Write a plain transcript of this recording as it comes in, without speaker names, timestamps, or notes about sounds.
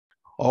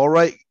All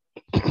right.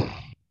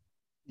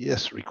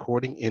 Yes,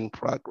 recording in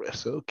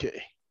progress.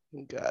 Okay,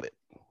 got it.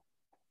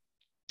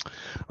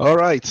 All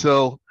right.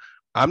 So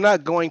I'm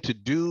not going to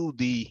do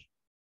the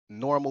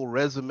normal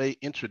resume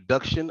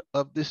introduction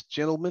of this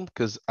gentleman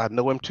because I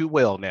know him too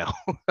well now.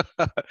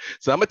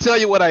 So I'm going to tell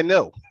you what I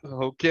know.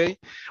 Okay.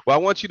 Well,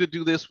 I want you to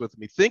do this with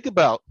me. Think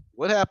about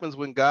what happens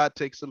when God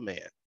takes a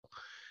man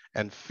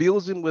and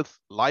fills him with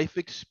life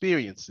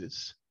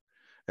experiences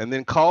and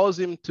then calls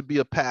him to be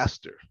a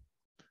pastor.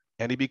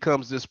 And he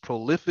becomes this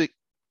prolific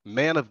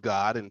man of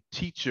God and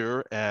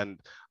teacher and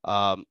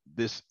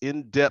this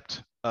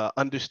in-depth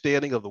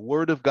understanding of the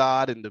Word of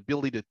God and the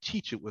ability to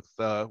teach it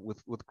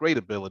with great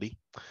ability.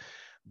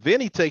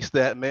 Then he takes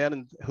that man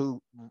and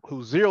who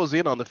zeroes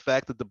in on the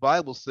fact that the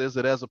Bible says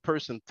that as a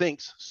person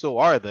thinks, so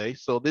are they.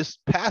 So this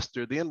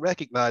pastor then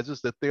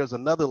recognizes that there's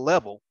another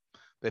level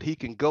that he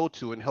can go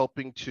to in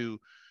helping to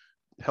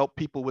help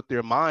people with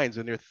their minds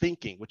and their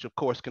thinking, which of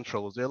course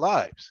controls their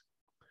lives.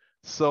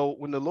 So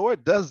when the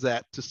Lord does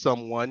that to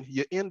someone,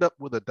 you end up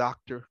with a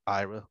Dr.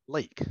 Ira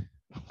Lake,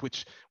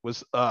 which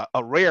was a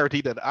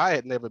rarity that I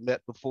had never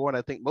met before. And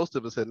I think most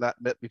of us had not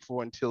met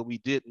before until we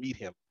did meet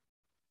him.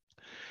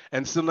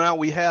 And so now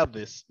we have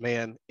this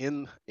man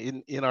in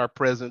our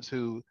presence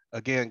who,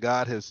 again,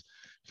 God has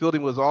filled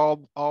him with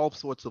all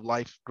sorts of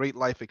great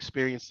life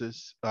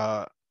experiences.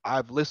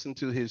 I've listened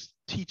to his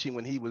teaching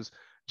when he was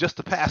just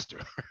a pastor,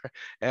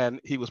 and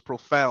he was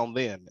profound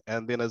then.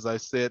 And then, as I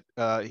said,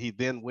 he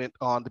then went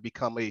on to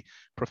become a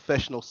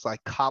professional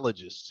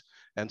psychologist.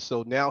 And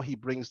so now he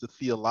brings the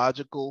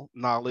theological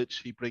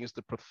knowledge, he brings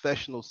the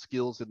professional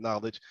skills and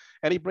knowledge,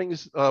 and he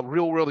brings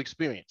real world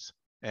experience.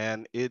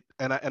 And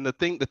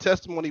the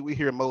testimony we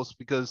hear most,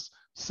 because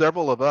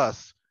several of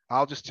us,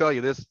 I'll just tell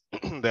you this,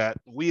 that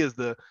we as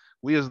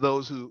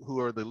those who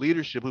are the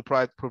leadership, who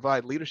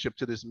provide leadership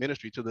to this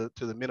ministry, to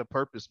the Men of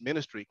Purpose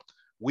ministry,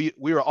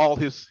 we are all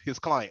his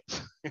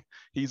clients.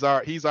 He's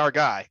our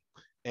guy,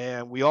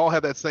 and we all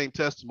have that same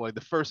testimony.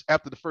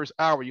 After the first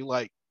hour, you're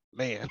like,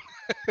 man,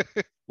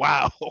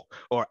 wow,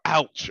 or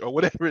ouch, or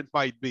whatever it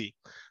might be.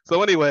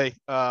 So anyway,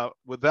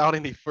 without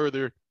any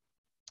further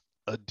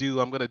ado,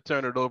 I'm going to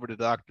turn it over to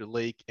Dr.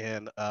 Lake.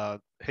 And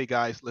hey,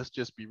 guys, let's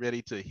just be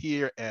ready to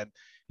hear and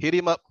hit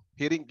him up.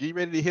 Get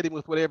ready to hit him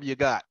with whatever you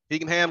got. He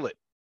can handle it.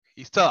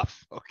 He's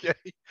tough. Okay.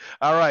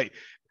 All right.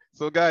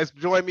 So, guys,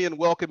 join me in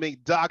welcoming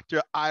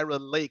Dr. Ira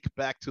Lake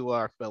back to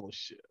our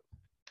fellowship.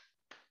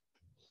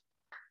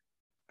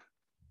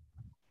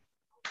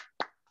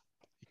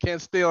 You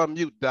can't stay on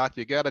mute, Doc.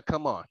 You got to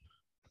come on.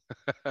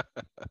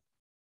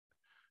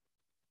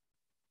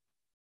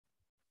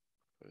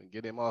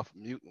 Get him off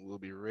mute and we'll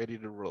be ready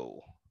to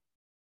roll.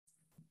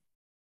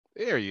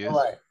 There he is.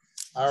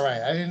 All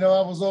right. I didn't know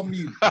I was on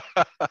mute.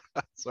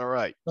 It's all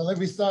right. So let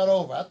me start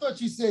over. I thought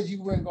you said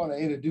you weren't going to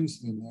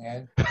introduce me,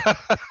 man.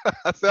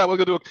 I said we're going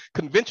to do a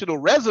conventional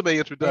resume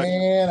introduction.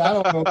 Man, I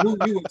don't know who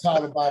you were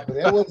talking about, but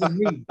that wasn't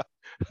me.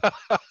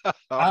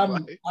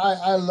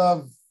 I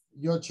love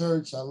your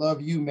church. I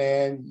love you,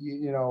 man.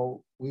 You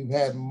know, we've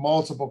had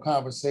multiple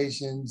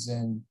conversations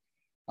and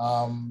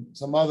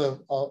some other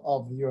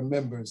of your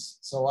members.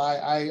 So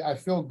I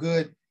feel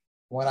good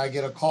when I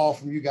get a call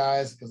from you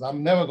guys, because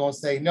I'm never going to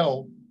say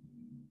no.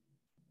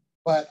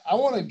 But I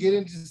want to get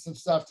into some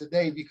stuff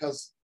today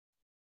because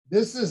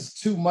this is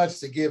too much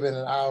to give in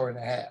an hour and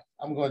a half.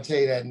 I'm going to tell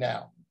you that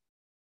now.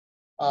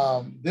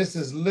 This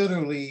is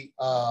literally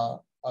a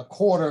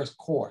quarter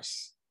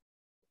course,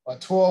 a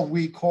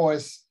 12-week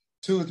course,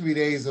 2 or 3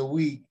 days a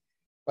week.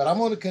 But I'm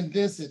going to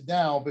condense it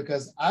down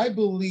because I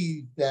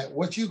believe that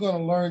what you're going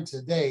to learn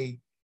today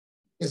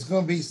is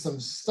going to be some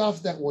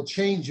stuff that will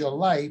change your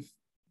life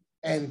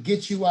and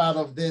get you out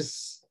of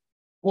this,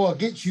 or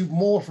get you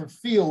more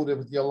fulfilled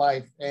with your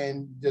life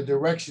and the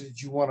direction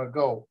that you want to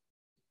go.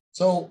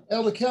 So,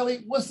 Elder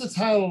Kelly, what's the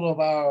title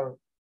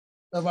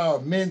of our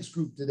men's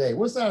group today?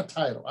 What's our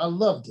title? I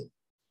loved it.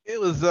 It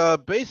was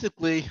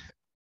basically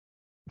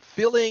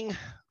feeling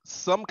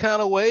some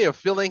kind of way, or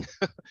feeling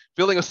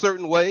a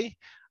certain way,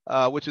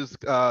 which is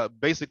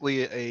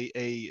basically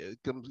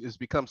has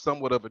become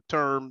somewhat of a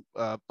term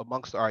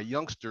amongst our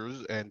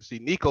youngsters. And see,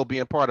 Nico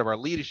being part of our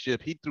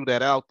leadership, he threw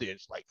that out there.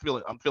 It's like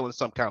I'm feeling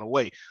some kind of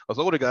way. Us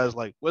older guys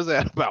like, what's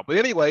that about? But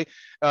anyway,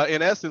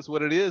 in essence,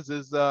 what it is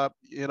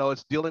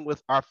it's dealing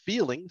with our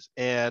feelings.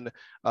 And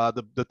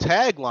the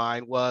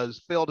tagline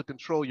was, fail to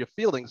control your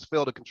feelings,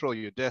 fail to control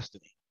your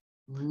destiny.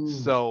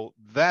 So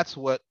that's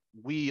what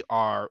we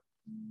are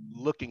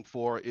looking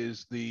for,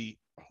 is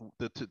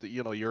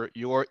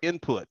your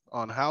input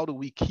on how do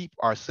we keep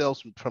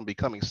ourselves from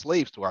becoming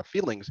slaves to our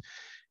feelings,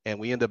 and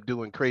we end up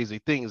doing crazy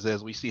things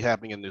as we see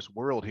happening in this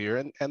world here,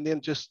 and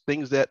then just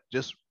things that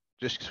just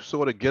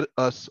sort of get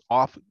us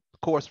off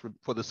course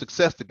for the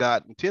success that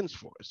God intends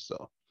for us.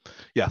 So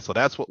yeah, so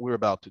that's what we're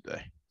about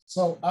today.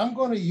 So I'm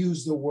going to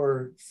use the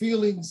word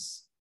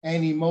feelings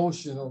and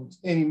emotions,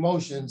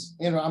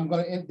 they're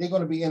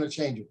going to be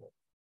interchangeable.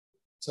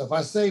 So if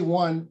I say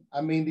one, I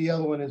mean the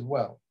other one as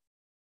well.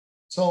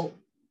 So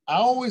I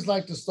always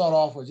like to start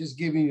off with just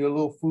giving you a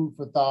little food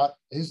for thought.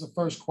 Here's the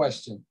first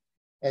question.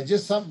 And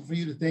just something for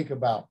you to think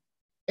about.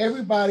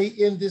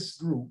 Everybody in this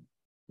group,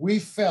 we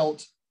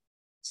felt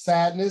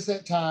sadness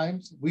at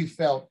times. We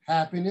felt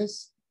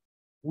happiness.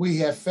 We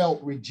have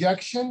felt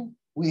rejection.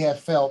 We have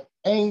felt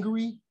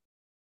angry.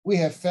 We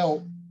have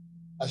felt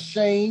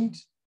ashamed,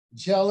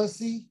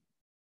 jealousy.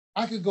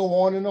 I could go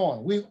on and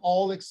on. We've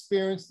all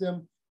experienced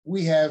them.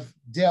 We have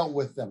dealt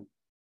with them.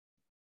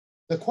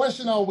 The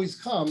question always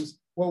comes,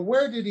 well,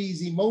 where do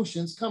these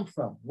emotions come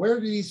from? Where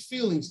do these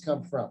feelings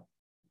come from?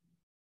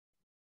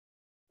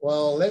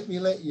 Well, let me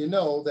let you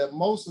know that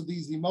most of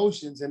these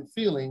emotions and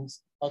feelings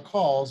are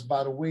caused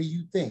by the way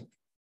you think.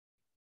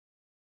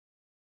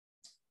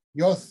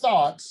 Your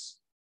thoughts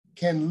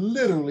can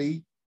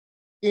literally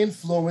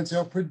influence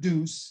or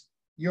produce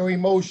your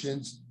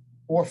emotions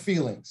or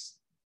feelings.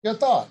 Your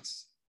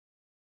thoughts.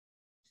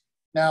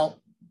 Now,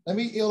 let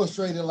me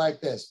illustrate it like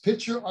this.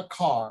 Picture a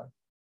car.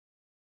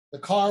 The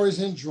car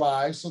is in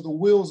drive, so the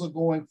wheels are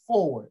going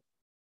forward.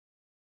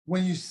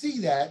 When you see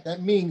that,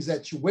 that means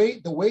that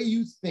the way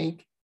you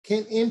think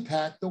can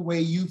impact the way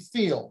you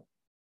feel.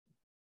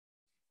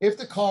 If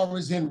the car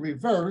is in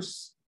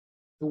reverse,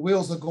 the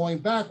wheels are going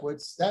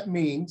backwards, that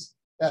means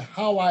that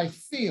how I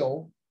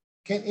feel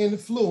can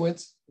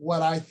influence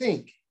what I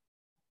think.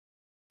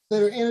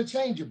 They're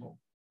interchangeable.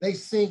 They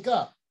sync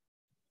up.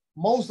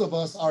 Most of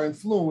us are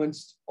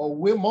influenced,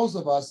 most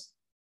of us,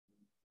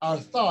 our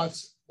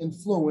thoughts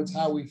influence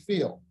how we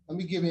feel. Let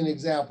me give you an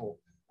example.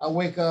 I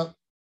woke up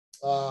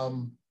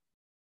on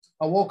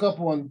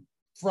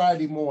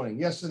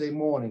yesterday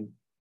morning.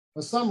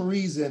 For some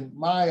reason,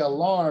 my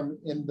alarm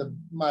in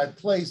my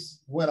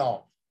place went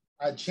off.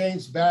 I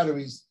changed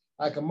batteries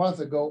like a month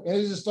ago and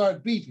it just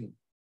started beeping.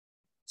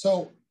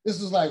 So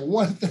this was like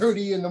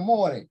 1:30 in the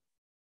morning.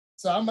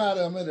 So I'm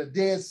in a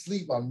dead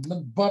sleep. I'm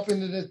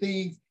bumping into the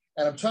things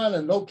and I'm trying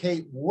to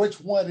locate which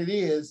one it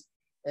is.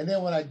 And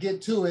then when I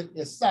get to it,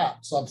 it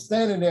stopped. So I'm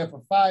standing there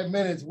for 5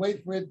 minutes,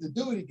 waiting for it to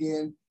do it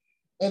again.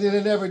 And then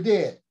it never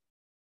did.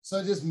 So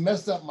it just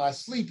messed up my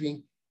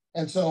sleeping.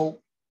 And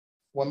so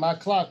when my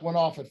clock went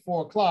off at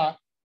 4 o'clock,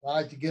 I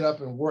like to get up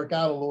and work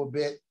out a little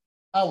bit.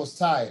 I was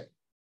tired.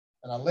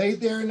 And I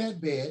laid there in that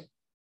bed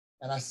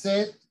and I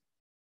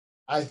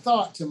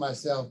thought to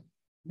myself,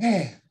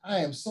 man, I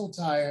am so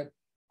tired.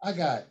 I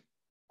got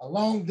a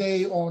long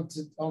day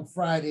on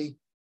Friday.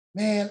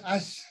 Man,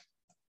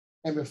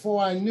 and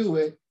before I knew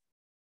it,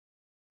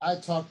 I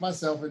talked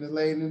myself into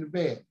laying in the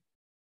bed.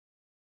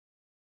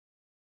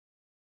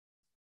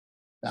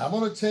 Now I'm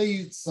going to tell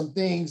you some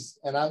things,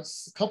 and a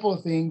couple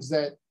of things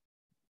that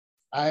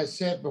I had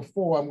said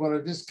before. I'm going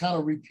to just kind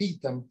of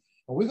repeat them.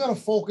 And we're going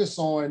to focus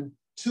on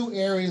 2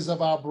 areas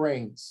of our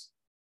brains.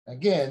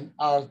 Again,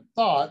 our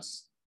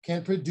thoughts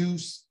can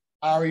produce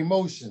our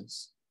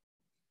emotions.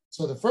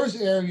 So the first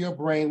area of your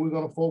brain we're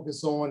going to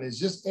focus on is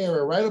this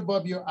area right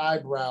above your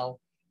eyebrow.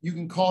 You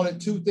can call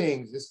it 2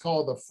 things. It's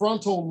called the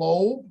frontal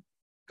lobe.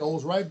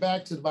 Goes right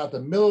back to about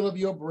the middle of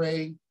your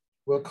brain.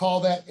 We'll call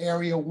that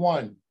area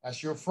 1.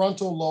 That's your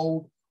frontal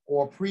lobe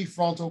or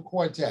prefrontal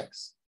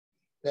cortex.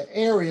 The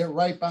area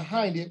right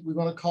behind it, we're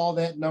going to call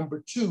that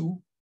number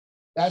 2.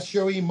 That's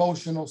your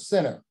emotional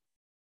center.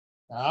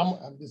 Now,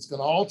 it's going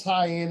to all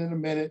tie in a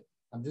minute.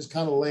 I'm just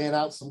kind of laying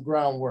out some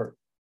groundwork.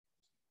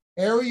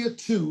 Area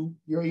 2,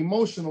 your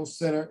emotional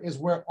center, is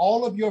where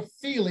all of your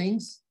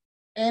feelings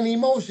and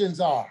emotions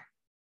are.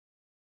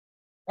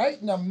 Right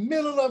in the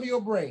middle of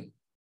your brain.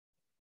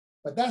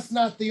 But that's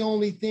not the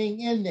only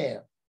thing in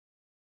there.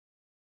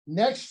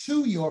 Next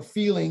to your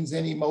feelings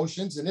and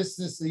emotions, and this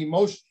is the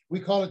emotion, we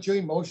call it your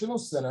emotional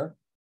center.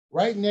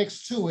 Right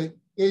next to it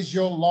is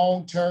your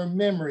long-term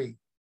memory.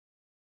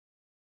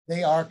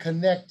 They are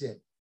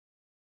connected.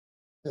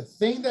 The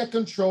thing that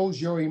controls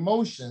your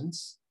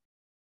emotions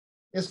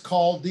is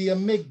called the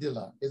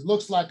amygdala. It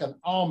looks like an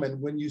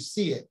almond when you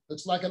see it. It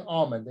looks like an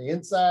almond, the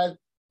inside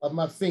of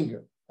my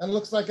finger, and it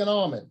looks like an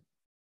almond.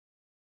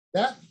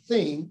 That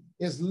thing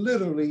is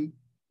literally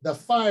the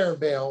fire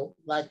bell,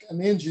 like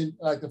an engine,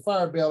 like the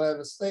fire bell at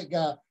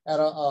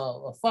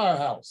a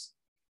firehouse.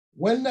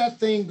 When that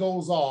thing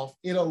goes off,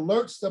 it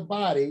alerts the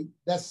body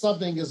that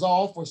something is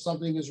off or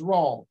something is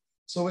wrong.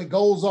 So it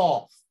goes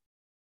off.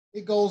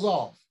 It goes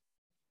off.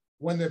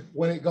 When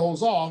it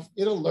goes off,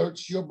 it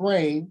alerts your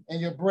brain, and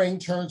your brain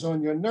turns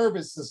on your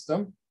nervous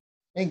system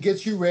and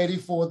gets you ready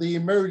for the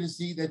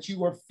emergency that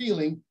you are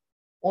feeling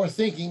or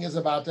thinking is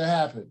about to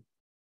happen.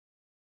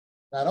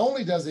 Not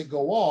only does it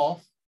go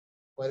off,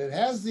 but it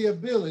has the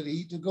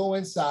ability to go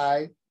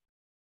inside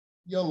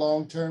your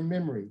long-term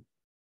memory.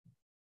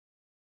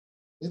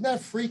 Isn't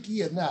that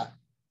freaky or not?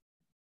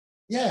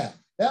 Yeah,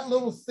 that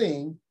little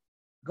thing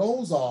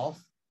goes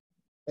off,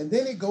 and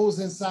then it goes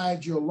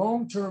inside your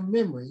long-term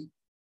memory.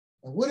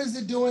 And what is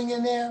it doing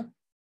in there?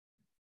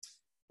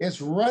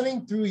 It's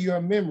running through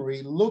your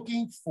memory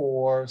looking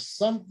for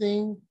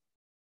something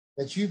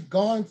that you've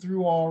gone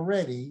through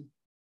already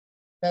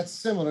that's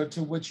similar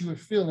to what you were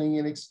feeling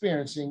and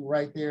experiencing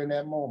right there in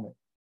that moment.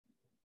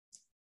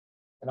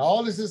 And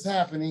all this is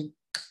happening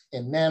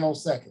in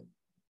nanoseconds.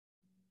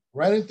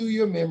 Running through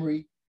your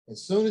memory,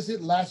 as soon as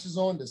it latches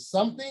on to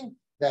something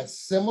that's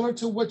similar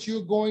to what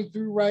you're going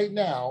through right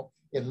now.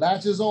 It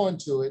latches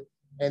onto it,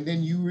 and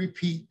then you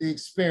repeat the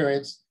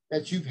experience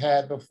that you've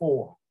had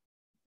before.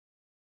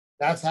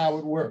 That's how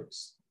it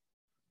works.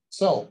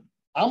 So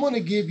I'm going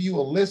to give you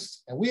a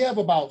list, and we have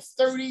about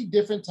 30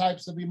 different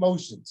types of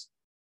emotions.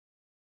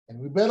 And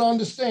we better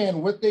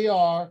understand what they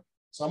are.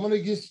 So I'm going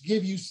to just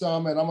give you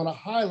some, and I'm going to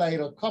highlight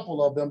a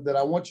couple of them that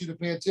I want you to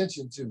pay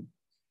attention to.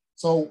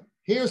 So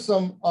here's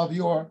some of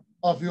your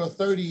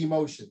 30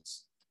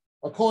 emotions.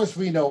 Of course,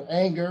 we know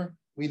anger,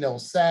 we know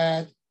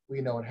sad,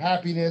 we know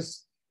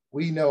happiness,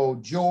 we know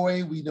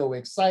joy, we know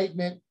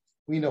excitement,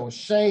 we know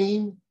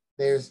shame,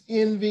 there's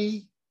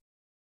envy.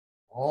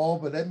 Oh,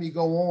 but let me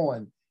go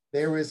on.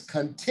 There is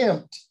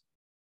contempt,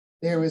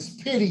 there is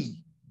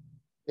pity,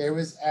 there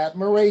is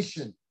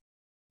admiration,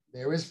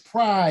 there is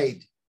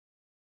pride,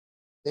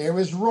 there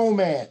is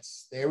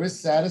romance, there is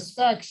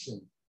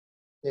satisfaction,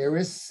 there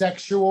is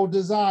sexual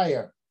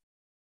desire,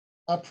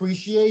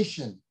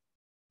 appreciation,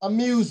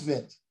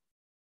 amusement,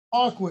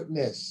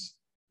 awkwardness,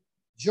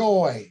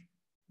 joy,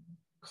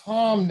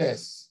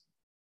 calmness,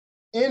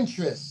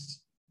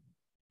 interest,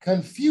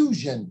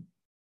 confusion,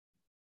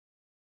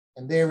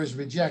 and there is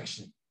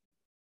rejection.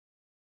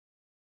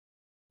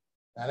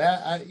 Now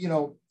that,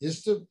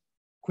 just to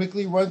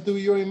quickly run through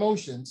your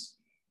emotions,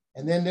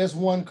 and then there's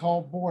one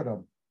called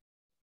boredom.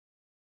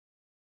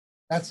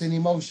 That's an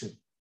emotion.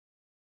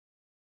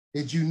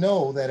 Did you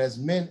know that as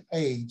men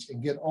age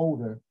and get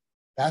older,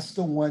 that's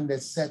the one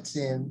that sets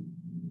in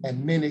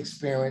and men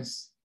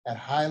experience at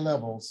high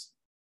levels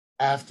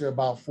after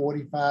about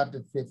 45 to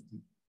 50?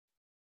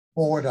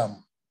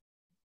 Boredom.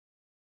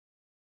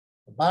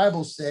 The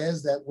Bible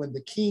says that when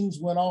the kings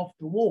went off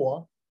to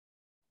war,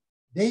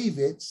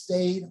 David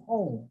stayed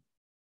home.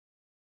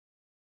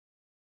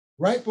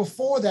 Right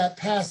before that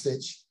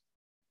passage,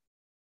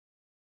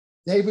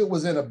 David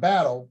was in a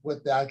battle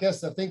with, I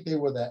think they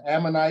were the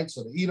Ammonites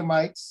or the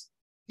Edomites.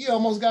 He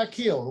almost got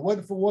killed. It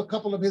wasn't for a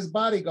couple of his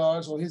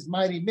bodyguards or his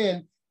mighty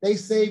men. They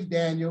saved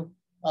David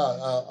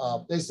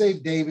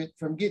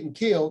from getting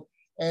killed.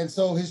 And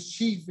so his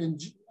chief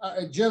and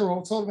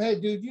general told him, hey,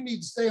 dude, you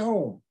need to stay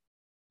home.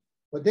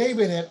 But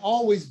David had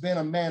always been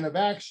a man of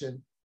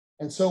action.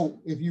 And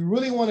so if you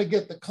really want to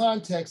get the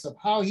context of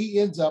how he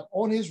ends up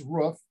on his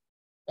roof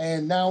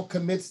and now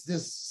commits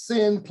this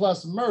sin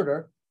plus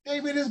murder,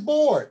 David is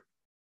bored.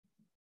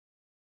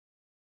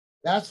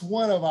 That's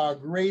one of our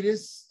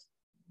greatest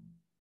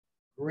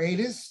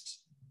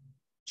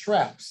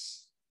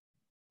traps.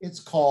 It's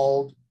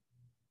called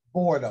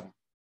boredom.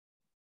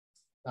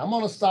 Now, I'm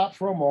going to stop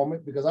for a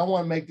moment because I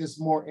want to make this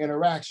more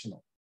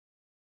interactional.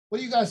 What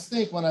do you guys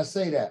think when I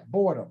say that?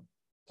 Boredom.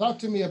 Talk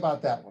to me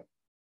about that one.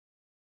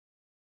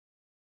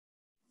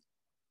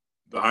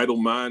 The idle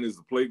mind is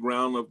the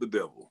playground of the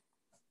devil.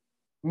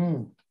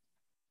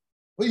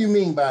 What do you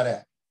mean by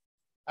that?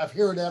 I've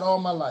heard that all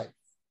my life.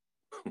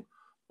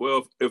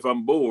 Well, if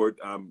I'm bored,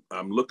 I'm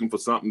looking for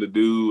something to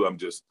do. I'm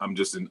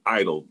just in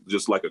idle,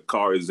 just like a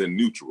car is in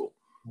neutral.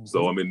 Mm-hmm.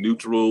 So I'm in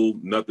neutral,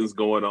 nothing's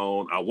going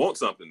on. I want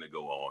something to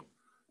go on.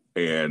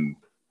 And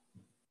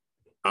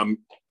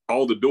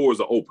all the doors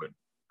are open.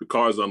 The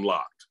car's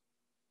unlocked.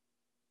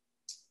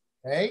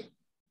 Hey,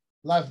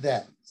 love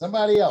that.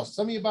 Somebody else,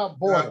 tell me about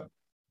boredom.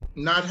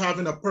 Not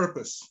having a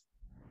purpose.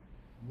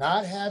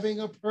 Not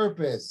having a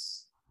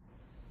purpose.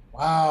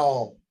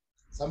 Wow.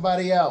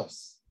 Somebody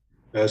else.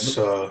 That's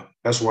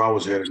where I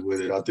was headed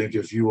with it. I think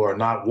if you are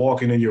not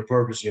walking in your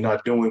purpose, you're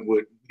not doing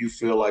what you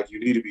feel like you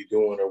need to be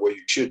doing or where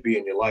you should be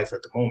in your life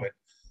at the moment,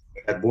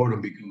 that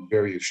boredom becomes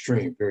very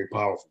extreme, very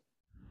powerful.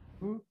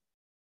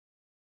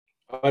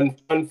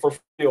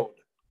 Unfulfilled.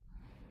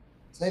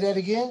 Say that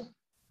again.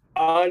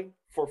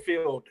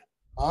 Unfulfilled.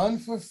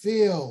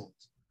 Unfulfilled.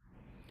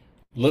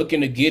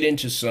 Looking to get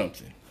into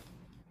something.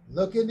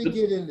 Looking to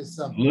get into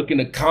something. Looking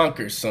to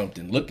conquer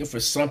something. Looking for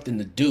something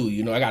to do.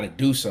 I got to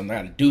do something.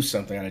 I got to do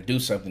something. I got to do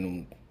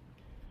something.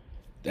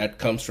 That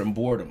comes from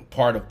boredom,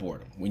 part of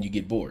boredom. When you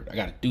get bored, I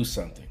got to do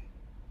something.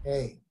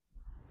 Hey.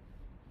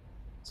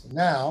 So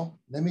now,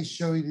 let me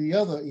show you the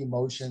other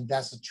emotion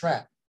that's a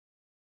trap.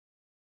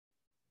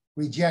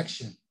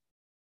 Rejection.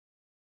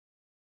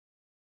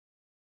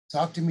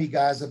 Talk to me,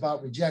 guys,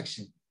 about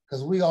rejection,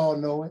 because we all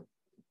know it.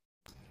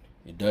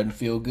 It doesn't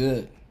feel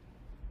good.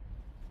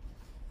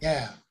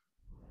 Yeah.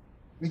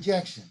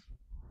 Rejection.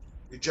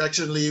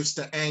 Rejection leads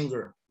to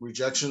anger.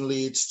 Rejection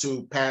leads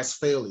to past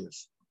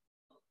failures.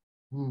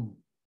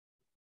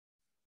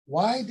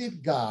 Why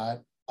did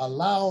God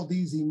allow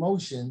these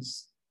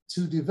emotions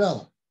to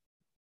develop?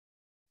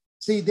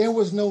 See, there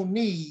was no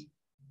need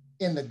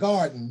in the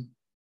garden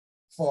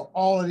for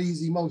all of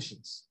these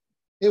emotions.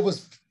 It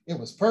was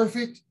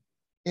perfect.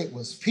 It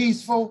was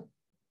peaceful.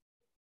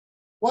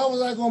 What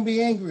was I going to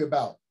be angry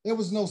about? There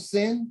was no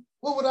sin.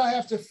 What would I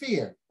have to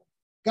fear?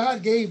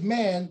 God gave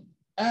man,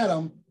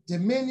 Adam,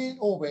 dominion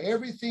over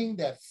everything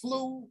that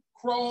flew,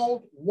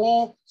 crawled,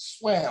 walked,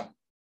 swam.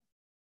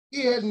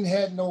 He hadn't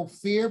had no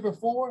fear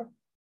before.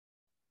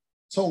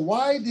 So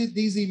why did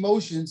these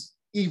emotions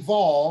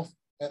evolve?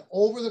 And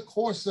over the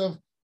course of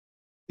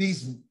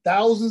these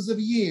thousands of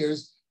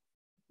years,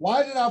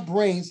 Why did our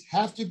brains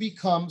have to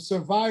become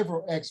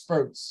survival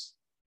experts?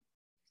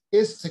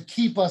 It's to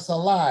keep us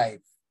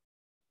alive.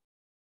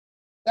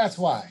 That's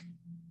why.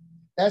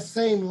 That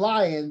same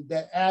lion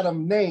that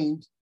Adam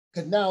named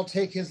could now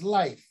take his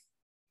life.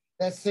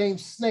 That same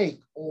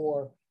snake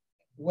or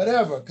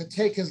whatever could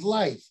take his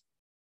life.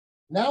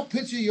 Now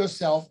picture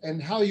yourself and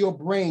how your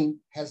brain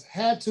has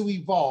had to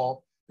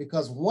evolve,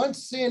 because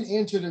once sin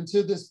entered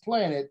into this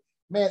planet,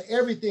 man,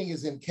 everything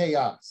is in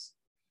chaos.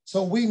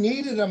 So we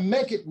needed a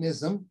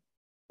mechanism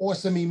or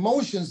some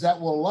emotions that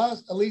will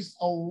at least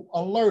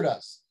alert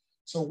us.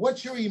 So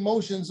what your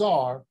emotions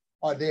are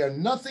they are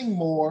nothing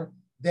more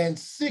than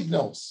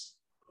signals.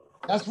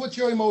 That's what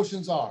your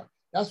emotions are.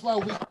 That's why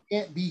we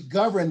can't be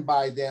governed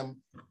by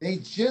them. They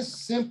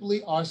just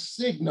simply are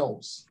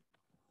signals.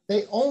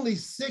 They only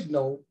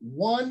signal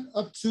one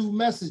of two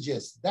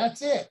messages.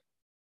 That's it.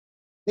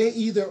 They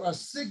either are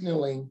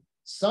signaling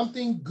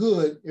something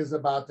good is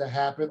about to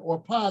happen or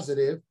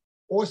positive,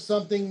 or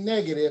something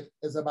negative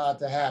is about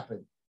to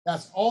happen.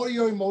 That's all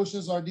your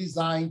emotions are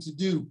designed to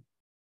do.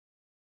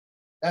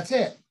 That's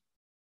it.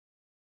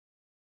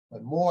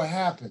 But more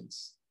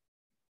happens.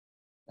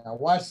 Now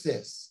watch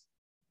this.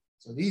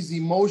 So these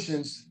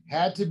emotions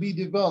had to be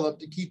developed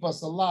to keep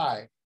us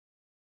alive.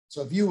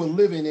 So if you were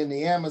living in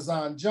the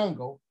Amazon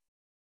jungle,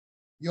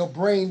 your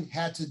brain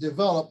had to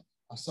develop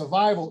a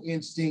survival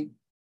instinct,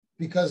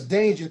 because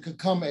danger could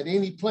come at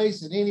any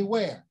place, at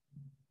anywhere,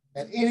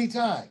 at any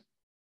time.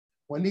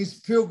 When these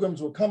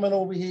pilgrims were coming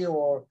over here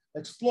or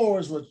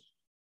explorers were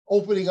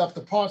opening up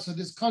the parts of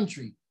this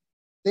country,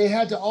 they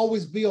had to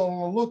always be on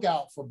the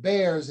lookout for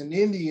bears and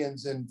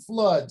Indians and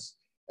floods.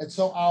 And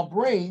so our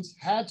brains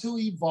had to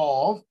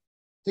evolve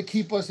to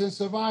keep us in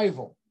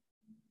survival.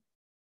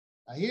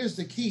 Now here's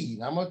the key.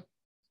 I'm gonna,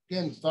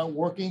 again, start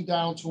working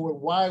down toward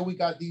why we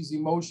got these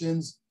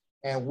emotions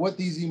and what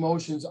these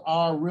emotions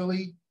are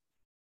really.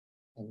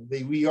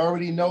 We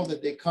already know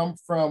that they come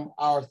from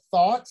our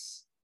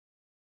thoughts.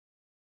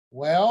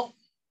 Well,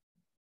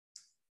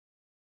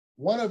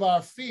 one of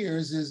our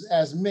fears is,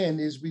 as men,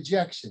 is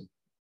rejection.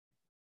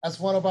 That's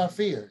one of our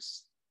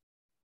fears.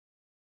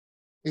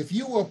 If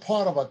you were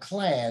part of a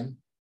clan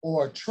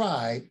or a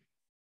tribe,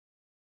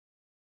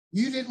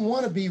 you didn't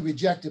want to be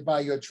rejected by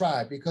your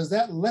tribe, because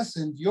that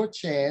lessened your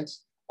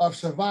chance of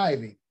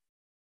surviving.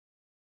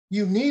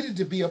 You needed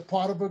to be a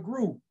part of a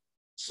group.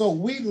 So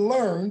we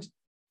learned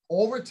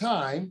over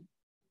time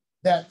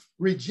that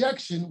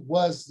rejection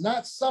was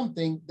not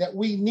something that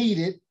we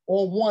needed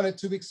or wanted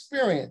to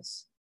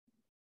experience.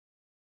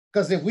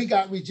 Because if we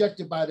got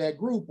rejected by that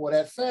group or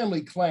that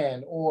family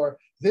clan or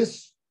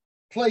this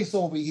place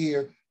over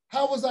here,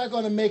 how was I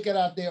going to make it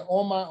out there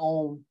on my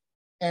own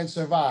and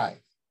survive?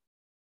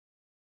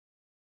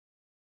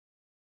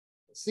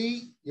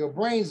 See, your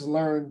brains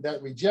learned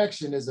that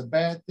rejection is a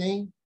bad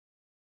thing.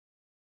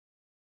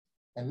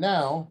 And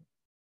now,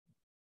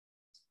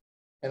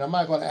 and I'm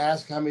not going to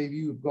ask how many of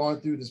you have gone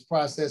through this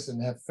process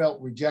and have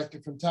felt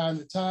rejected from time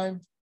to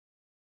time,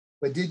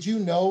 but did you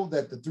know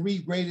that the three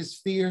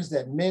greatest fears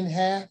that men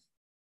have?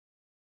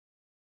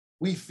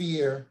 We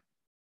fear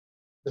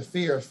the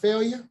fear of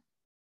failure,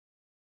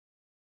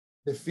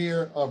 the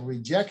fear of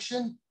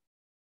rejection,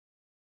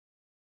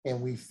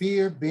 and we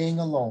fear being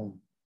alone.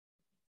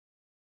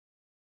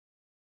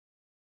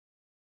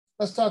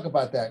 Let's talk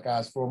about that,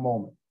 guys, for a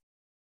moment.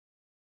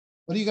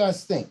 What do you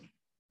guys think?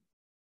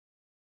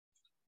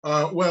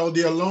 Well,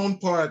 the alone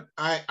part,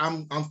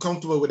 I'm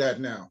comfortable with that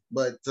now.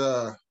 But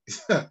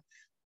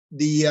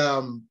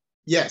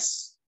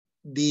yes,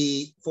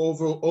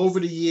 for over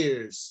the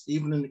years,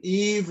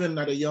 even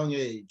at a young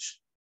age,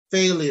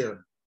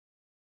 failure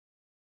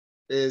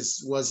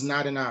was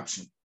not an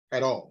option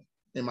at all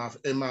in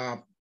my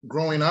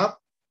growing up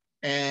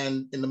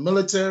and in the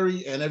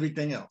military and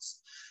everything else.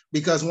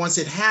 Because once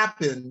it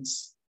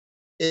happens,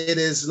 it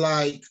is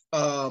like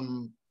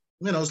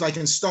it's like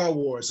in Star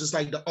Wars. It's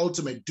like the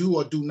ultimate do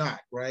or do not,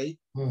 right?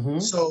 Mm-hmm.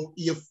 So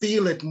you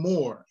feel it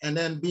more. And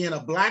then being a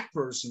Black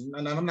person,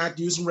 and I'm not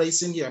using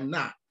race in here, I'm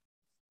not,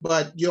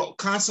 but you're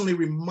constantly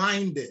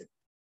reminded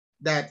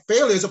that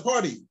failure is a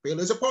part of you.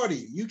 Failure is a part of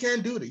you. You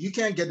can't do that. You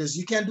can't get this.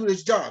 You can't do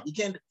this job. You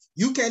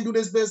can't do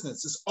this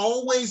business. It's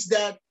always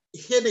that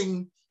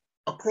hitting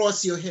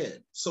across your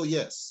head. So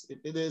yes,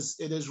 it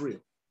is real.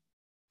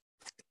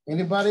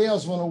 Anybody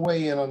else want to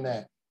weigh in on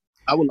that?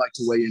 I would like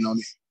to weigh in on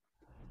it.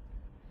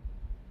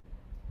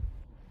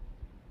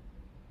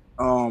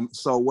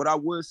 So what I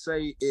would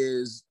say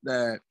is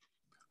that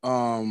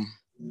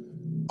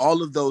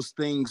all of those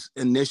things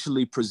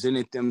initially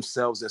presented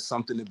themselves as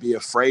something to be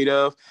afraid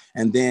of.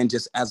 And then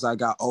just as I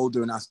got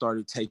older and I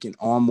started taking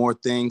on more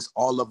things,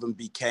 all of them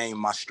became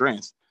my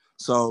strength.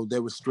 So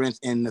there was strength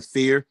in the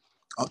fear.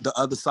 The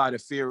other side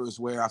of fear is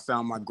where I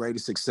found my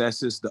greatest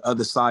successes. The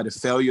other side of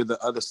failure,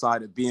 the other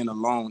side of being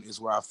alone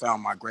is where I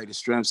found my greatest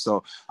strength.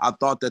 So I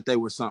thought that they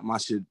were something I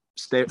should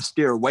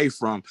steer away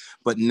from.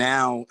 But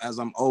now, as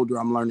I'm older,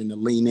 I'm learning to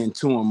lean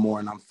into them more,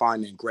 and I'm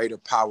finding greater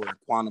power and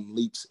quantum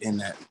leaps in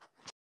that.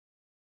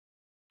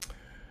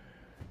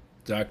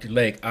 Dr.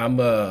 Lake,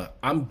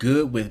 I'm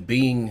good with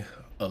being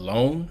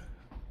alone,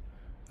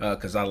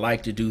 because I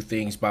like to do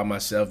things by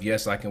myself.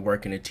 Yes, I can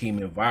work in a team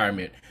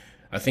environment.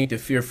 I think the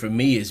fear for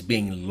me is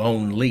being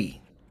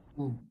lonely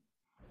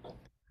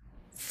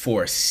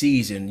for a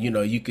season. You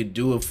know, you could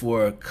do it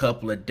for a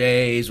couple of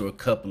days or a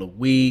couple of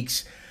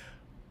weeks,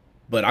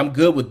 but I'm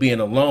good with being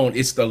alone.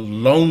 It's the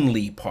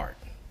lonely part.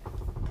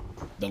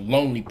 The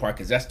lonely part,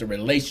 because that's the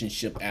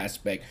relationship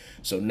aspect.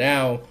 So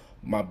now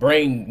my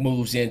brain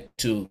moves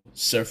into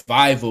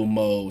survival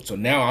mode. So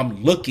now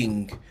I'm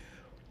looking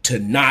to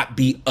not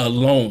be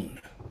alone,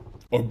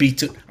 or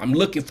I'm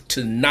looking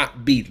to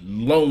not be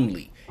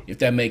lonely, if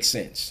that makes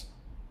sense.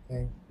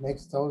 Okay,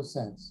 makes total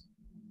sense.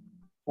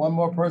 One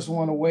more person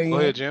want to weigh in? Go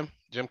ahead, Jim.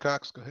 Jim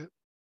Cox, go ahead.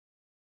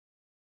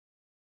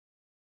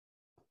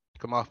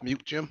 Come off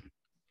mute, Jim.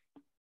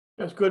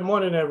 Yes, good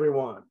morning,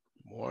 everyone.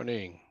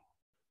 Morning.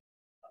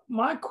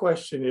 My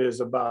question is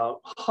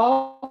about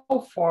how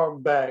far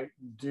back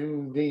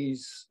do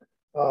these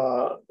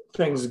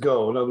things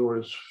go? In other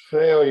words,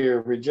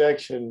 failure,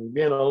 rejection,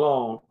 being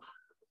alone.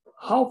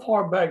 How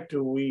far back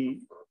do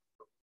we,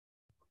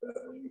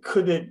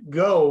 could it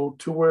go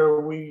to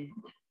where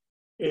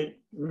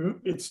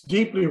it's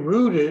deeply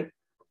rooted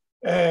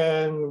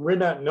and we're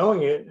not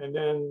knowing it, and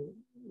then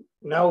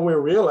now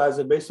we're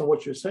realizing, based on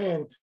what you're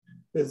saying,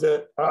 is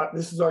that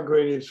this is our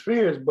greatest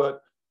fears?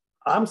 But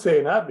I'm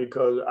saying that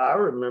because I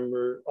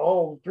remember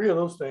all three of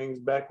those things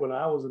back when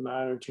I was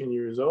 9 or 10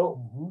 years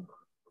old.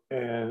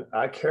 And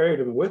I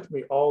carried them with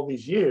me all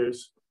these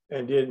years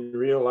and didn't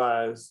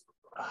realize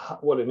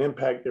what an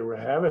impact they were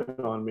having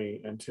on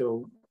me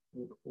until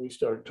we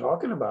started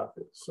talking about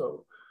this.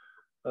 So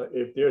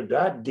if they're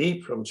that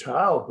deep from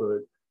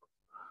childhood,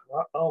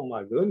 oh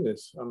my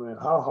goodness. I mean,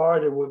 how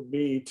hard it would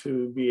be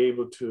to be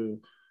able to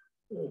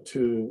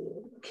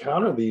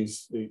counter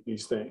these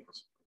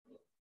things.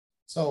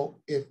 So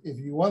if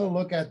you want to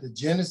look at the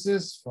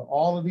genesis for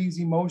all of these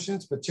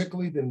emotions,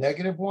 particularly the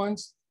negative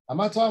ones, I'm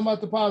not talking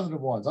about the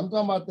positive ones. I'm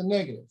talking about the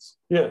negatives.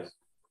 Yes.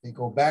 They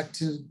go back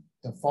to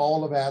the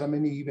fall of Adam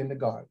and Eve in the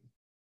garden.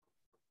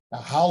 Now,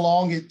 how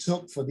long it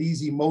took for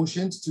these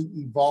emotions to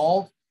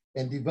evolve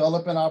and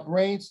develop in our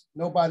brains,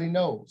 nobody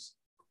knows.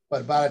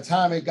 But by the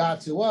time it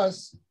got to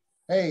us,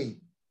 hey,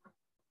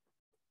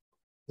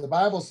 the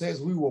Bible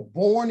says we were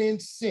born in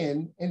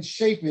sin and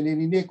shapen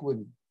in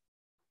iniquity.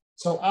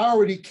 So I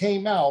already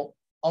came out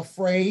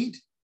afraid.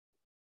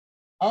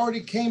 I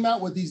already came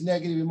out with these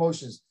negative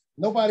emotions.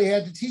 Nobody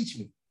had to teach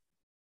me.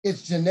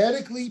 It's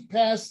genetically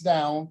passed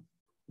down.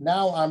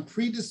 Now I'm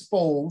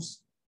predisposed.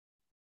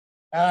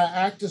 And I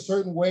act a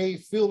certain way,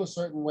 feel a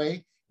certain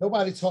way.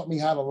 Nobody taught me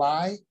how to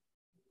lie.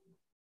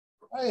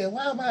 Hey,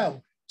 why am I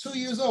 2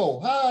 years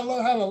old? How did I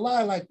learn how to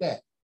lie like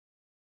that?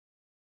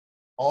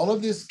 All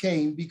of this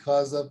came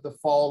because of the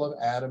fall of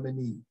Adam and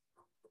Eve.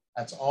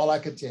 That's all I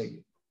can tell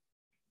you.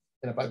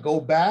 And if I go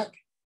back,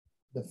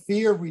 the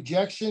fear of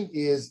rejection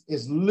is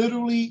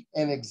literally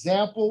an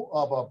example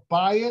of a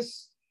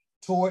bias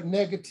toward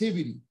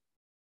negativity.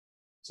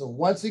 So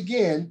once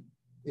again,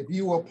 if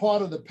you were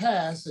part of the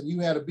past and you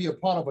had to be a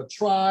part of a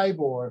tribe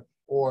or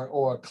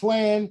a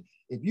clan,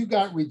 if you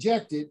got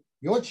rejected,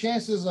 your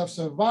chances of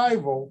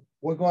survival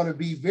were going to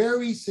be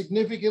very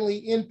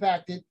significantly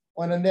impacted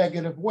on a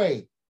negative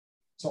way.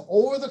 So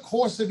over the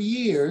course of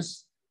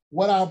years,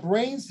 what our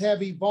brains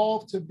have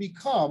evolved to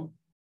become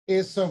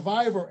is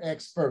survivor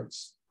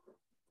experts.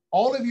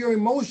 All of your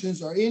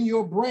emotions are in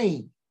your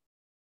brain.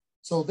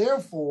 So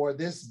therefore,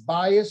 this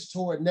bias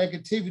toward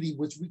negativity,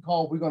 which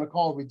we're going to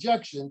call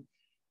rejection,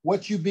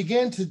 what you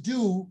begin to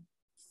do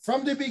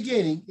from the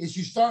beginning is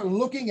you start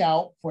looking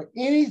out for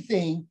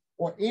anything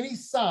or any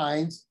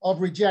signs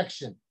of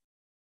rejection.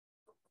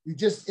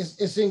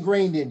 It's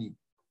ingrained in you.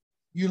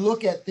 You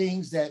look at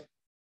things that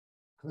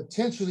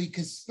potentially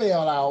could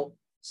spell out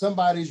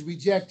somebody's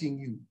rejecting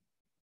you.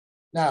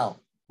 Now,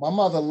 my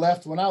mother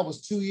left when I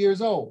was 2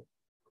 years old.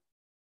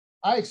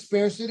 I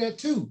experienced it at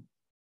 2.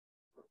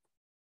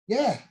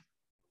 Yeah.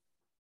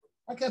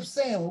 I kept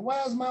saying, well,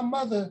 why is my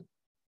mother,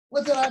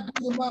 what did I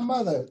do to my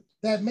mother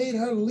that made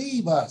her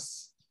leave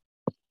us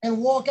and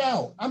walk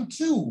out? I'm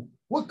 2.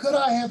 What could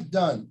I have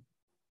done?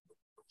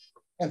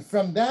 And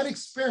from that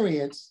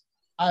experience,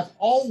 I've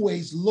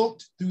always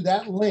looked through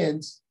that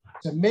lens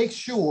to make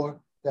sure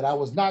that I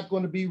was not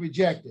going to be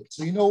rejected.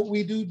 So you know what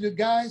we do,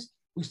 guys?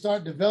 We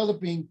start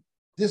developing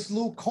this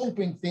little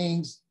coping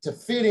things to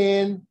fit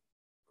in.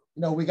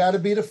 You know, we got to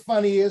be the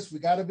funniest. We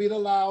got to be the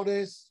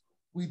loudest.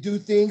 We do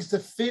things to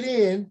fit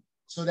in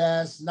so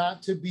as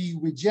not to be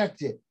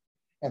rejected.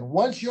 And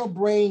once your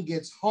brain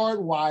gets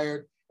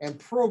hardwired and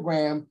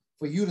programmed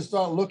for you to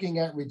start looking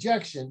at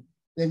rejection,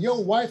 then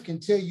your wife can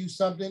tell you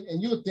something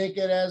and you'll think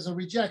it as a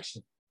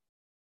rejection.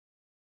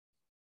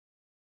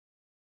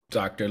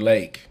 Dr.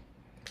 Lake,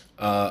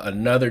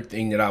 another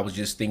thing that I was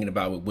just thinking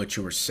about with what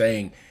you were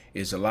saying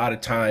is a lot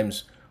of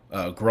times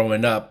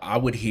growing up, I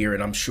would hear,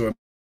 and I'm sure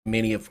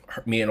many of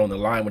men on the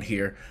line would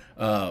hear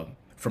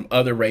from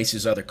other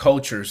races, other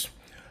cultures,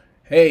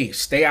 hey,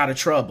 stay out of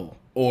trouble,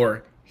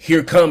 or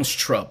here comes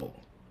trouble.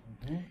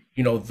 Mm-hmm.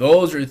 You know,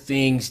 those are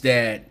things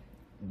that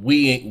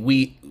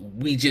we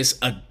just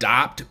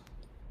adopt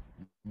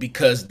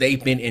because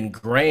they've been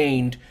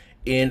ingrained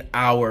in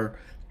our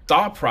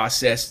thought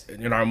process,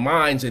 in our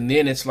minds, and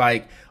then it's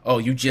like, oh,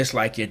 you just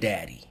like your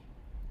daddy.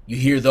 You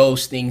hear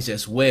those things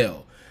as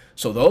well.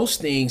 So those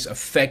things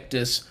affect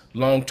us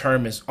long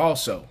term as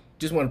also.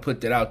 Just want to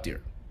put that out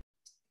there.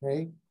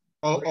 Okay.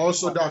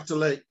 Also, Dr.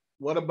 Lake,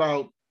 what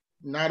about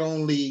not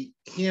only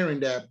hearing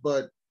that,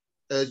 but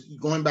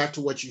going back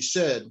to what you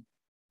said,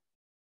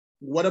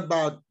 what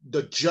about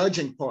the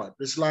judging part?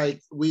 It's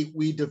like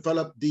we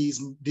develop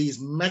these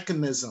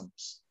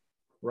mechanisms,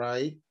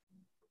 right?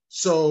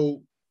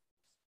 So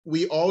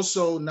we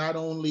also not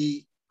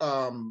only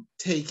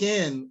take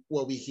in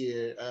what we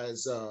hear,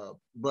 as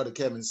Brother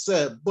Kevin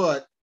said,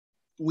 but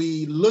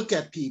we look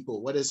at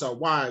people, whether it's our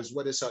wives,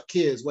 whether it's our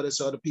kids, whether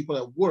it's other people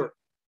at work,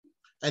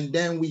 and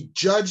then we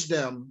judge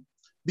them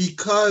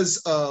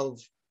because of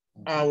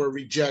our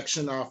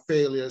rejection, our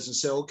failures, and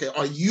say, okay,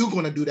 are you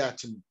going to do that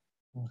to me?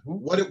 Mm-hmm.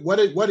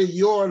 What are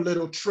your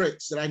little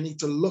tricks that I need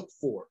to look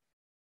for,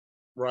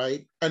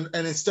 right? And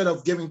instead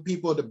of giving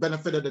people the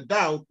benefit of the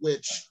doubt,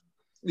 which,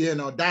 you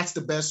know, that's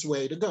the best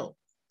way to go.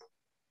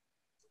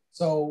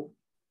 So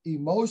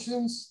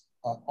emotions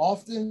are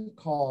often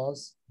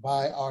caused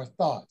by our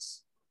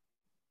thoughts.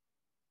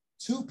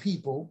 Two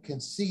people can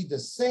see the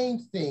same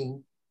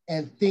thing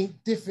and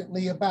think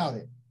differently about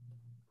it.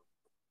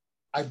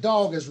 A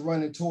dog is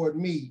running toward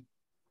me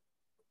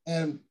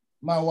and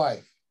my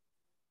wife.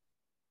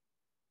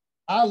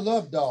 I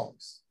love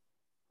dogs.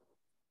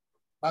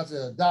 I'm about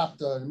to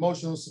adopt an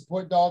emotional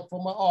support dog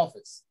for my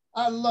office.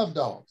 I love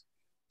dogs.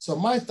 So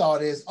my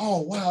thought is,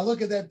 oh, wow,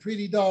 look at that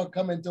pretty dog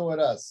coming toward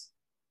us.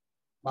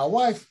 My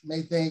wife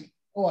may think,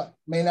 oh,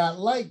 may not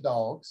like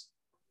dogs.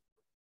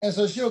 And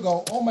so she'll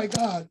go, oh my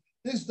God,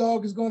 this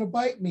dog is going to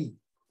bite me.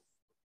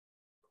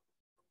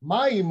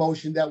 My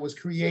emotion that was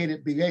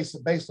created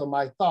based on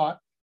my thought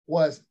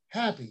was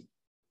happy.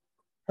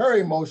 Her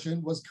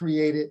emotion was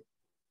created,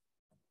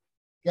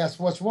 guess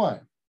which one?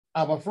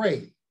 I'm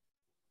afraid.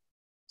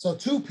 So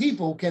two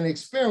people can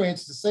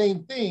experience the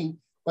same thing,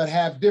 but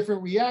have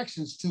different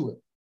reactions to it.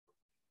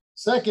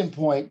 Second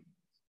point,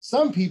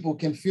 some people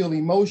can feel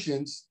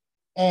emotions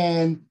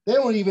and they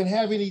don't even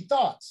have any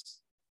thoughts.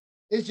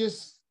 It's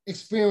just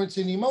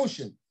experiencing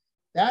emotion.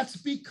 That's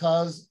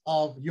because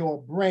of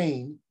your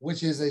brain,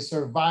 which is a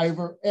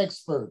survivor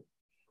expert.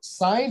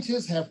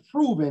 Scientists have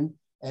proven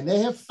and they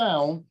have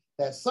found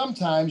that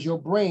sometimes your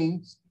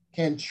brain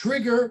can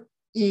trigger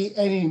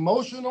an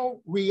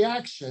emotional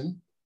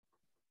reaction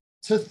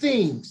to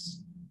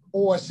things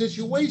or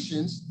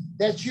situations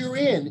that you're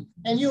in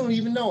and you don't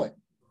even know it.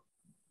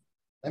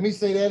 Let me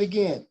say that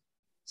again.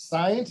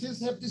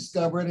 Scientists have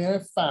discovered and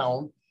have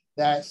found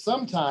that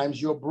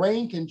sometimes your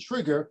brain can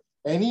trigger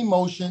an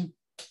emotion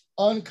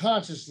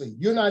unconsciously.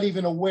 You're not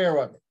even aware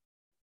of it.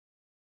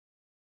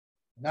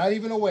 Not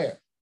even aware.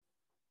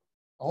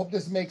 I hope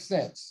this makes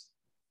sense.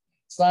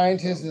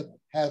 Scientists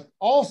have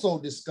also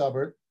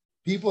discovered,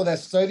 people that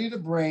study the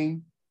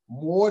brain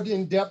more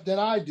in depth than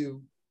I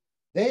do,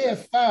 they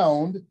have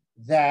found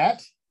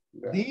that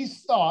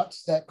these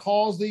thoughts that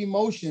cause the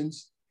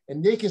emotions,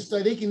 and they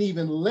can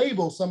even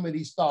label some of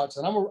these thoughts.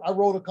 And I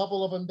wrote a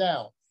couple of them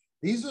down.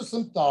 These are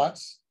some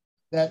thoughts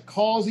that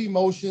cause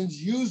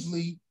emotions,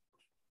 usually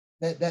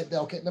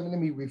okay, let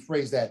me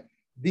rephrase that.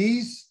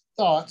 These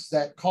thoughts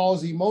that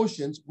cause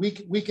emotions, we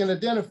can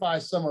identify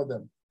some of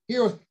them.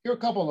 Here are a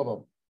couple of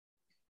them.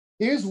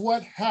 Here's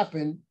what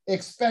happened,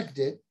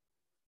 expected.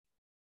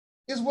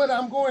 Is what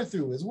I'm going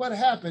through. Is what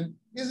happened,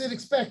 is it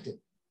expected?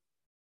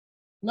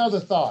 Another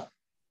thought.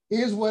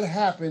 Here's what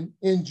happened,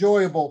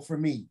 enjoyable for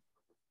me.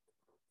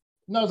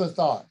 Another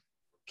thought.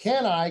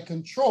 Can I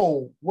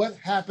control what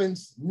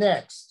happens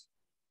next?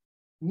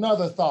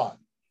 Another thought.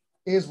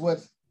 Is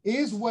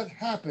what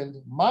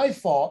happened my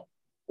fault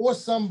or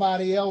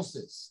somebody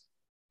else's?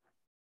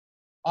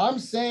 I'm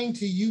saying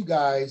to you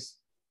guys,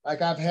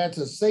 like I've had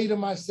to say to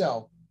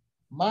myself,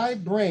 my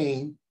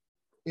brain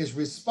is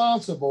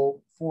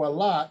responsible for a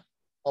lot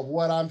of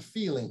what I'm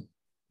feeling.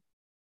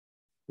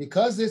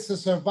 Because it's a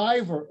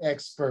survivor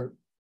expert,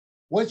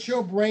 what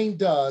your brain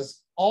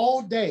does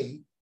all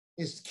day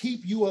is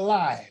keep you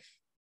alive.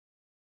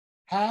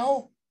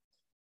 How?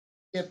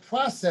 It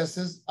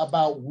processes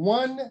about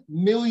 1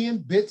 million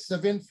bits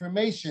of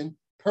information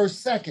per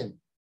second.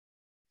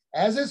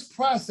 As it's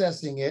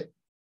processing it,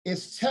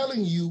 it's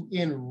telling you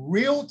in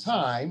real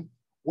time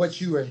what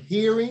you are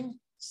hearing,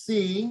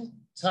 seeing,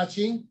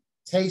 touching,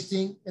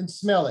 tasting, and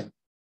smelling.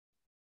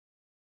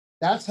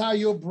 That's how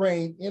your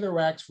brain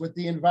interacts with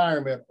the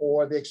environment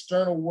or the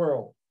external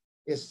world.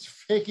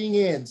 It's taking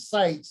in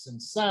sights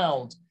and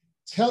sounds,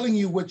 telling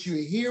you what you're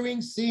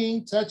hearing,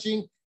 seeing,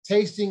 touching,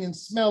 tasting, and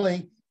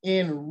smelling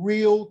in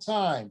real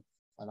time.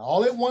 And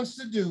all it wants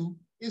to do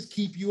is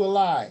keep you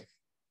alive.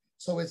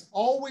 So it's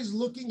always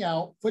looking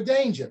out for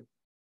danger.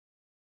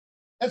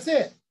 That's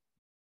it.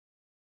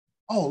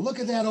 Oh, look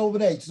at that over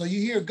there. So you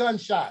hear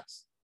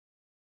gunshots.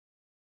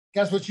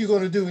 Guess what you're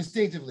going to do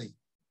instinctively?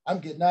 I'm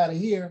getting out of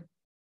here.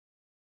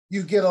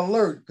 You get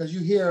alert because you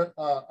hear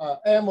an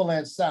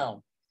ambulance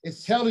sound.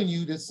 It's telling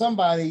you that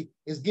somebody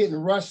is getting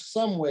rushed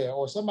somewhere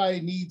or somebody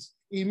needs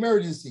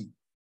emergency.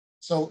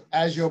 So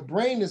as your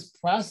brain is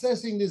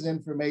processing this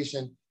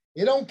information,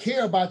 it don't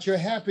care about your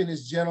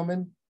happiness,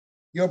 gentlemen.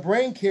 Your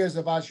brain cares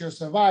about your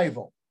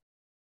survival.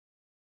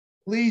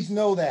 Please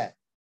know that.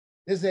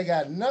 This ain't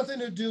got nothing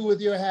to do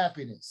with your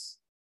happiness.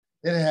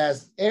 It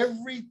has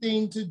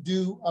everything to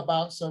do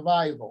about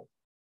survival.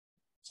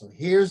 So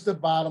here's the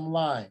bottom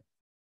line.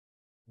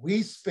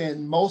 We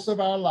spend most of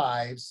our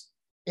lives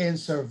in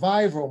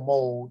survival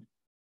mode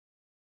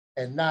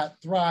and not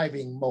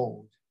thriving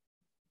mode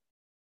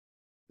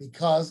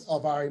because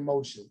of our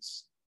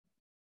emotions.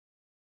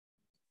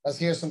 Let's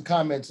hear some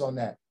comments on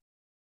that.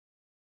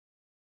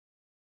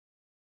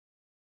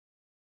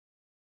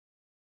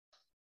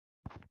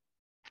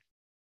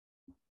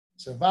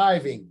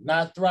 Surviving,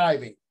 not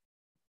thriving.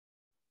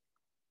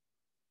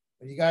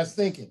 What are you guys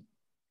thinking?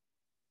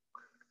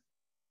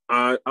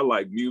 I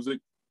like music,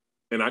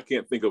 and I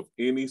can't think of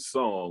any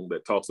song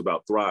that talks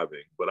about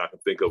thriving, but I can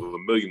think of a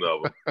million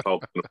of them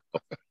talking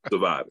about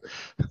surviving.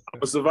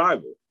 I'm a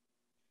survivor.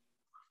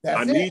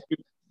 I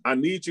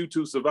need you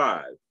to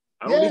survive.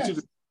 I don't need you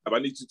to survive. I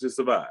need you to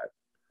survive.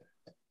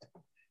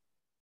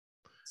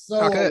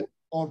 So okay.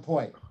 On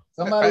point.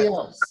 Somebody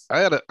else.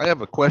 I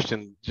have a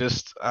question.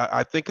 Just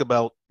I think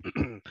about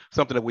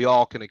something that we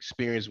all can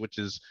experience, which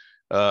is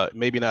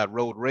maybe not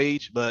road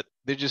rage, but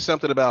there's just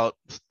something about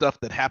stuff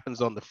that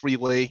happens on the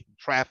freeway,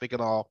 traffic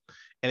and all,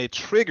 and it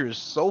triggers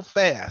so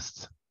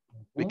fast.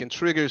 We can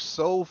trigger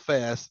so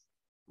fast.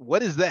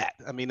 What is that?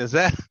 I mean, is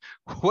that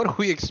what are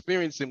we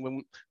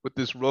experiencing with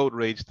this road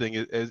rage thing?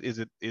 Is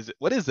it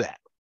what is that?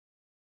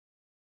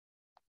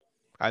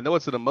 I know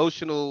it's an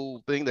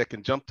emotional thing that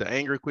can jump to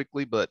anger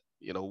quickly, but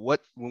you know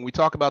what? When we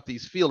talk about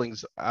these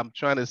feelings, I'm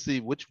trying to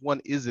see which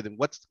one is it and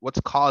what's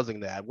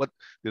causing that. What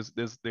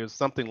there's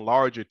something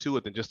larger to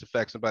it than just the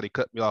fact somebody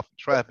cut me off in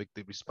traffic.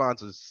 The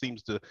responses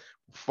seems to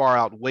far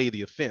outweigh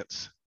the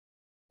offense.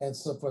 And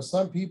so for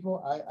some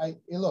people, I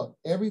look,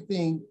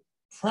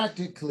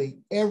 practically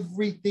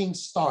everything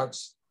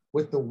starts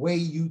with the way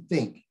you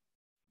think.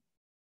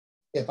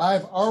 If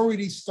I've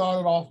already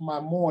started off my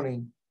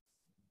morning,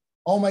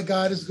 oh my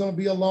God, it's going to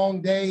be a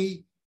long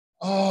day.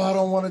 Oh, I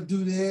don't want to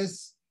do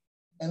this.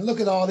 And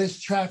look at all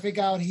this traffic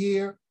out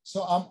here.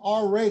 So I'm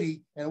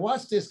already, and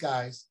watch this,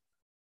 guys.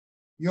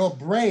 Your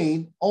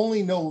brain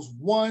only knows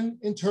one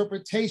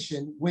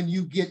interpretation when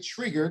you get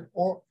triggered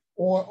or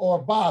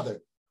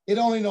bothered. It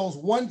only knows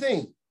one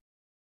thing.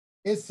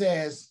 It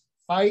says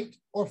fight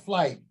or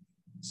flight.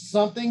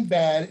 Something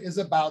bad is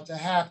about to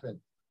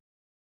happen.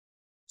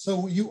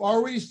 So you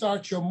already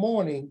start your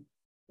morning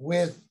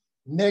with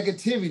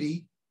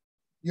negativity.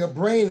 Your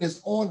brain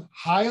is on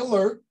high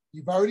alert.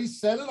 You've already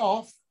set it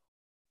off.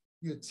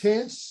 You're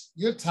tense,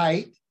 you're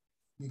tight,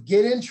 you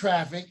get in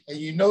traffic and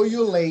you know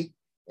you're late,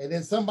 and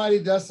then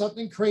somebody does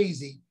something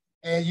crazy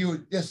and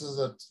this is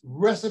a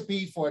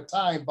recipe for a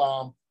time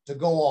bomb to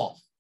go off.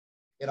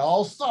 It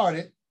all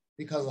started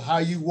because of how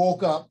you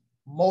woke up,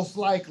 most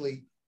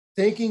likely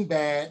thinking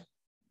bad,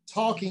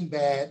 talking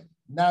bad,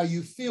 now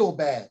you feel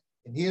bad.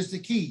 And here's the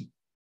key.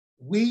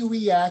 We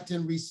react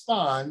and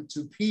respond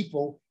to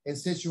people and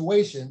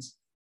situations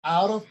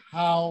out of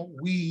how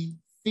we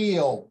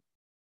feel.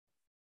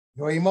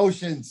 Your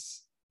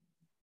emotions.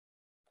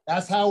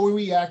 That's how we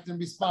react and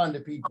respond to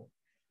people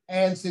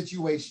and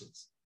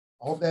situations.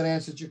 I hope that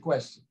answered your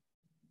question.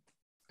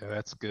 Yeah,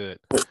 that's good.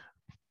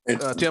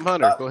 Tim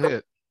Hunter, go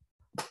ahead.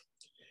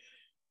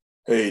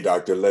 Hey,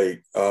 Dr.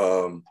 Lake.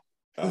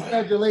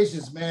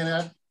 Congratulations,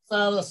 man.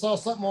 I saw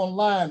something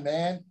online,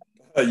 man.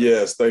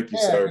 Yes, thank you,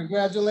 sir.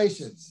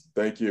 Congratulations.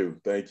 Thank you.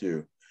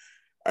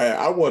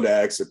 I want to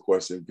ask a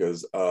question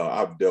because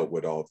I've dealt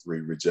with all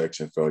three: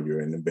 rejection, failure,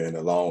 and being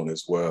alone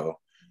as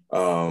well.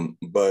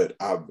 But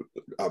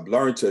I've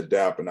learned to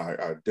adapt, and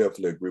I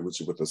definitely agree with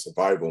you with the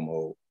survival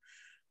mode.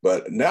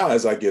 But now,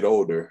 as I get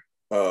older,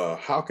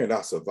 how can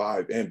I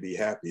survive and be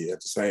happy at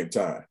the same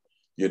time?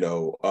 You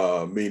know,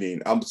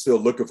 meaning I'm still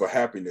looking for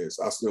happiness.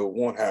 I still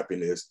want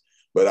happiness,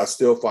 but I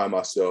still find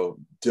myself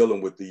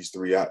dealing with these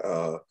three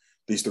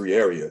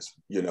areas.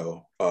 You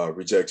know,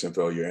 rejection,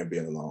 failure, and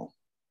being alone.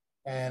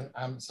 And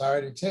I'm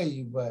sorry to tell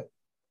you, but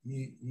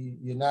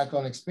you're not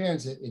going to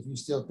experience it if you're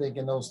still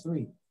thinking those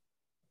three.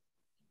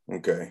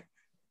 Okay.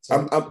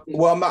 So,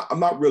 I'm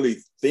not really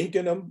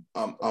thinking them.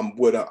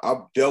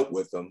 I've dealt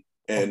with them,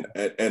 and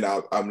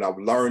I've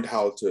learned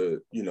how to,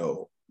 you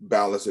know,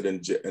 balance it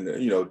and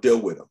you know,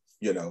 deal with them,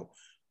 you know.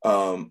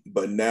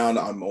 But now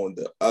I'm on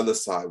the other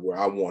side where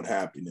I want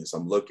happiness.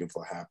 I'm looking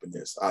for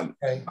happiness. I've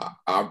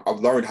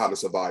learned how to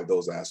survive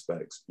those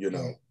aspects, you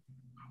know.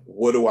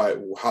 Yeah.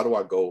 How do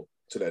I go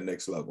to that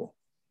next level?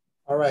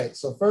 All right.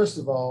 So first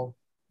of all,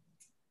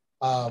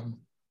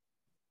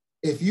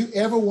 if you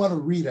ever want to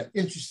read an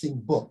interesting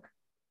book,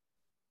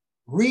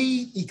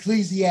 read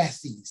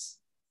Ecclesiastes.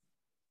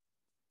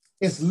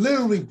 It's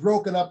literally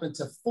broken up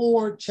into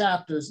 4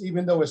 chapters,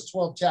 even though it's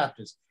 12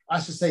 chapters. I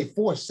should say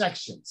 4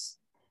 sections.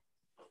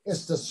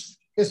 It's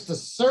the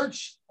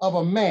search of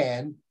a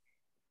man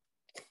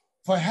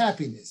for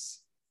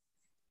happiness.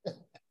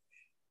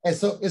 And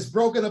so it's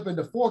broken up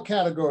into 4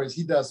 categories.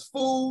 He does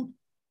food,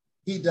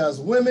 he does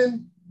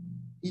women,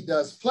 he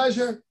does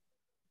pleasure,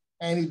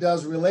 and he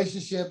does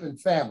relationship and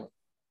family.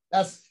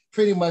 That's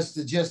pretty much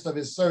the gist of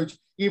his search,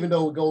 even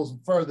though it goes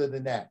further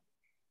than that.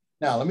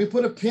 Now, let me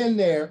put a pin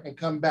there and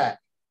come back.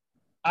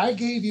 I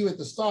gave you at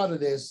the start of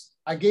this,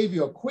 I gave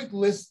you a quick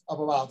list of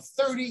about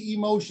 30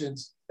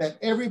 emotions that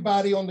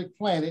everybody on the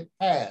planet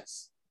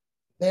has,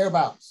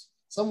 thereabouts,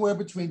 somewhere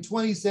between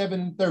 27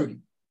 and 30.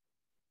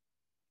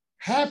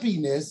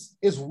 Happiness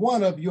is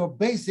one of your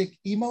basic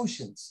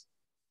emotions.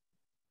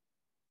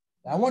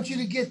 I want you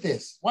to get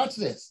this. Watch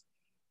this.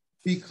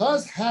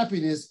 Because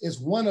happiness is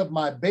one of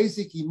my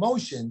basic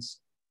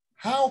emotions,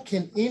 how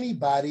can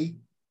anybody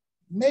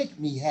make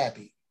me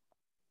happy?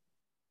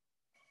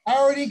 I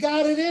already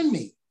got it in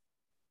me.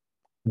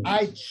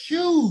 I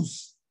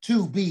choose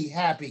to be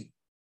happy.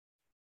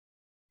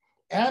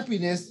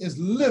 Happiness is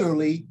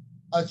literally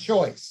a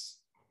choice,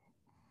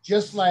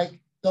 just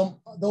like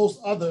those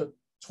other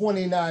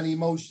 29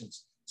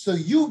 emotions. So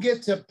you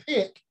get to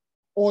pick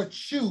or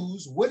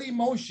choose what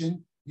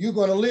emotion you're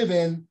going to live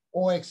in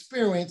or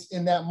experience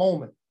in that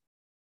moment.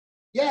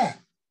 Yeah.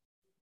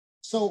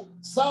 So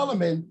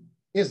Solomon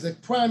is a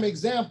prime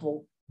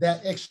example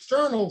that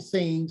external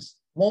things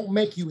won't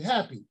make you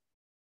happy.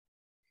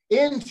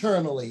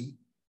 Internally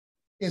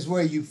is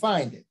where you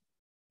find it.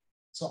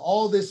 So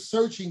all this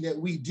searching that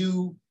we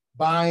do,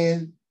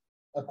 buying,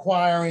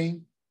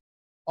 acquiring,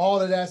 all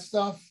of that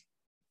stuff,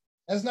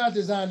 that's not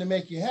designed to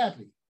make you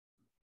happy.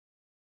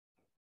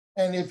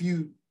 And if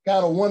you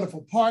got a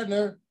wonderful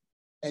partner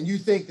and you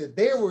think that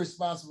they were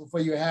responsible for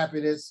your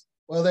happiness,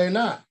 well, they're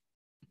not.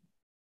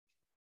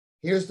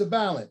 Here's the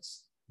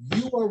balance.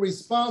 You are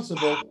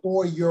responsible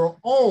for your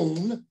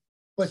own,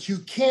 but you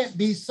can't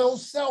be so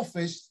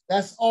selfish.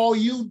 That's all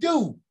you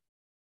do.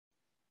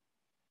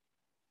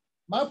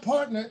 My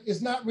partner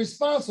is not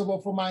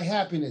responsible for my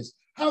happiness.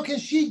 How can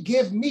she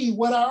give me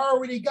what I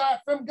already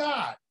got from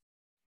God?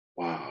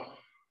 Wow.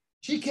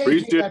 She can't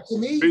give that to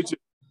me. Preach it.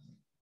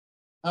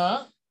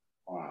 Huh?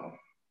 Wow.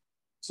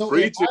 So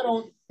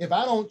if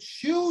I don't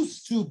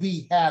choose to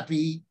be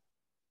happy,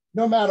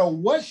 no matter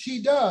what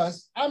she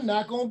does, I'm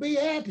not going to be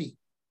happy.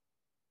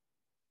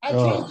 I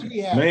choose to be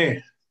happy.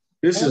 Man,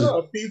 this is.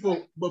 But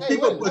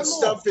people put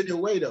stuff in your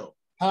way, though.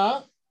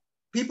 Huh?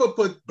 People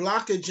put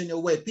blockage in your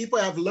way. People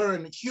have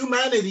learned.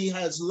 Humanity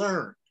has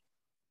learned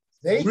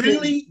They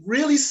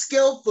really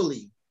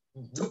skillfully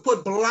to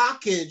put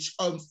blockage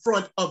in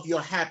front of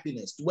your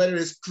happiness, whether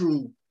it's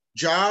through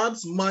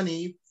jobs,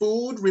 money,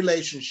 food,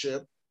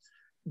 relationship.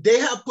 They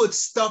have put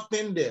stuff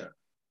in there.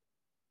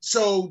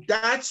 So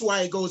that's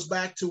why it goes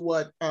back to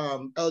what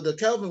Elder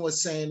Kelvin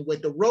was saying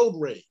with the road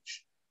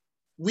rage.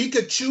 We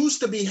could choose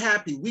to be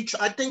happy.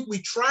 I think we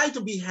try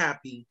to be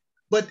happy,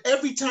 but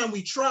every time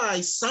we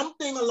try,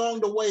 something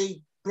along the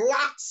way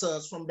blocks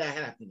us from that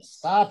happiness.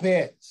 Stop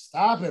it.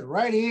 Stop it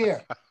right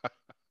here.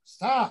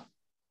 Stop.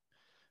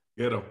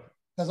 Get them.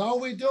 Because all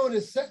we're doing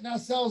is setting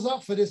ourselves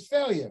up for this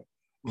failure.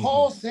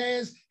 Paul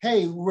says,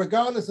 hey,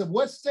 regardless of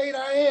what state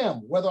I am,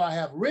 whether I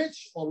have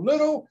rich or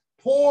little,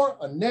 poor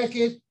or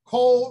naked,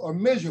 cold or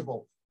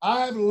miserable,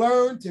 I've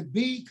learned to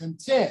be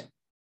content.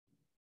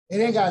 It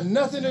ain't got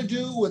nothing to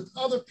do with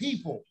other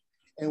people.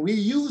 And we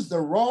use the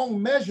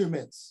wrong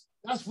measurements.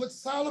 That's what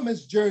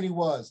Solomon's journey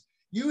was.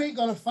 You ain't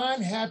going to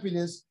find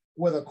happiness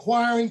with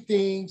acquiring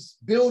things,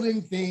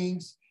 building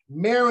things,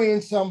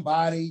 marrying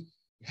somebody,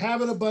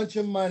 having a bunch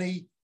of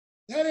money.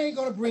 That ain't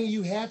going to bring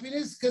you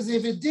happiness, because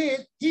if it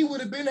did, he would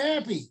have been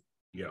happy.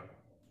 Yeah.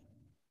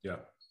 Yeah.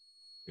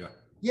 Yeah.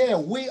 Yeah,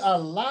 we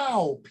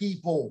allow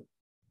people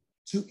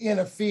to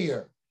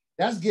interfere.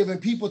 That's giving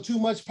people too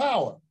much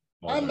power.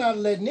 I'm not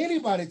letting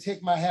anybody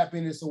take my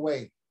happiness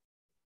away.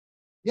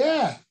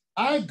 Yeah,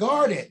 I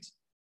guard it.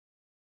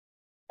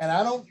 And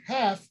I don't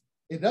have,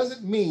 it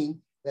doesn't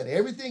mean that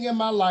everything in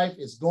my life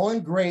is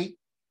going great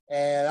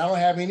and I don't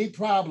have any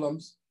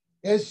problems.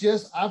 It's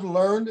just I've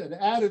learned an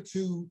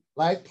attitude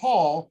like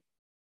Paul,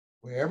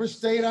 wherever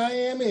state I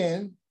am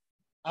in,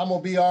 I'm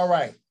going to be all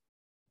right.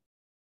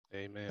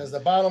 Amen. Because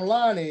the bottom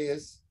line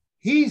is,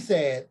 he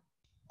said,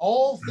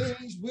 all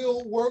things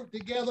will work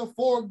together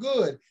for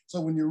good.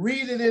 So when you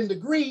read it in the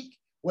Greek,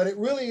 what it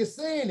really is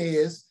saying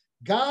is,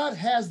 God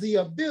has the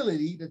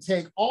ability to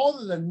take all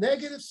of the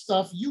negative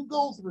stuff you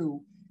go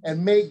through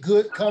and make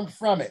good come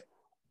from it.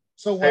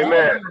 So what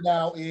I do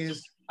now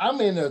is I'm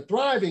in a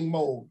thriving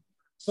mode.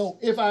 So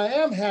if I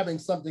am having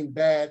something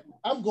bad,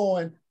 I'm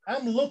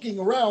looking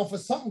around for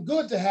something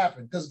good to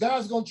happen, because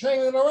God's going to turn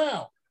it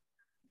around.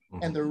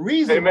 And the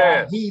reason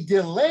why he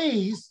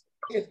delays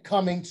it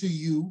coming to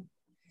you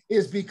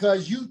is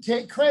because you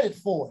take credit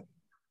for it.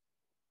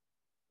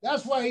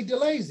 That's why he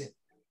delays it.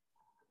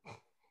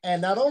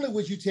 And not only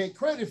would you take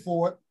credit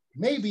for it,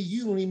 maybe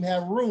you don't even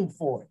have room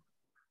for it.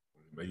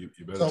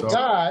 So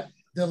God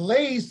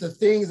delays the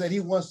things that he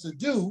wants to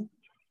do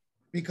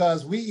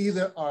because we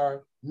either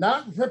are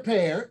not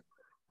prepared,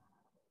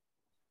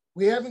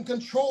 we haven't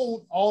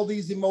controlled all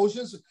these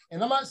emotions.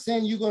 And I'm not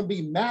saying you're going to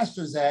be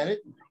masters at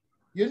it.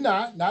 You're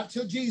not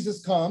till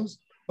Jesus comes.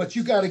 but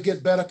you got to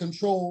get better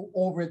control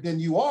over it than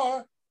you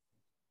are.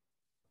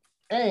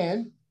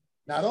 And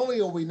not only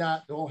are we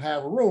don't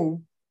have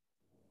room,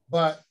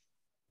 but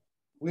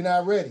we're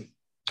not ready.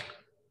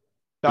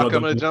 Doc,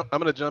 I'm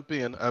gonna jump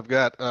in. I've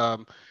got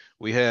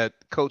we had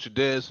Coach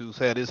Des, who's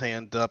had his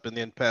hand up, and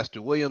then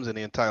Pastor Williams, and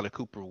then Tyler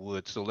Cooper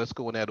Wood. So let's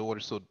go in that order.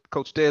 So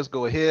Coach Des,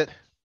 go ahead.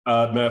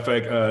 Matter of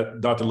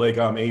fact, Dr. Lake,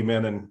 I'm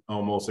amen in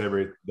almost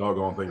every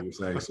doggone thing you're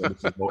saying. So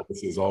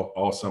this is all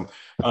awesome.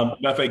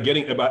 Matter of fact,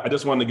 I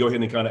just wanted to go ahead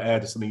and kind of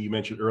add to something you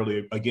mentioned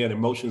earlier. Again,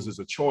 emotions is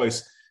a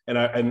choice. And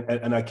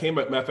I came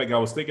up, matter of fact, I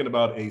was thinking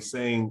about a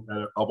saying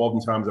of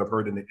oftentimes I've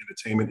heard in the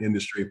entertainment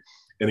industry,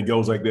 and it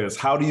goes like this: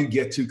 how do you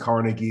get to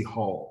Carnegie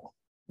Hall?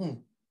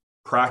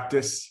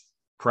 Practice,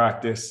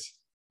 practice,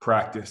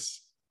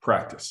 practice,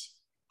 practice.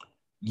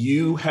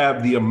 You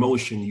have the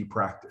emotion you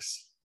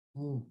practice.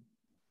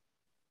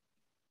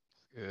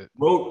 Good.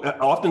 Well,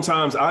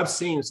 oftentimes I've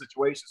seen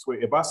situations where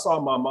if I saw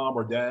my mom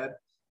or dad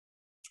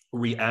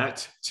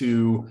react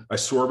to a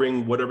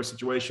swerving whatever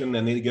situation,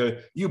 and they go,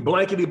 you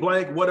blankety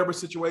blank whatever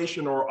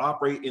situation, or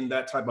operate in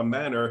that type of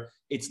manner,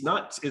 it's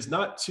not a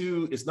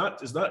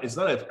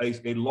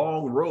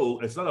long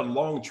road, it's not a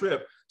long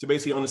trip to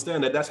basically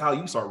understand that that's how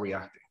you start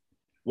reacting.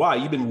 Why?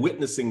 You've been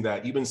witnessing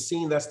that, you've been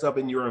seeing that stuff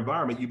in your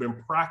environment, you've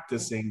been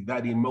practicing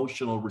that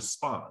emotional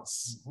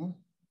response.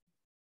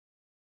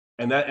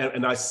 And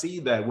I see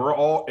that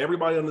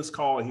everybody on this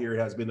call here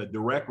has been a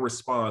direct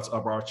response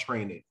of our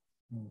training.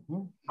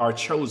 Our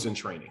chosen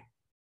training.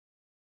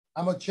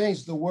 I'm going to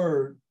change the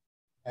word,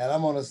 and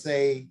I'm going to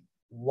say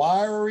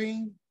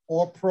wiring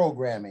or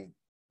programming.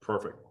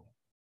 Perfect.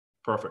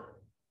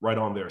 Right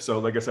on there. So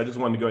like I said, I just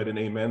wanted to go ahead and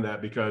amen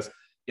that, because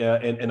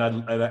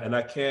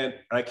I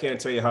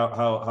can't tell you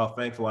how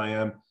thankful I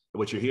am for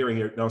what you're hearing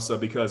here, also,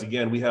 because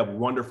again, we have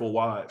wonderful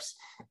wives.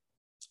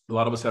 A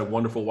lot of us have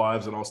wonderful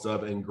wives and all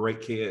stuff and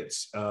great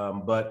kids.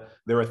 But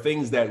there are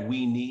things that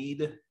we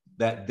need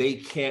that they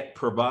can't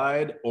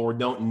provide or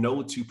don't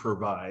know to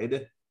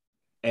provide,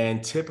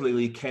 and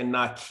typically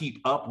cannot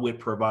keep up with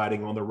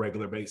providing on a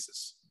regular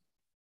basis.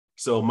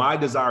 So my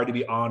desire to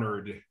be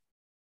honored,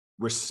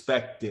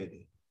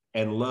 respected,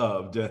 and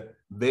loved,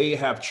 they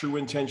have true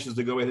intentions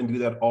to go ahead and do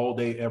that all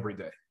day, every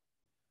day.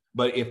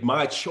 But if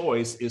my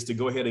choice is to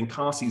go ahead and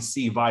constantly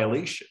see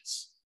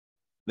violations,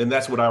 then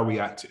that's what I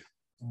react to.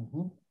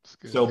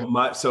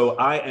 So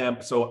I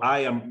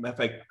am, in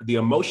fact, the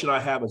emotion I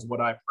have is what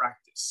I practice.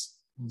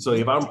 So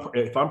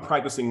if I'm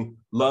practicing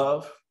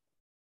love,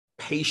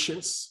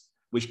 patience,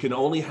 which can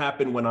only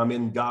happen when I'm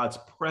in God's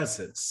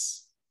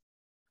presence,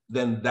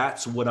 then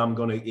that's what I'm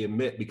going to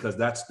emit, because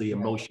that's the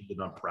emotion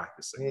that I'm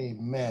practicing.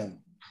 Amen.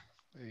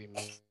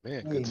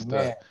 Good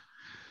stuff.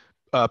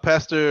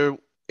 Pastor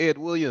Ed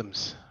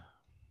Williams.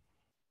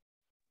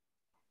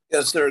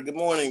 Yes, sir. Good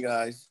morning,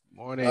 guys.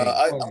 Morning.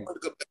 I want to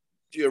go back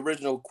to your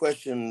original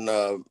question,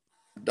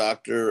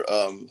 Doctor,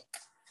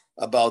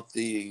 about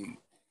the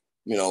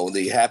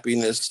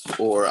happiness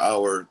or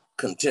our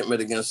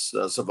contentment against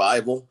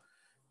survival.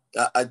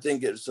 I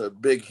think it's a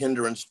big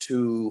hindrance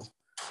to,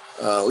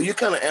 you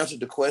kind of answered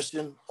the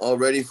question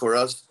already for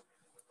us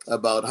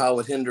about how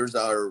it hinders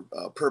our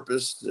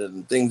purpose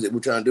and things that we're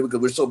trying to do, because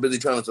we're so busy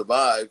trying to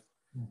survive.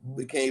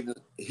 We can't even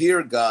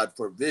hear God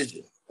for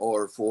vision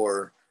or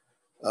for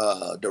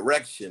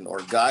direction or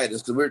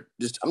guidance, because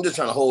I'm just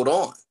trying to hold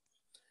on.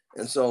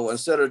 And so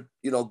instead of,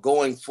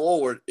 going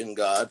forward in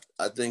God,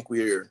 I think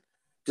we're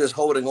just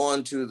holding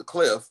on to the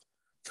cliff,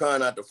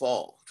 trying not to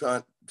fall,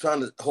 trying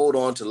to hold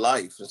on to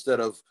life instead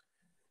of,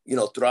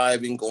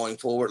 thriving, going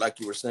forward, like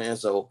you were saying.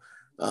 So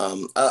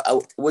I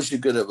wish you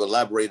could have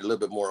elaborated a little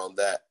bit more on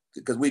that,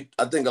 because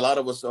I think a lot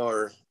of us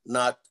are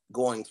not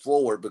going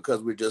forward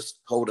because we're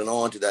just holding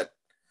on to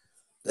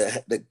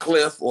the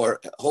cliff, or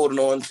holding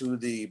on to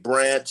the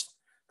branch,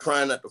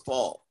 trying not to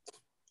fall.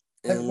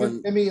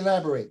 Let me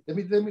elaborate. Let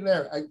me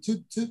elaborate.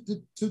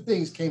 Two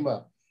things came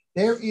up.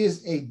 There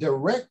is a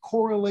direct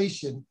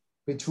correlation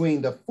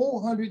between the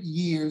 400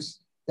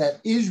 years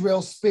that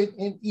Israel spent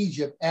in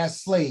Egypt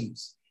as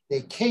slaves. They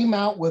came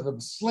out with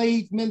a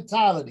slave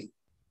mentality.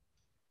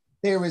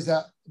 There is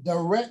a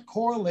direct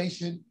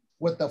correlation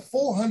with the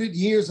 400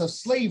 years of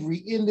slavery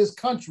in this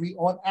country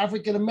on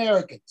African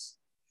Americans.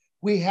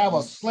 We have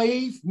a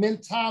slave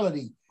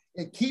mentality.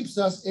 It keeps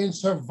us in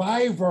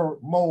survivor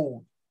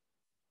mode.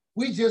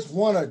 We just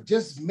want to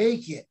just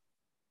make it.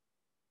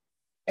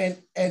 And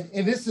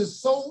this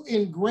is so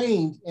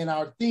ingrained in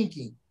our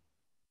thinking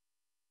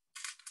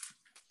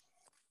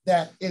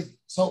that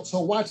so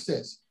watch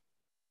this.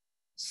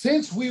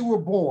 Since we were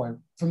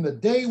born, from the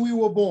day we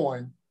were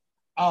born,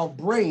 our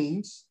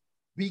brains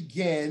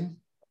began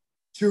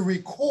to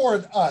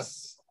record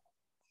us.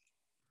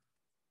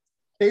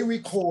 They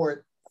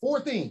record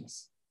 4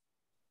 things.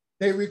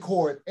 They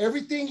record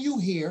everything you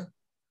hear,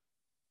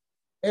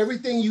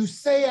 everything you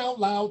say out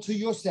loud to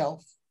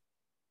yourself,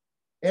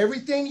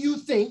 everything you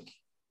think,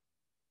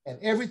 and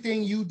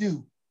everything you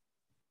do.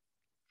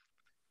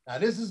 Now,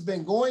 this has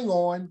been going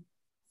on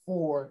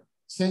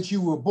since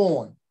you were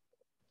born.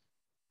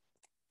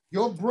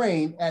 Your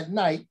brain at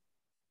night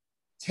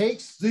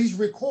takes these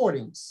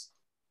recordings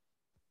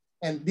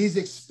and these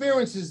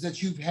experiences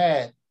that you've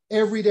had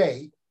every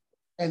day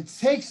and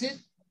takes it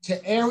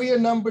to area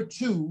number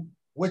 2,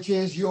 which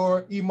is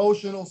your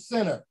emotional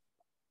center.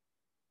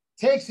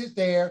 Takes it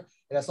there,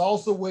 and that's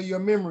also where your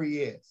memory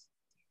is.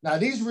 Now,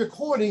 these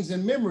recordings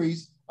and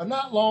memories are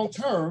not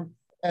long-term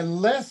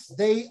unless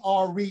they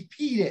are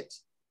repeated.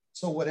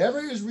 So whatever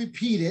is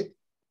repeated,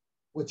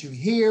 what you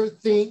hear,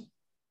 think,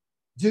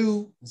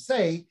 do, and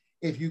say,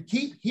 if you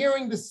keep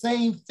hearing the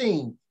same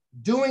thing,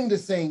 doing the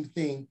same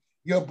thing,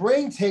 your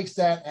brain takes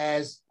that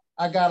as,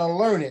 I gotta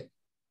learn it.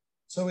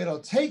 So it'll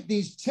take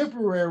these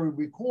temporary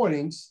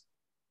recordings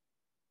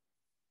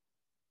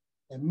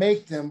and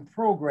make them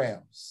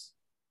programs.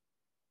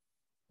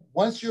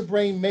 Once your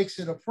brain makes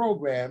it a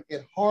program,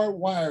 it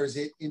hardwires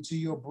it into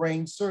your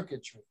brain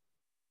circuitry.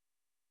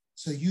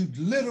 So you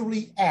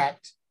literally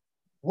act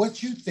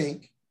what you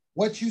think,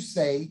 what you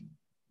say,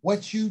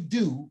 what you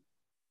do,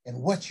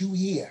 and what you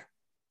hear.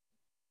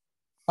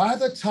 By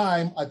the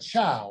time a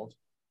child,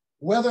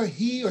 whether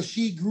he or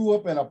she grew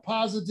up in a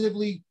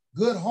positively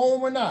good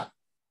home or not,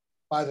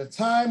 by the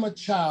time a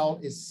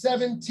child is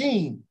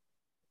 17,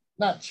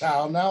 not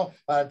child now,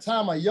 by the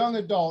time a young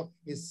adult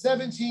is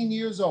 17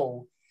 years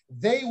old,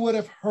 they would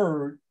have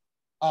heard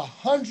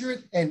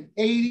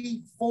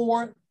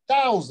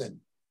 184,000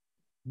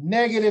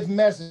 negative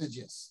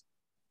messages.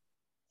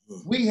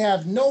 We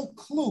have no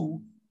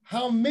clue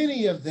how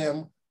many of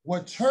them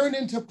were turned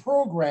into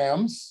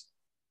programs.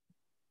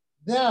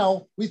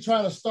 Now we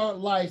try to start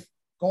life,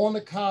 going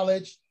to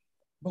college,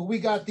 but we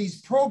got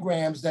these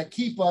programs that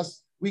keep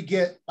us, we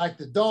get like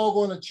the dog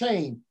on a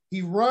chain.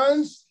 He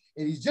runs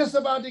and he's just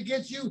about to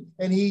get you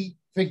and he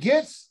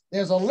forgets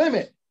there's a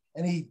limit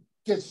and he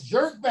gets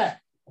jerked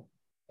back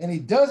and he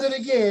does it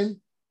again.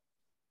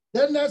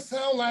 Doesn't that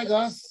sound like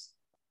us?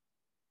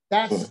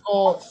 That's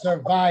called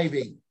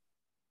surviving.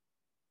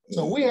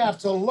 So we have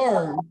to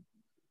learn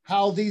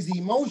how these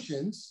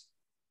emotions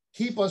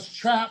keep us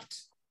trapped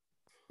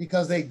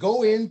because they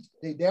go in,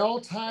 they're all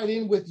tied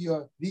in with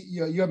your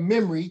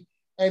memory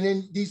and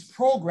in these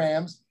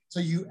programs. So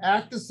you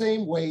act the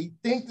same way,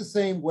 think the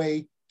same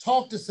way,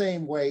 talk the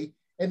same way,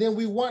 and then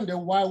we wonder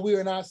why we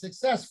are not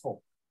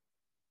successful.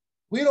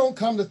 We don't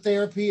come to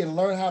therapy and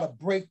learn how to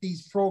break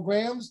these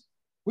programs.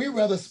 We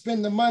rather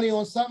spend the money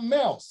on something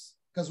else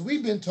because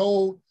we've been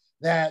told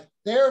that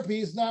therapy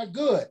is not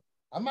good.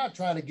 I'm not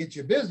trying to get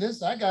your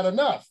business. I got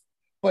enough.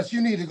 But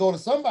you need to go to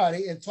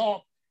somebody and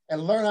talk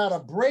and learn how to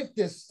break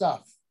this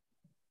stuff.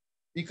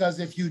 Because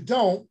if you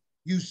don't,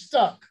 you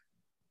stuck.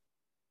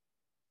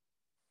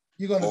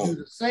 You're going to do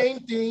the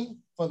same thing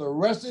for the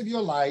rest of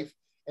your life.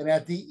 And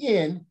at the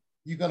end,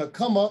 you're going to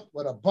come up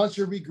with a bunch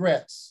of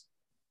regrets.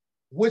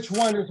 Which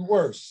one is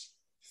worse,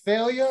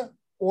 failure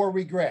or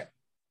regret?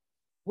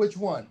 Which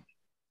one?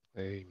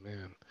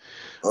 Amen.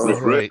 All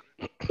right.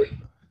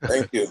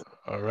 Thank you.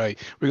 All right.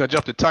 We're going to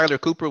jump to Tyler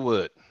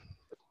Cooperwood.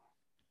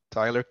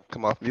 Tyler,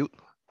 come off mute.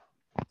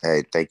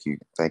 Hey, thank you,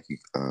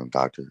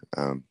 doctor.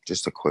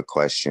 Just a quick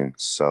question.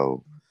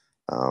 So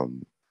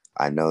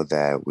I know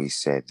that we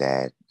said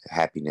that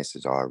happiness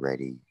is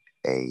already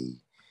a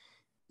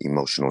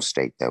emotional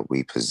state that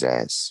we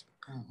possess,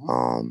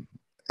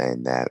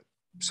 and that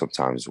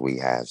sometimes we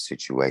have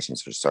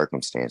situations or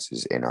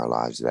circumstances in our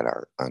lives that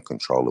are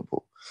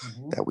uncontrollable,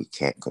 that we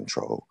can't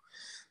control.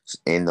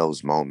 In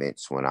those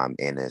moments when I'm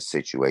in a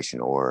situation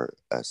or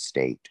a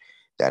state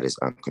that is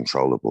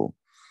uncontrollable,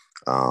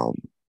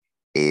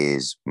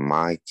 is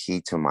my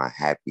key to my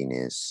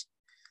happiness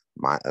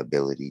my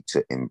ability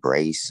to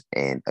embrace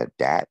and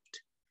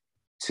adapt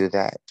to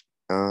that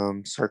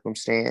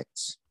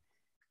circumstance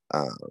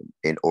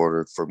in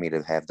order for me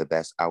to have the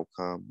best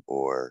outcome,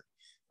 or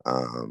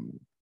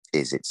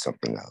is it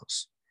something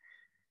else?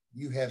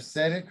 You have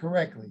said it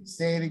correctly.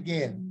 Say it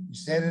again. You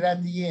said it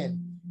at the end.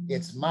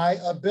 It's my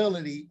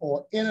ability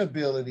or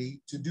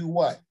inability to do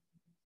what?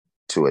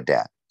 To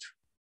adapt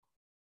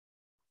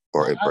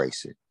or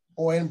embrace it.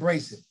 Or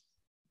embrace it.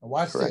 Now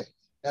watch Correct. this.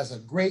 That's a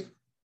great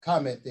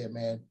comment there,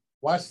 man.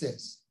 Watch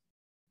this.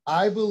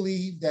 I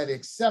believe that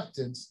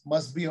acceptance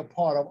must be a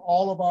part of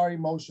all of our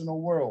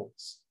emotional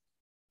worlds.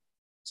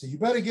 So you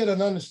better get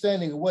an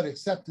understanding of what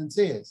acceptance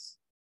is.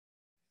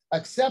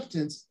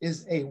 Acceptance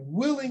is a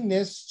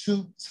willingness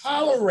to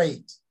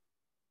tolerate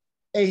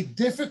a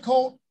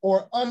difficult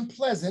or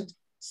unpleasant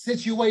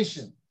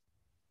situation.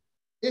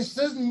 It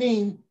doesn't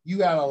mean you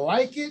gotta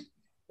like it.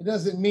 It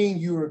doesn't mean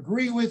you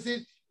agree with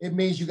it. It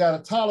means you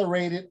gotta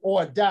tolerate it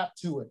or adapt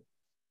to it.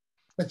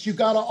 But you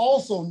gotta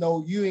also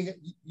know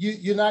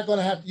you're not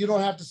gonna have, you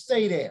don't have to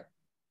stay there.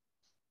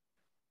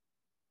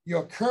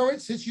 Your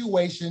current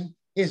situation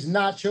is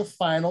not your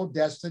final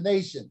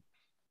destination.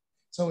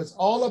 So it's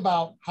all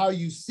about how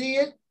you see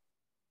it.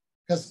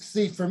 Because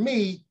see, for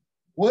me,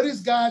 what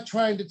is God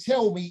trying to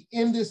tell me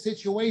in this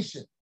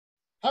situation?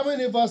 How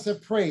many of us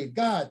have prayed,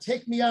 God,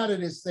 take me out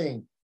of this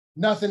thing?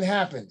 Nothing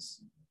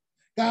happens.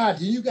 God,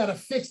 you got to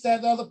fix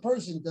that other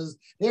person because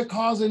they're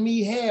causing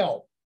me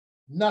hell.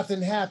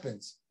 Nothing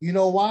happens. You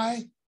know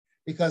why?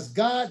 Because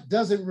God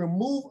doesn't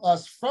remove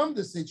us from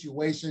the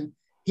situation.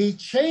 He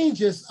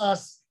changes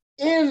us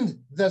in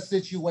the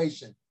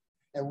situation.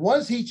 And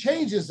once he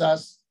changes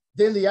us,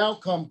 then the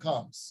outcome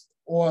comes,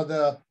 or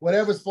the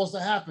whatever's supposed to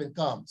happen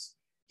comes.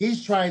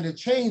 He's trying to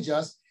change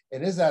us,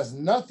 and this has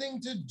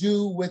nothing to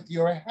do with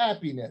your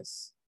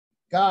happiness.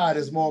 God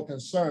is more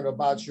concerned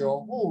about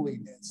your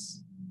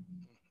holiness.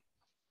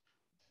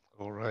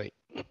 All right.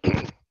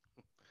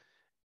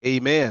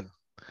 Amen.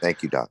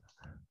 Thank you, Doc.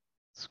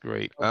 That's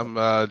great.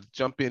 I'm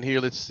jump in here.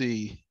 Let's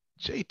see.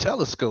 Jay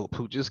Telescope,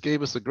 who just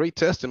gave us a great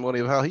testimony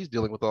of how he's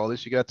dealing with all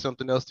this. You got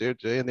something else there,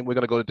 Jay? And then we're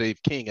going to go to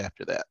Dave King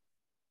after that.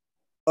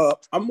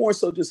 I more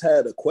so just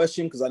had a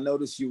question because I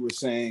noticed you were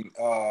saying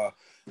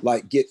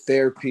like get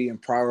therapy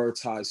and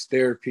prioritize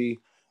therapy.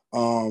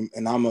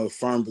 And I'm a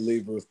firm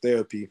believer of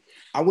therapy.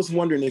 I was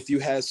wondering if you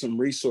had some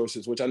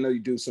resources, which I know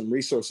you do, some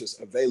resources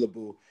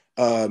available,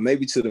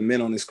 maybe to the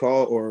men on this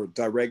call or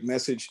direct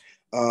message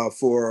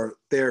for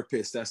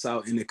therapists that's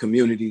out in the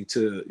community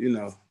to, you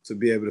know, to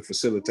be able to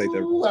facilitate that.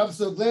 Ooh, I'm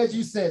so glad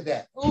you said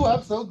that. Oh,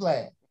 I'm so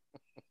glad.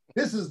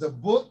 This is the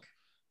book.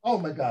 Oh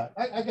my God,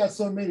 I got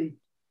so many.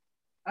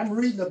 I'm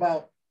reading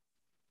about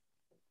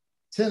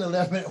 10,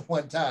 11 at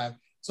one time.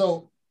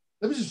 So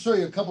let me just show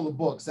you a couple of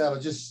books that'll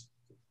just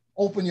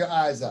open your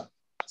eyes up.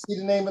 See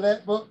the name of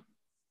that book?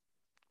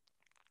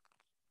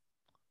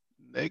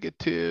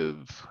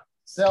 Negative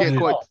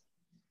Self-talk.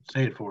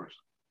 Say it for us.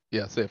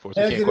 Yeah, say it for us.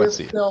 I can't quite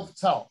see it.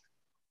 Self-talk.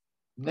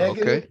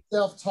 Negative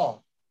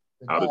self-talk.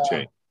 How to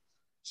change.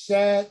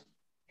 Shad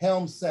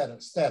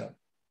Helmstetter.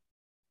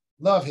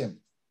 Love him.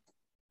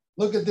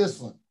 Look at this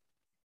one.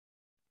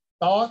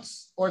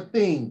 Thoughts or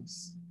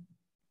things?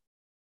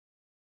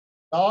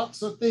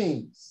 Thoughts or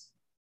things?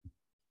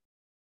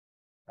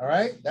 All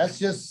right, that's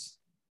just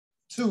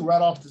two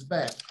right off this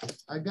bat.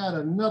 I got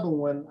another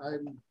one. I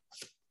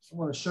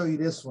want to show you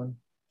this one.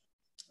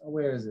 Oh,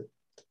 where is it?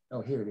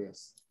 Oh, here it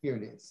is. Here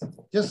it is.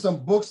 Just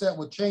some books that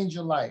will change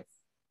your life.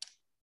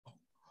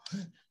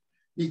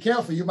 Be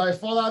careful, you might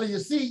fall out of your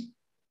seat.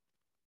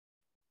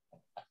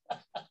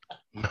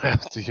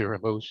 Master your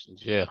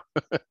emotions, yeah.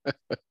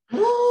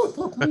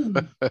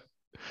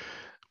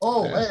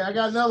 Oh, hey, I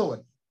got another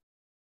one.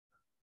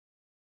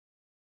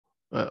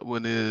 That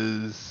one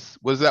is,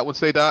 what does that one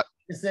say, Doc?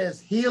 It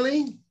says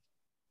healing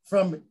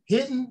from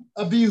hidden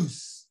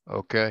abuse.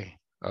 Okay.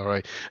 All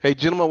right. Hey,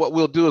 gentlemen, what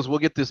we'll do is we'll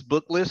get this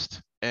book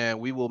list and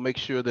we will make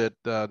sure that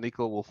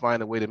Nico will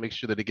find a way to make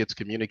sure that it gets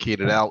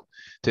communicated out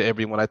to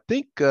everyone. I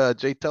think,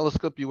 Jay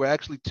Telescope, you were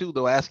actually too,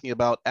 though, asking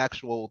about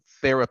actual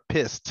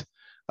therapists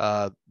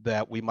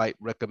that we might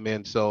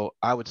recommend. So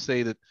I would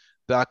say that,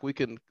 Doc, we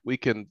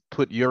can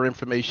put your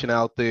information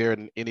out there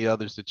and any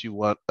others that you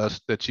want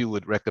us that you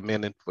would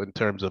recommend in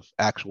terms of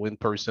actual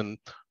in-person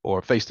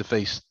or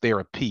face-to-face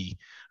therapy.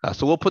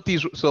 So we'll put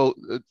these. So,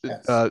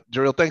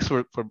 Jarrell, thanks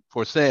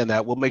for saying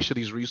that. We'll make sure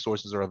these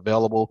resources are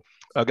available.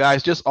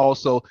 Guys, just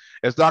also,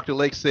 as Dr.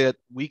 Lake said,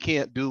 we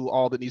can't do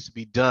all that needs to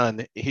be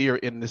done here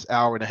in this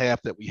hour and a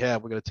half that we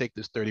have. We're going to take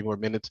this 30 more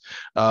minutes,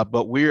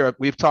 but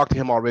we've talked to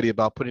him already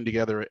about putting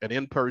together an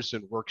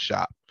in-person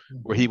workshop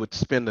where he would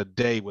spend a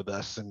day with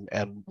us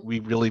and we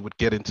really would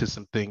get into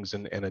some things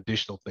and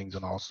additional things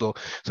and all. So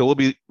we'll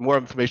be more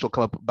information will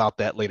come up about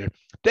that later.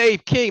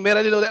 Dave King, man,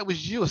 I didn't know that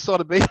was you. I saw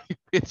the baby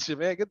picture,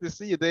 man. Good to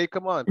see you, Dave.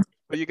 Come on.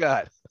 What you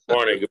got?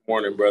 Good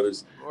morning,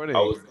 brothers. Morning.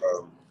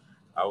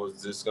 I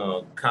was just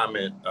gonna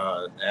comment,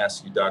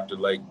 ask you, Dr.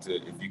 Lake,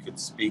 if you could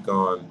speak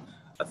on,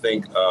 I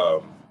think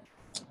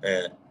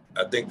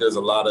there's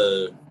a lot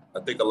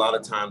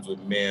of times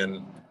with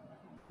men,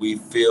 we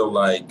feel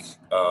like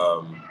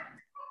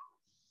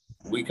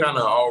we kind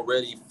of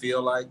already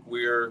feel like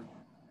we're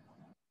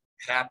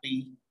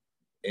happy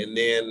and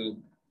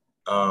then,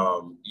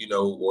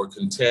 or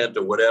content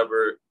or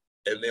whatever.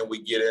 And then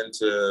we get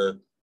into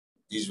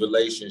these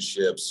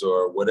relationships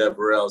or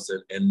whatever else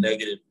and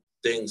negative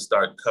things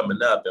start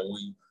coming up and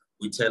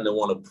we tend to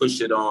want to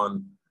push it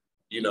on,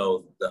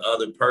 the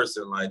other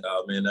person like,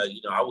 oh man,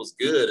 I was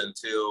good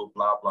until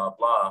blah, blah,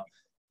 blah.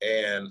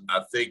 And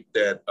I think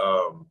that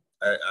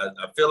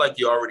I feel like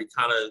you already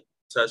kind of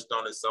touched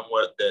on it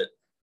somewhat that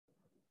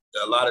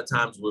a lot of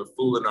times we're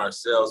fooling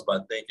ourselves by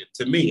thinking,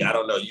 to me, I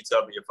don't know, you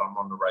tell me if I'm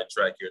on the right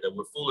track here, that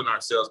we're fooling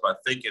ourselves by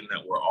thinking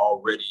that we're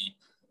already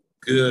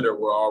good or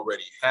we're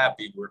already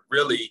happy. We're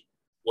really,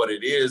 what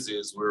it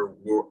is we're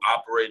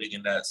operating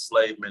in that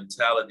slave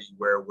mentality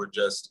where we're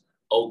just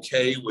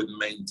okay with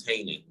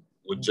maintaining.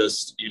 We're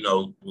just,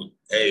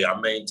 hey,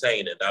 I'm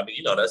maintaining. I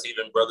mean, that's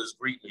even brothers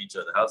greeting each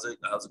other. How's it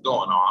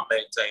going? Oh, I'm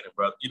maintaining,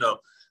 brother.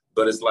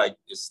 But it's like,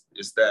 it's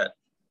that,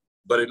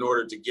 but in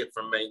order to get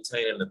from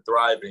maintaining to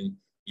thriving,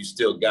 you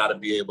still got to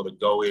be able to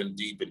go in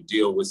deep and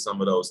deal with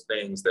some of those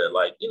things that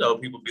like,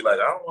 people be like,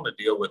 I don't want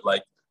to deal with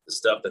like the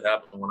stuff that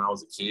happened when I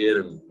was a kid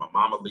and my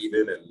mama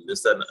leaving and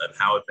this and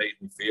how it made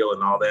me feel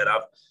and all that.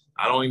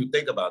 I don't even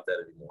think about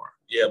that anymore.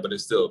 Yeah, but it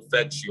still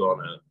affects you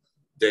on a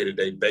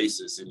day-to-day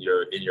basis in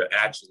your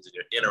actions and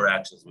your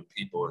interactions with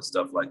people and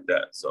stuff like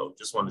that. So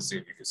just wanted to see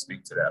if you could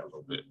speak to that a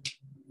little bit.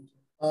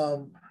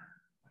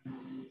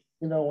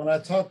 When I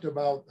talked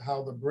about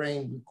how the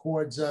brain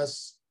records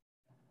us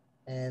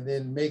and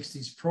then makes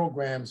these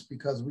programs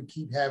because we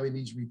keep having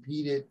these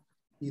repeated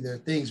either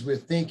things we're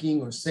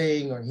thinking or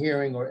saying or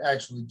hearing or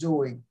actually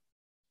doing.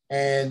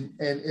 And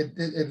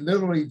it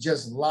literally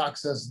just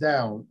locks us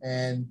down.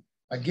 And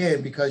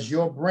again, because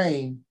your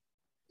brain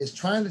is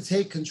trying to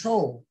take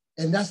control,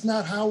 and that's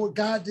not how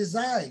God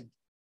designed.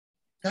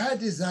 God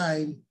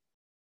designed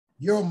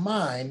your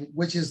mind,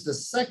 which is the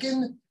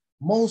second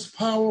most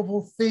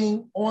powerful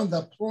thing on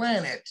the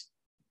planet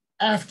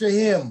after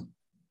him.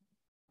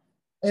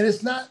 And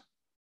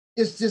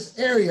it's this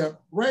area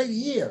right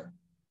here,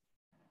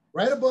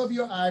 right above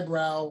your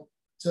eyebrow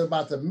to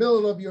about the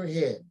middle of your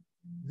head.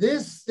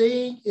 This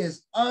thing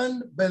is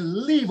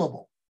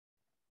unbelievable.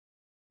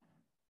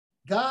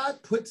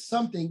 God put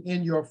something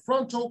in your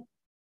frontal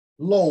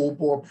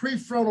lobe or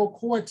prefrontal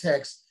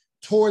cortex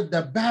toward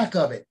the back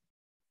of it.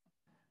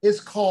 It's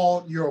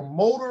called your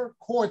motor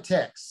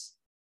cortex.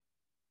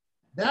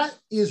 That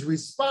is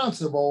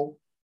responsible.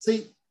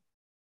 See,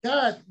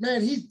 God,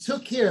 man, he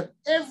took care of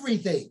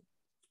everything.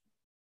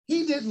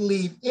 He didn't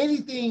leave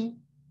anything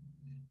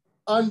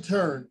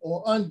unturned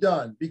or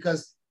undone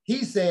because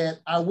he said,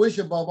 I wish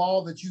above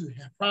all that you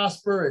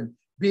prosper and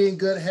be in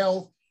good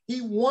health.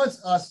 He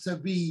wants us to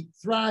be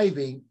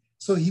thriving.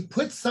 So he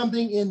put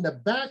something in the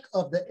back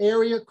of the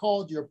area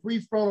called your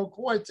prefrontal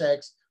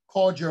cortex,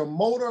 called your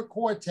motor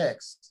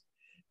cortex.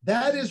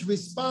 That is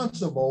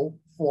responsible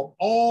for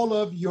all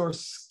of your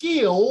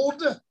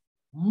skilled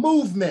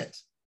movement.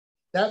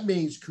 That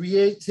means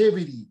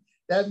creativity.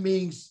 That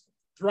means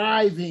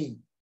thriving.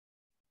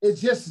 It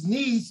just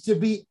needs to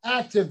be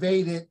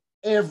activated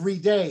every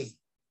day.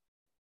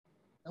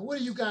 Now,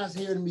 what are you guys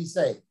hearing me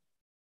say?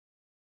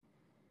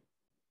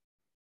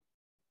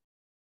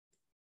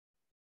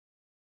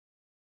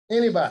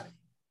 Anybody?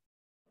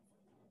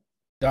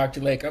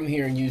 Dr. Lake, I'm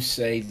hearing you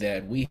say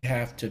that we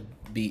have to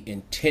be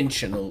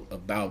intentional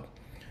about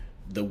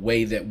the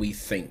way that we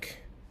think.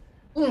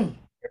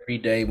 Every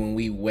day when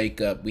we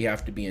wake up, we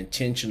have to be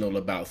intentional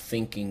about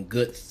thinking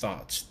good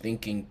thoughts,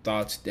 thinking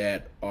thoughts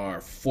that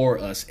are for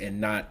us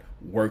and not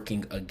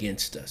working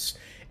against us.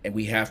 And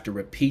we have to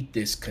repeat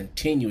this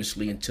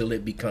continuously until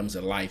it becomes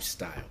a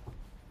lifestyle.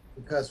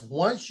 Because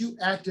once you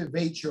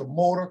activate your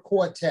motor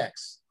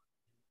cortex,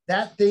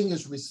 that thing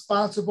is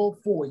responsible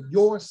for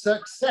your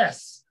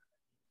success.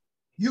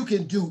 You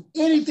can do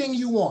anything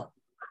you want,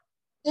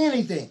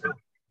 anything.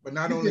 But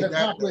not you only can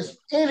that, accomplish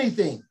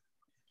anything.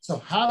 So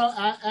how do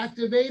I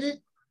activate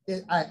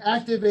it? I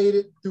activate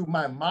it through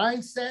my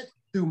mindset,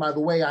 through the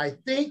way I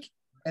think,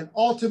 and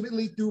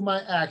ultimately through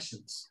my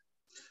actions.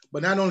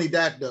 But not only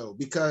that, though,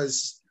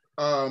 because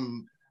I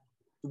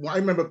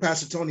remember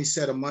Pastor Tony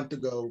said a month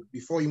ago,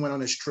 before he went on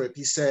his trip,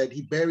 he said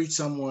he buried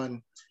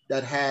someone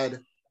that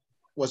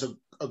was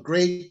a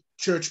great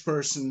church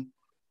person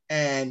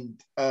and,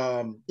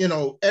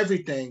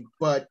 everything,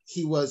 but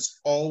he was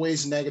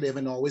always negative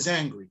and always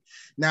angry.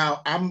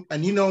 Now,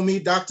 and you know me,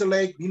 Dr.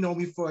 Lake, you know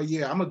me for a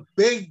year. I'm a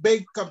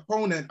big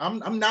component.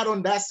 I'm not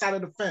on that side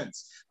of the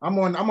fence. I'm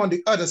on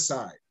the other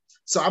side.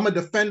 So I'm a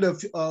defender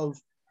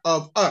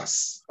of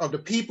us, of the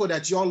people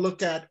that y'all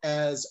look at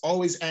as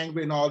always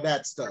angry and all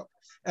that stuff.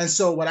 And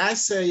so what I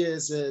say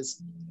is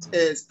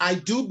I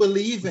do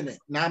believe in it.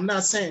 Now, I'm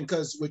not saying,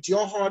 because with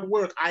your hard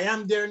work, I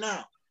am there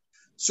now.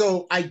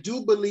 So I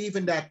do believe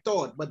in that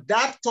thought, but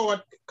that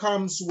thought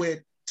comes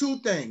with two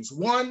things.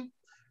 One,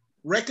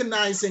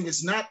 recognizing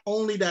it's not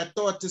only that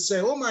thought to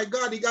say, oh my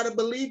God, you got to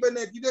believe in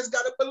it. You just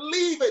got to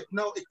believe it.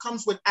 No, it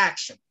comes with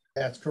action.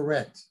 That's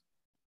correct.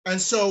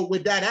 And so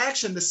with that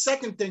action, the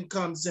second thing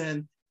comes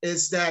in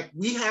is that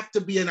we have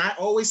to be, and I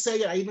always say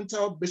it, I even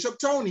tell Bishop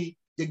Tony,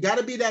 you got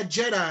to be that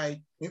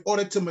Jedi in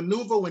order to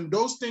maneuver when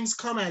those things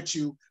come at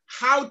you,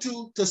 how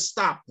to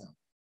stop them.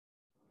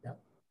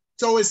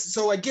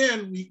 So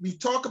again, we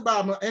talk about,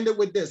 I'm gonna end it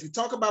with this. We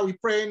talk about, we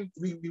pray,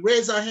 we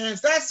raise our hands.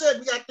 That's it,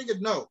 we got to think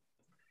it. No,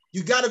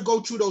 you got to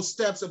go through those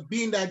steps of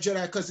being that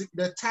Jedi, because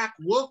the attack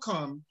will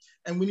come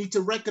and we need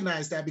to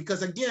recognize that,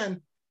 because again,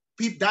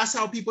 that's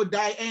how people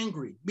die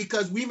angry,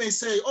 because we may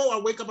say, oh,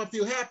 I wake up, I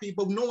feel happy,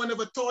 but no one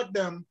ever taught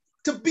them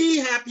to be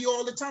happy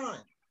all the time.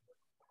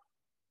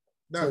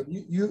 So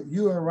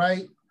you are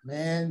right,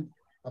 man,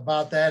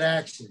 about that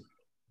action.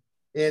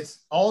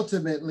 It's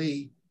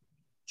ultimately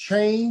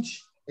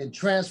change and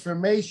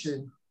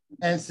transformation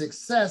and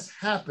success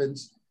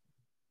happens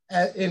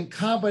in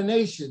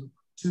combination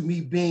to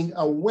me being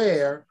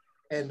aware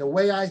and the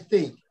way I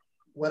think.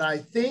 What I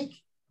think,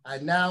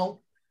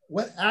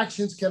 what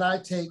actions can I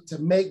take to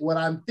make what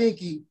I'm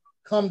thinking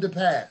come to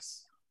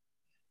pass?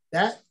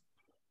 That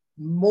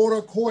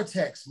motor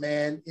cortex,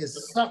 man,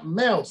 is something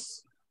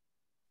else.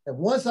 And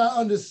once I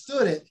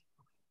understood it,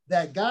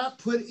 that God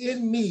put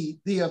in me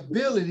the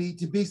ability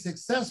to be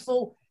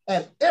successful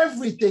at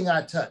everything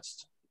I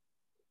touched.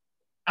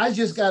 I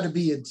just got to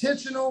be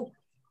intentional.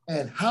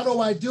 And how do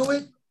I do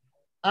it?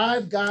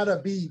 I've got to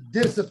be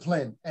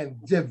disciplined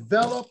and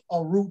develop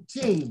a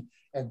routine.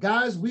 And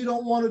guys, we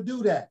don't want to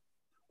do that.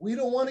 We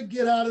don't want to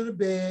get out of the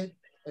bed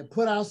and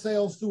put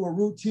ourselves through a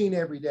routine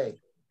every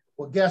day.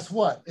 Well, guess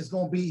what? It's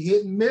going to be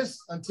hit and miss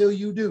until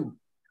you do.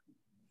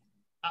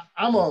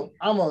 I'm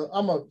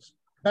a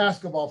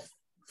basketball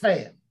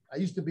fan. I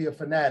used to be a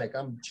fanatic.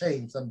 I'm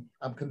changed.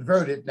 I'm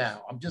converted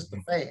now. I'm just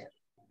a fan.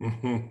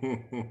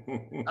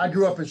 I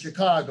grew up in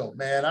Chicago,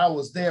 man. I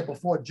was there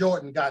before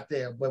Jordan got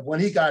there, but when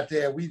he got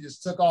there, we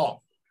just took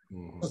off.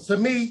 So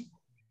to me,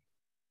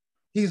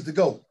 he's the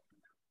GOAT.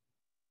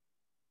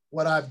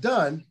 What I've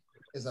done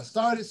is I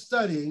started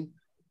studying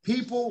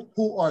people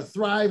who are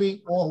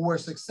thriving or who are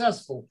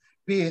successful,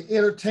 be it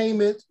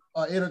entertainment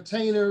or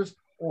entertainers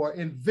or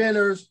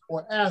inventors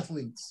or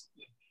athletes.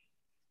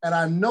 And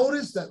I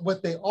noticed that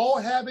what they all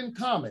have in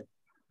common,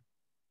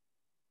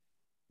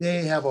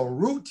 they have a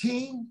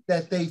routine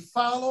that they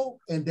follow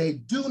and they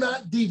do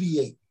not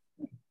deviate.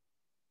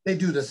 They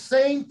do the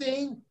same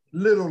thing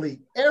literally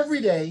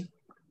every day,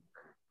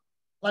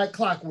 like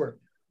clockwork.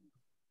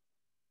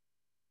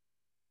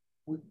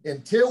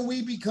 Until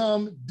we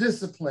become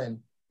disciplined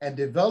and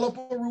develop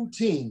a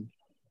routine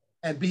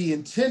and be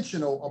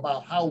intentional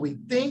about how we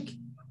think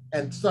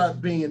and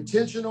start being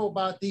intentional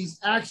about these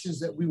actions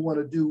that we want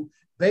to do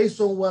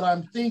based on what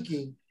I'm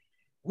thinking,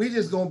 we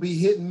just gonna be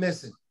hit and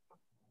missing.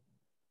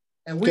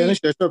 And we— Can I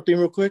share something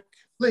real quick?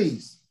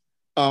 Please.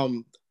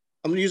 I'm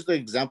gonna use the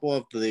example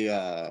of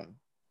the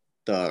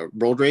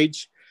road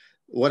rage.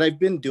 What I've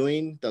been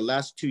doing the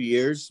last 2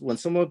 years, when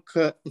someone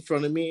cut in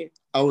front of me,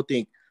 I would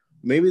think,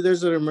 maybe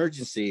there's an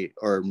emergency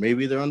or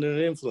maybe they're under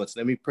the influence.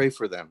 Let me pray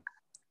for them.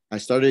 I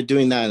started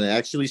doing that and it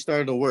actually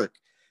started to work.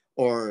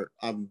 Or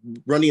I'm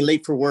running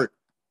late for work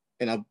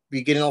and I'll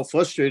be getting all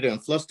frustrated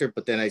and flustered,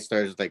 but then I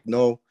started like,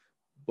 no,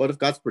 what if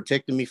God's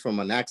protecting me from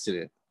an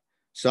accident?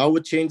 So I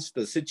would change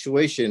the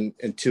situation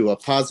into a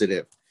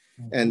positive.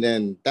 And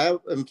then that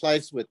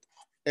implies with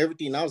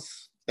everything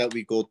else that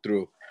we go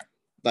through.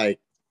 Like,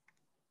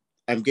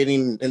 I'm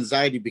getting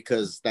anxiety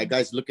because that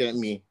guy's looking at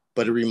me,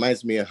 but it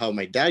reminds me of how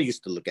my dad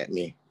used to look at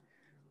me,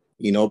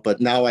 you know, but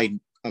now I'm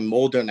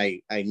older and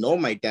I know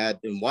my dad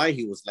and why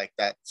he was like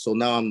that. So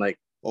now I'm like,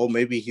 oh,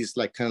 maybe he's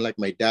like kind of like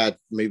my dad.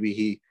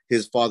 Maybe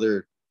his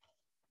father,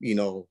 you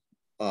know,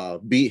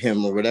 beat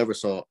him or whatever.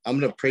 So I'm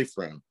going to pray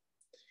for him,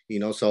 you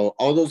know? So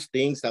all those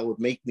things that would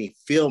make me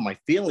feel my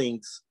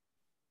feelings,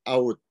 I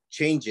would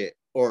change it.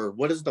 Or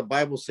what does the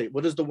Bible say?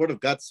 What does the word of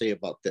God say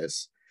about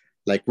this?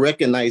 Like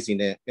recognizing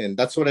it. And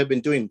that's what I've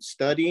been doing,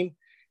 studying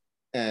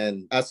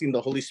and asking the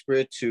Holy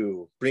Spirit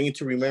to bring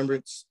into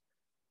remembrance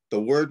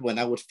the word when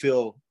I would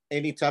feel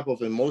any type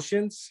of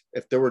emotions.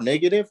 If they were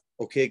negative,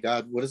 okay,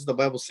 God, what does the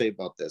Bible say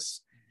about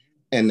this?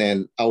 And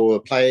then I will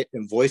apply it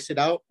and voice it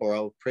out, or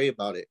I'll pray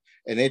about it.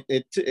 And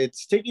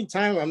it's taking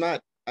time.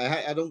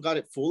 I don't got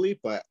it fully,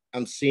 but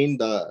I'm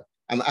seeing I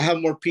have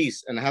more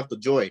peace and I have the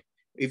joy.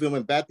 Even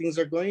when bad things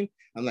are going,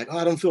 I'm like, oh,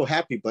 I don't feel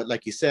happy. But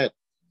like you said,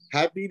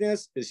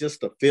 happiness is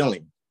just a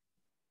feeling.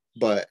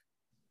 But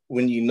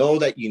when you know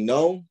that you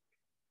know,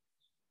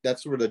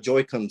 that's where the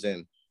joy comes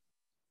in.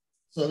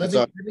 So let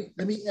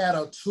me add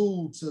a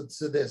tool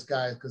to this,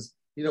 guys, because,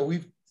 you know,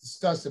 we've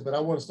discussed it, but I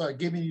want to start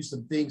giving you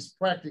some things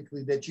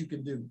practically that you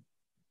can do.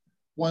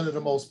 One of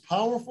the most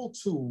powerful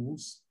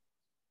tools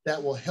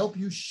that will help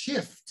you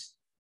shift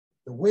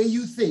the way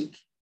you think,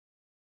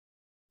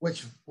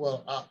 which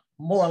will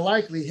more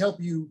likely help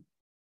you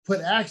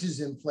put actions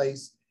in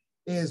place,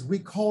 is we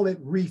call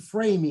it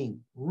reframing.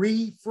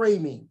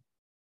 Reframing.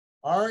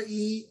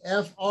 R-E-F-R-A-M-I-N-G.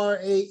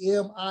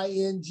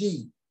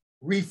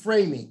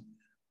 Reframing.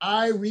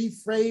 I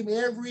reframe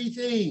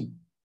everything.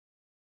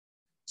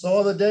 So the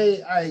other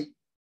day, I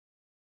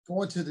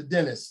went to the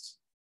dentist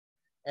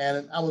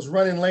and I was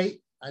running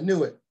late. I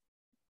knew it.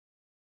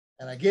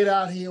 And I get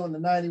out here on the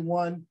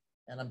 91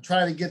 and I'm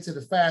trying to get to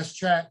the fast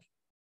track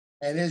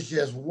and it's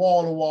just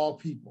wall-to-wall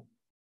people.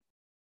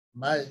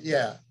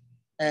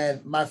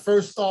 And my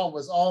first thought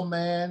was, oh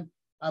man,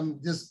 I'm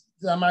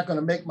not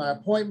gonna make my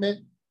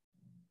appointment.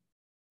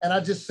 And I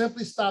just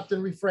simply stopped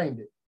and reframed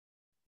it.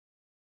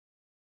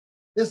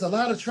 There's a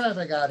lot of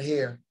traffic out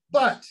here,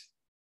 but,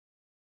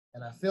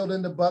 and I filled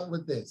in the butt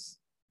with this,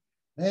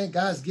 man,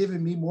 God's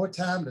giving me more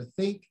time to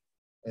think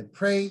and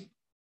pray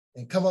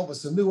and come up with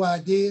some new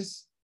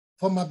ideas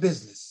for my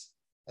business.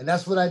 And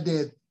that's what I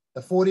did.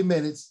 The 40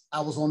 minutes I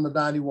was on the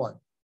 91.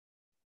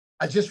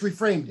 I just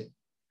reframed it.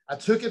 I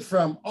took it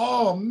from,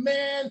 oh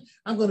man,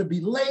 I'm gonna be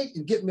late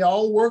and get me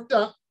all worked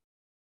up.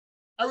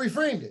 I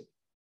reframed it.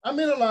 I'm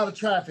in a lot of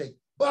traffic,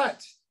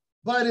 but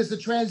it's a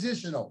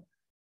transitional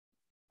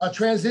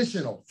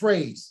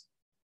phrase.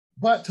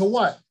 But to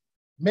what?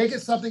 Make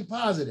it something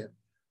positive.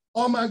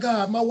 Oh my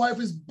God, my wife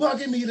is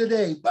bugging me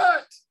today,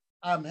 but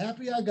I'm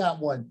happy I got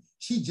one.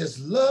 She just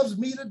loves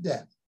me to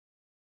death.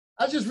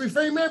 I just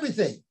reframe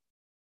everything.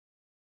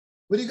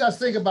 What do you guys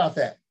think about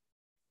that?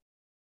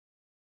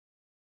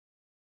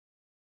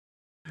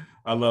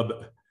 I love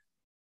that.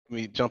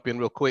 me jump in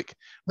real quick.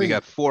 Please.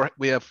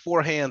 We have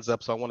four hands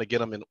up, so I want to get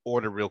them in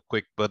order real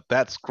quick. But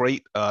that's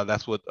great.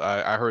 That's what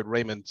I heard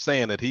Raymond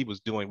saying that he was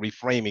doing,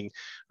 reframing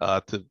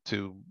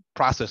to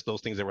process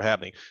those things that were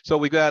happening. So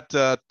we got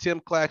Tim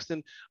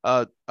Claxton,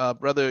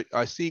 brother.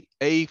 I see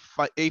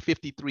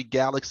A53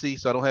 Galaxy.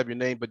 So I don't have your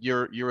name, but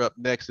you're up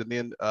next, and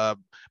then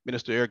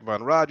Minister Eric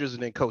Von Rogers,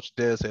 and then Coach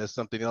Des has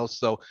something else.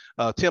 So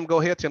Tim,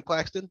 go ahead, Tim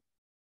Claxton.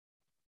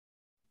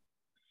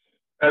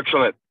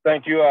 Excellent.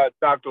 Thank you,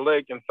 Dr.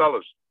 Lake and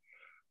fellas.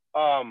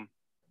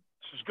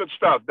 This is good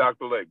stuff,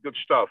 Dr. Lake. Good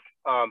stuff.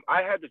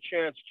 I had the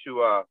chance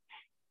to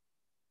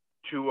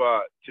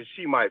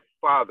see my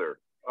father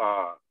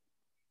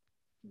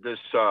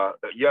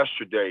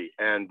yesterday,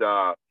 and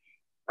I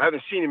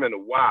haven't seen him in a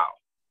while.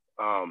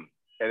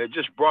 And it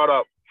just brought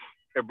up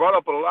a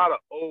lot of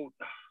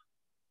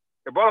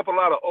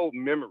old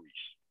memories.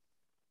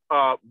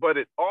 But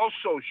it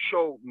also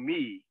showed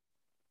me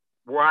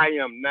where I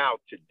am now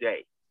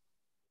today.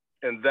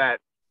 And that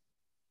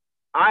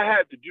I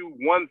had to do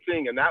one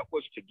thing, and that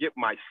was to get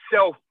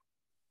myself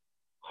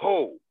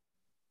whole.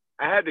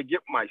 I had to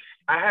get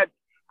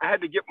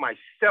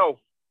myself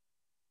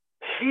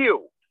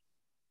healed.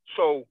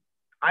 So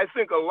I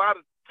think a lot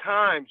of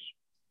times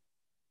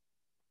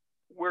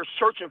we're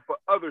searching for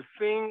other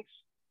things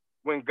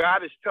when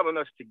God is telling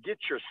us to get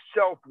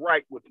yourself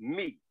right with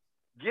me.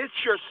 Get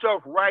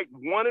yourself right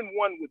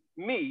one-on-one with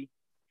me.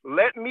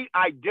 Let me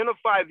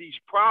identify these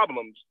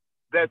problems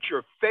that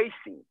you're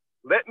facing.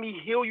 Let me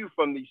heal you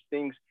from these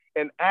things.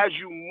 And as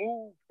you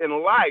move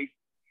in life,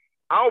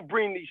 I'll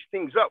bring these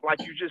things up.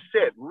 Like you just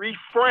said,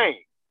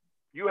 reframe.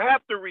 You have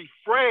to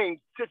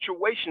reframe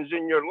situations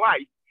in your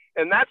life.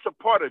 And that's a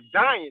part of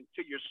dying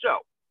to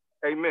yourself.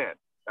 Amen.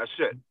 That's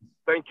it.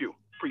 Thank you.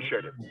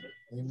 Appreciate it.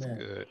 Amen.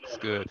 Good. It's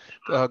good.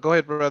 Go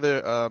ahead,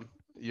 brother.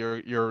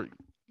 Your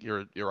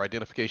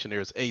identification there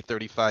is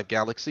A35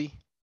 Galaxy.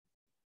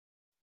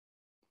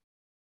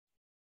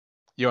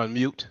 You're on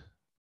mute.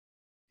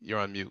 You're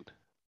on mute.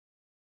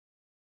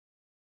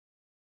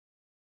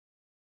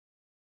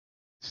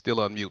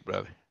 Still on mute,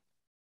 brother.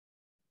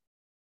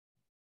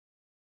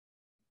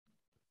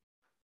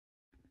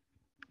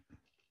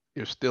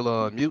 You're still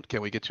on mute.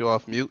 Can we get you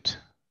off mute?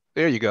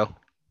 There you go.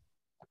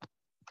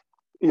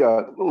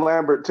 Yeah,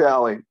 Lambert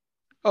Talley.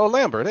 Oh,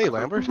 Lambert. Hey,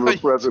 Lambert. I'm the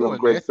president of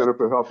Grace Center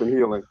for Health and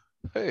Healing.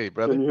 Hey,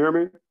 brother. Can you hear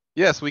me?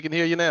 Yes, we can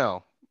hear you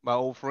now, my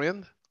old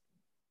friend.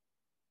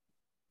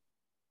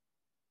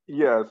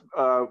 Yes.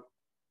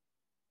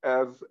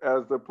 As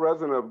the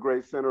president of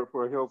Grace Center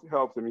for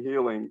Health and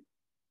Healing,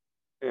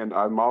 and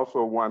I'm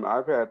also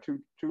I've had two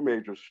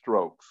major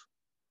strokes.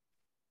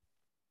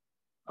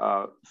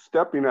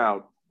 Stepping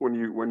out, when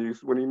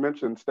you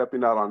mentioned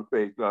stepping out on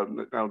faith,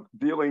 now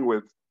dealing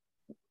with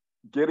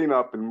getting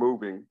up and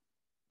moving,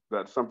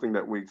 that's something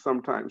that we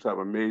sometimes have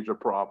a major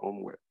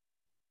problem with.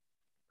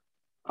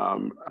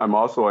 I'm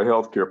also a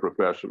healthcare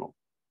professional.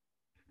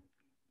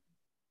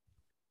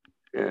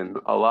 And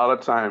a lot of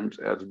times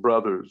as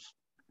brothers,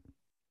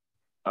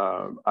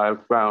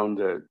 I've found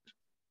that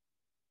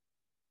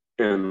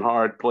in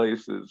hard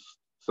places,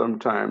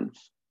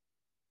 sometimes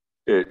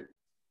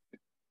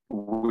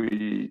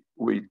we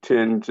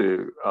tend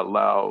to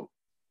allow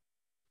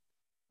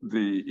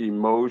the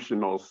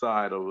emotional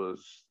side of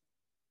us,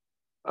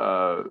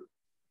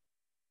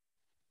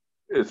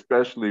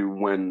 especially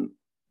when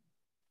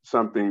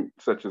something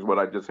such as what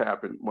I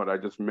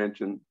just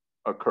mentioned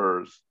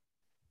occurs.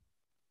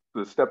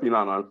 The stepping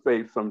out on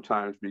faith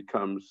sometimes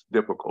becomes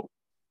difficult.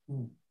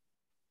 Mm.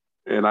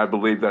 And I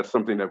believe that's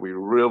something that we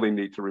really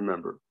need to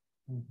remember.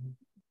 Mm-hmm.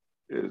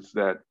 Is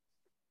that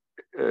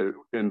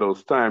in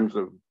those times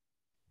of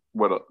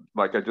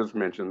like I just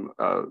mentioned,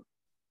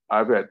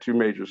 I've had two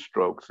major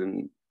strokes,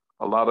 and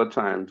a lot of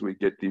times we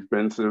get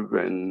defensive,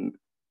 and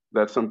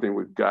that's something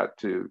we've got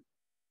to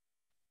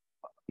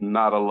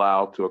not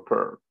allow to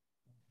occur.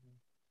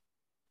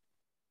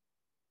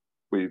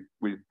 We've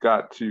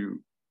got to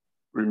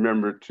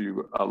remember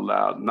to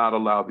not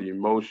allow the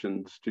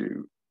emotions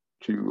to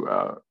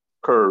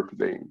curve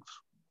things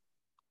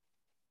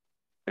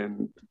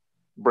and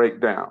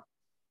break down.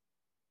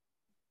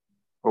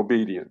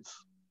 Obedience.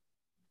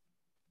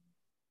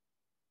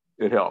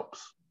 It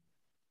helps.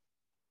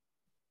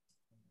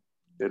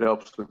 It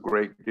helps a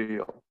great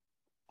deal.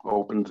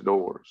 Opens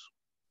doors.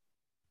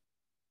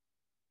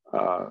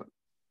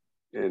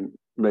 And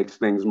makes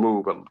things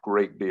move a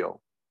great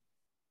deal.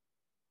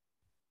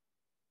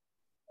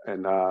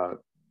 And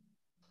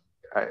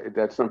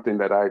that's something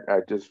that I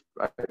just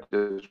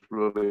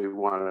really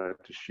wanted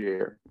to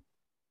share.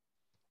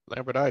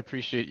 Lambert, I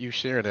appreciate you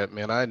sharing that,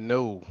 man. I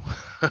know,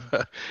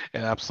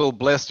 and I'm so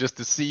blessed just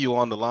to see you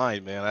on the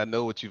line, man. I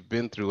know what you've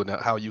been through and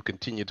how you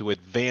continue to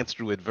advance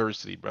through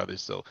adversity, brother.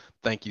 So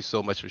thank you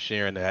so much for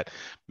sharing that.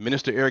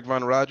 Minister Eric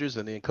Von Rogers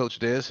and then Coach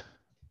Des.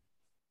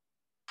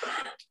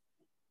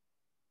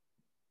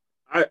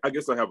 I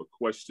guess I have a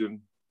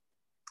question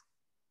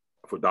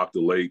for Dr.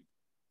 Lake.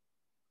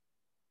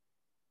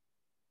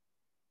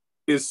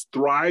 Is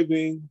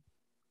thriving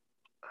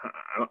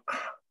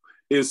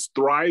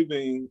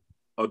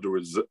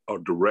a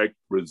direct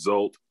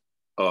result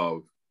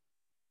of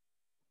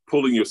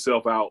pulling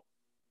yourself out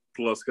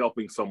plus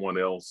helping someone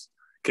else?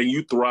 Can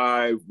you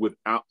thrive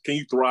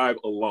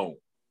alone?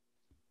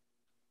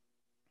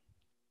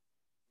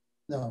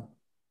 No,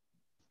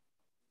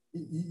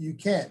 you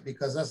can't,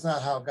 because that's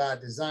not how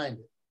God designed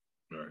it.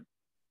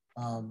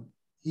 Right.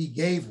 He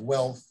gave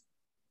wealth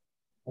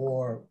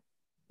or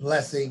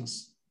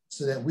blessings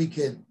so that we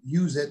could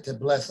use it to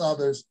bless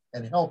others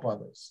and help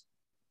others.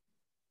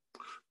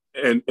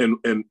 And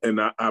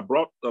I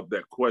brought up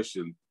that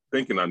question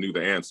thinking I knew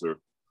the answer,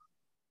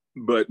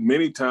 but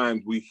many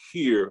times we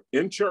hear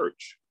in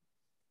church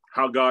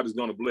how God is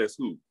going to bless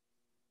who?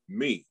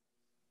 Me,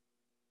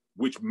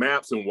 which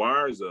maps and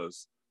wires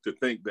us to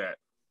think that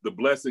the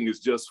blessing is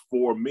just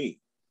for me.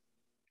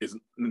 It's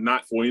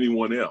not for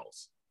anyone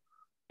else.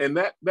 And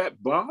that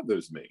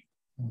bothers me.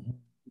 Mm-hmm.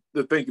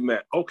 The thinking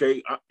that,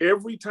 okay,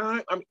 every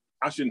time,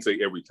 I shouldn't say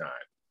every time,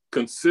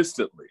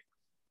 consistently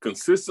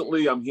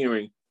I'm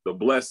hearing the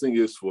blessing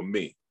is for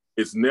me.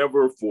 It's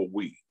never for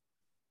we.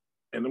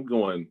 And I'm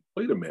going,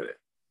 wait a minute.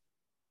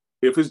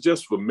 If it's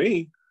just for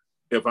me,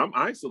 if I'm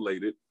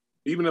isolated,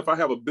 even if I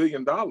have $1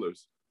 billion,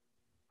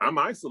 I'm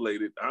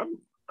isolated.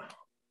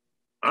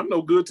 I'm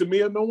no good to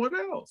me or no one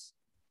else.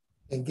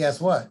 And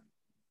guess what?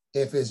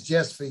 If it's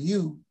just for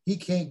you, he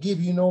can't give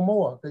you no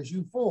more because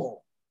you're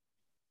full.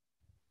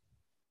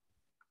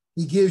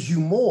 He gives you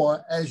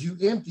more as you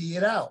empty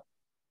it out.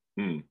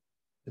 The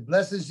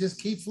blessings just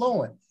keep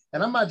flowing.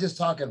 And I'm not just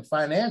talking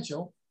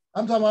financial.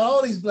 I'm talking about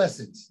all these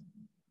blessings.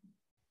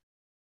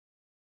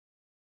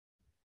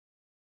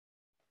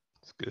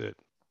 That's good.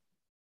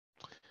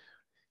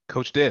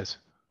 Coach Des.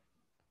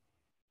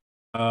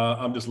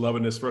 I'm just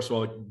loving this. First of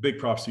all, big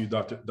props to you,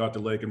 Dr.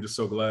 Lake. I'm just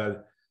so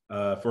glad,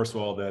 first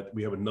of all, that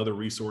we have another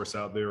resource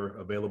out there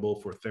available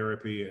for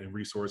therapy and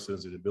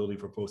resources and ability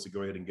for folks to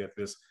go ahead and get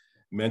this.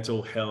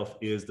 Mental health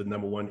is the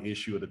 #1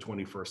 issue of the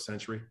 21st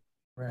century.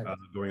 Right.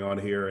 Going on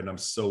here, and I'm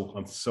so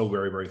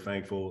very, very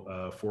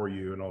thankful for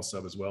you and all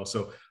stuff as well.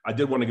 So I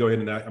did want to go ahead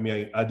and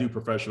I do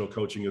professional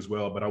coaching as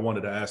well, but I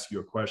wanted to ask you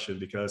a question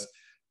because,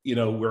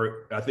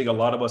 I think a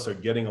lot of us are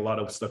getting a lot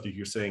of stuff that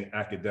you're saying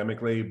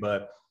academically,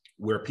 but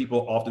where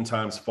people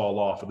oftentimes fall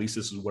off, at least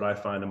this is what I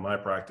find in my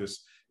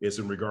practice, is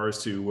in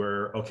regards to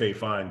where, okay,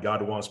 fine,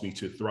 God wants me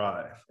to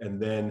thrive.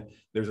 And then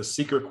there's a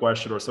secret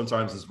question, or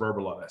sometimes it's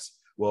verbalized.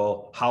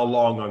 Well, how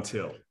long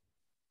until?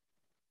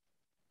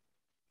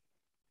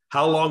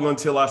 How long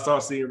until I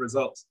start seeing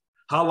results?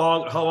 How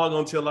long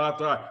until I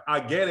thrive? I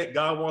get it.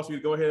 God wants me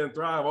to go ahead and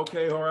thrive.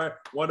 Okay, all right,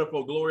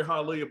 wonderful, glory,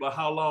 hallelujah. But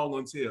how long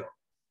until?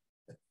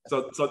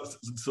 So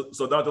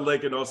Dr.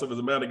 Lake, and also as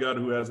a man of God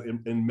who has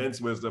immense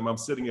wisdom, I'm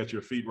sitting at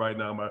your feet right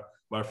now,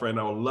 my friend.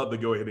 I would love to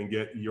go ahead and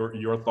get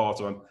your thoughts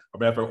on,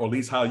 or at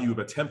least how you've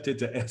attempted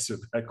to answer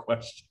that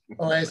question.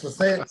 All right, so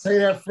say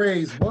that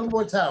phrase one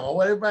more time. I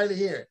want everybody to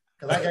hear it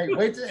because I can't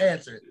wait to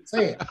answer it.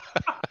 Say it.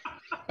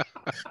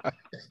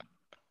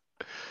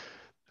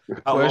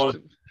 How long?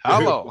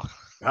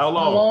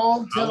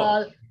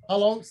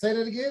 Say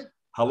that again.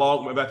 How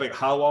long? Matter of fact,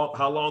 how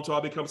long till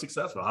I become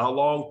successful? How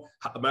long?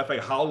 Matter of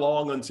fact, how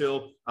long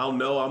until I'll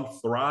know I'm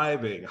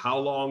thriving? How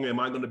long am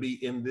I going to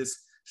be in this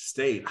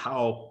state?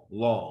 How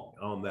long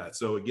on that?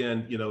 So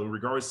again, in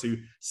regards to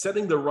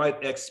setting the right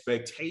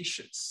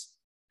expectations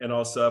and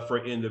also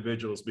for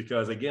individuals,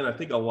 because again, I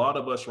think a lot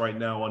of us right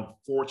now,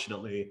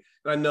 unfortunately,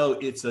 and I know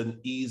it's an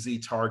easy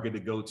target to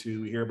go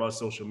to, we hear about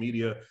social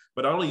media,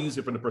 but I only use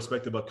it from the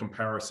perspective of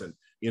comparison.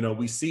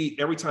 We see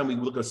every time we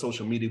look at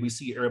social media, we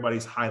see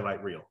everybody's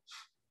highlight reel.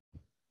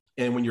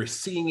 And when you're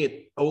seeing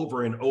it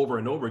over and over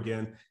and over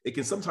again, it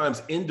can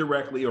sometimes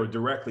indirectly or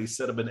directly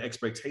set up an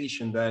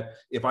expectation that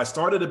if I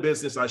started a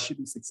business, I should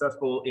be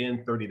successful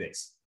in 30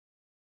 days.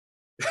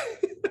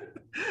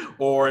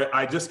 Or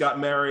I just got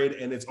married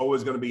and it's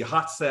always going to be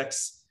hot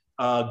sex,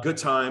 good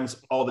times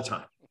all the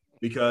time,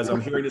 because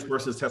I'm hearing this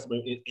person's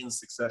testimony in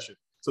succession.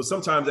 So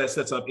sometimes that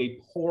sets up a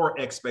poor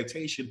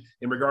expectation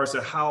in regards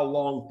to how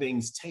long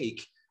things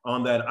take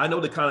on that. I know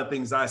the kind of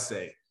things I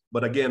say,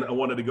 but again, I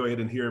wanted to go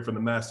ahead and hear it from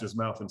the master's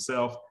mouth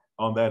himself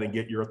on that and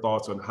get your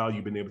thoughts on how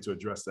you've been able to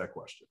address that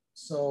question.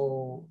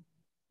 So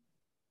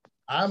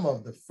I'm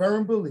of the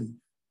firm belief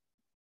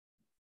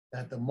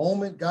that the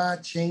moment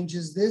God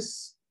changes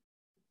this,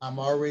 I'm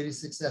already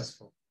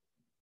successful.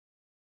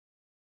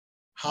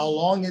 How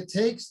long it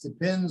takes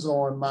depends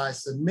on my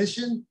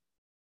submission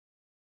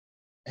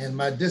and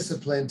my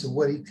discipline to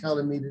what he's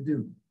telling me to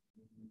do.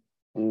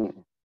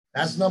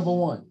 That's number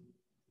one.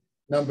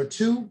 Number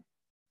two,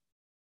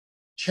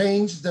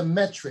 change the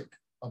metric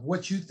of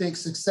what you think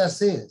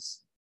success is.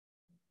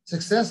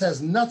 Success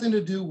has nothing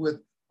to do with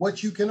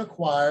what you can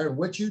acquire and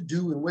what you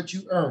do and what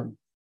you earn.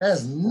 It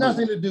has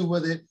nothing to do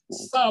with it.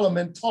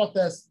 Solomon taught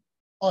us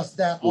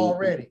that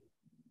already.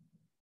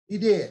 He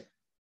did.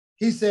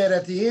 He said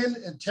at the end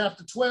in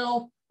chapter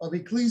 12 of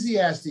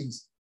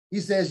Ecclesiastes, he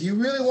says, you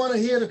really want to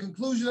hear the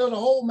conclusion of the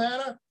whole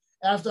matter?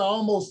 After I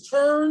almost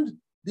turned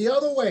the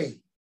other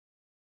way,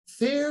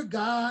 fear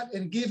God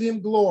and give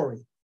him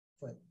glory.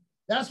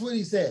 That's what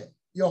he said.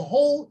 your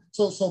whole,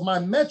 so my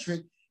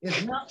metric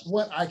is not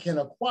what I can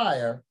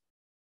acquire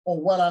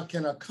or what I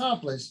can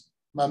accomplish.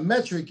 My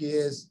metric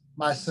is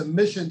my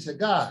submission to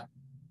God.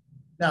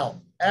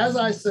 Now, as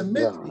I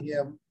submit to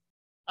him,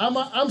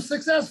 I'm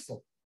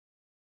successful.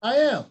 I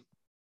am.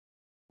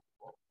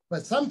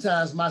 But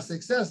sometimes my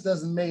success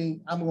doesn't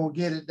mean I'm going to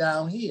get it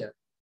down here.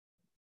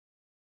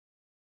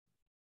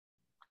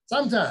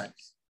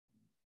 Sometimes.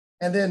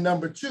 And then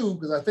number two,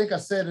 because I think I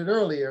said it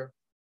earlier,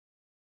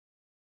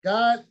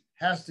 God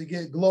has to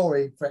get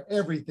glory for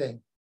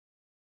everything.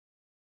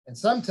 And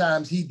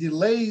sometimes he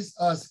delays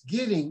us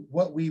getting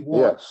what we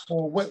want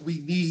or what we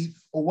need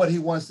or what he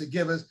wants to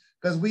give us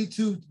because we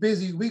too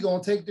busy, we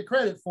gonna take the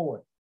credit for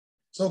it.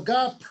 So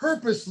God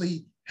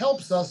purposely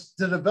helps us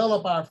to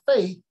develop our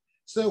faith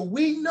so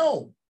we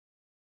know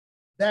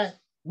that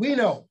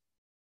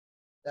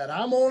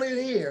I'm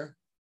only here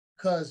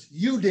because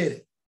you did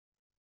it.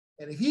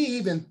 And if he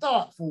even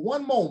thought for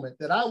one moment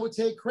that I would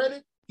take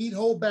credit, he'd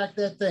hold back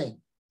that thing.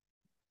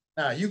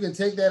 Now, you can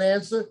take that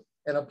answer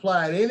and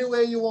apply it any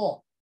way you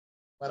want.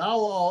 But I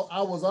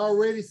was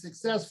already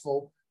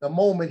successful the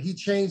moment he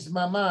changed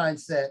my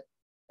mindset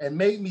and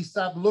made me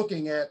stop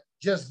looking at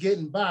just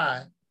getting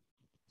by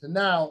to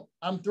now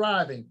I'm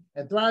thriving.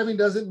 And thriving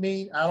doesn't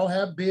mean I don't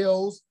have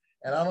bills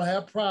and I don't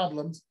have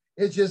problems.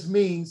 It just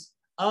means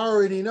I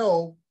already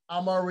know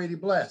I'm already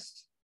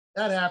blessed.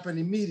 That happened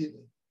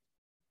immediately.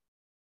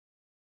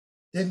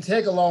 Didn't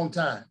take a long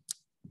time.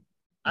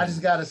 I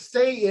just got to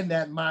stay in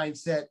that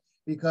mindset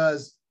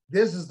because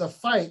this is the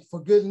fight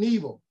for good and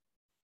evil.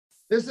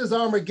 This is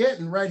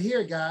Armageddon right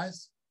here,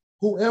 guys.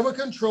 Whoever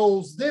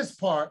controls this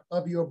part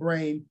of your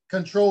brain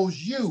controls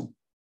you,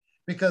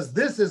 because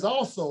this is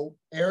also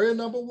area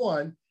number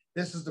one.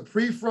 This is the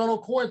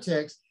prefrontal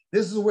cortex.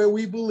 This is where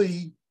we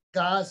believe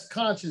God's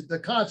conscience, the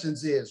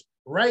conscience is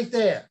right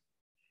there.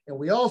 And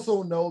we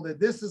also know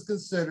that this is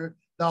considered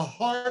the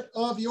heart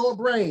of your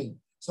brain.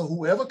 So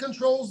whoever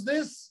controls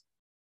this,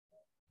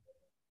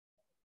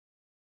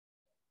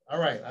 all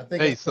right, I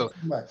think. Hey, so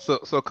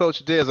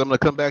Coach Dez, I'm going to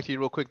come back to you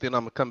real quick. Then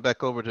I'm going to come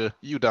back over to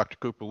you, Dr.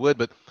 Cooper Wood.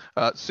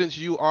 But since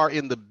you are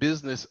in the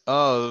business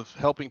of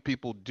helping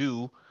people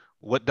do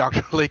what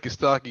Dr. Lake is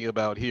talking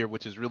about here,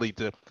 which is really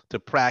to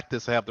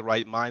practice, have the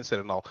right mindset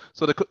and all.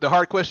 So the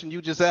hard question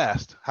you just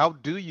asked, how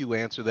do you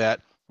answer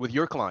that with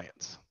your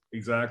clients?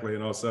 Exactly.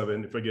 And also,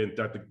 and again,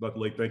 Dr.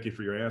 Lake, thank you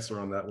for your answer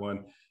on that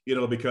one. You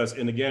know, because,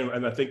 and again,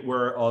 and I think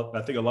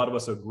a lot of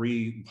us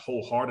agree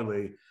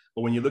wholeheartedly.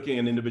 But when you're looking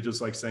at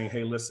individuals like saying,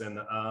 hey, listen,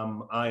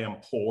 I am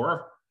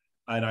poor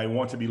and I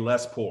want to be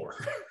less poor.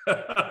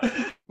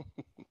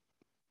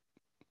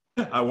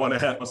 I want to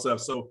have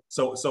myself.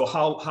 So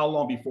how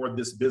long before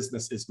this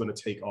business is going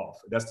to take off?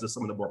 That's just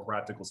some of the more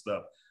practical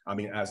stuff. I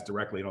mean, as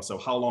directly, you know, so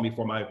how long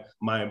before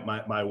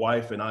my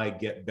wife and I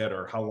get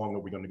better? How long are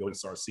we going to go and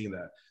start seeing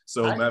that?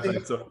 So,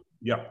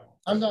 yeah.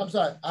 I'm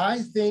sorry. I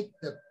think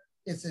that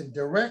it's in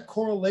direct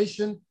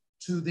correlation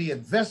to the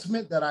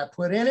investment that I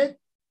put in it.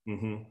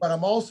 Mm-hmm. But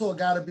I'm also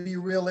got to be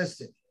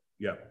realistic.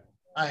 Yeah.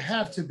 I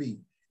have to be.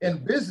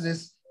 In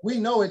business, we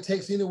know it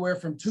takes anywhere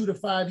from 2 to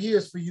 5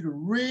 years for you to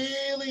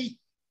really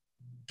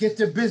get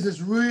the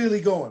business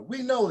really going.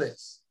 We know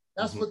this.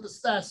 That's what the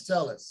stats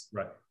tell us.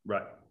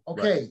 Right.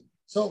 Okay. Right.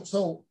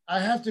 So I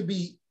have to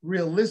be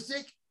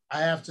realistic.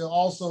 I have to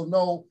also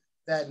know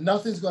that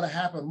nothing's going to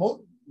happen.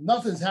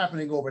 Nothing's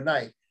happening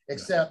overnight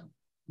except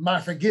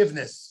my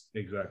forgiveness.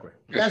 Exactly.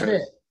 That's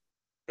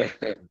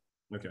it.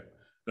 Okay.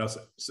 Now,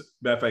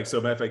 matter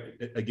of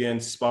fact,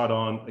 again, spot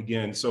on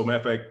again. So matter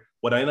of fact,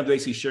 what I end up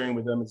basically sharing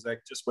with them is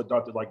that just what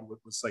Dr. Like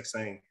was like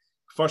saying,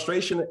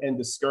 frustration and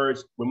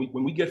discouraged, when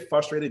we get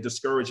frustrated,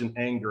 discouraged, and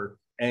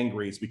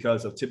angry, it's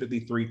because of typically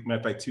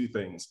two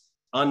things: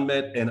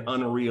 unmet and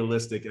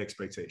unrealistic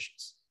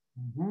expectations.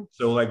 Mm-hmm.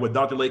 So like what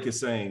Dr. Lake is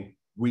saying,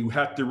 we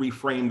have to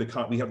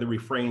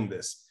reframe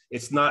this.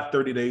 It's not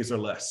 30 days or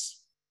less.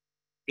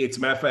 It's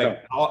matter of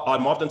fact,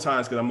 I'm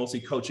oftentimes, because I'm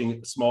mostly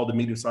coaching small to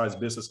medium-sized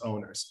business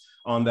owners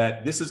on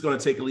that, this is going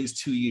to take at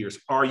least 2 years.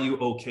 Are you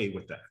okay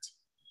with that?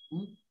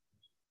 Mm-hmm.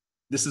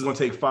 This is going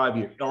to take 5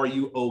 years. Are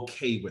you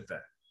okay with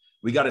that?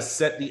 We got to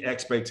set the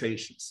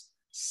expectations.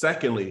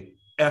 Secondly,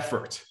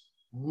 effort.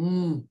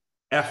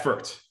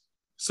 Effort.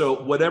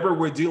 So whatever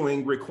we're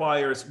doing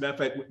requires,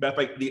 matter of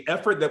fact, the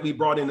effort that we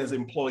brought in as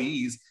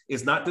employees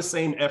is not the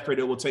same effort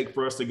it will take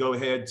for us to go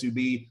ahead to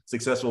be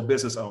successful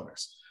business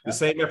owners. The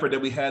same effort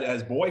that we had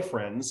as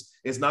boyfriends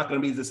is not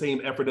going to be the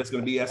same effort that's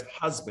going to be as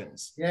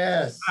husbands.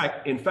 Yes.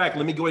 In fact,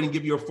 let me go ahead and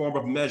give you a form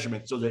of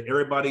measurement so that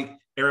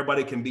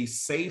everybody can be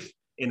safe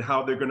in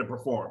how they're going to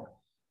perform.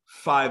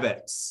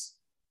 5x.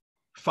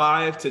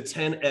 5 to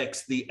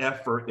 10x the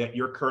effort that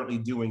you're currently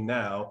doing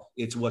now.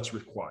 It's what's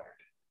required.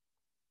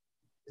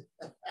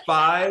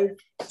 5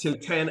 to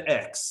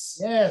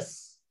 10x.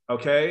 Yes.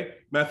 Okay.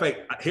 Matter of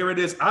fact, here it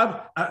is.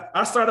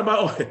 I started my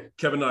own.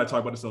 Kevin and I talk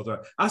about this all the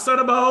time. I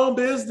started my own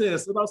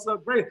business. And I said,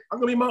 great. I'm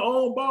gonna be my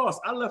own boss.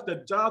 I left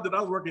a job that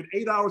I was working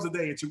 8 hours a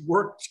day to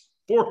work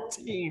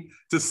 14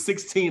 to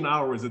 16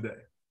 hours a day.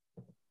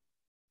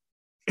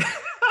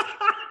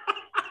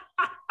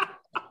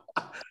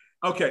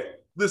 Okay,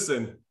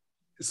 listen.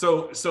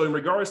 So in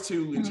regards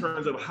to, in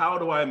terms of how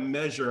do I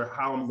measure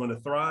how I'm going to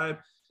thrive,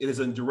 it is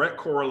in direct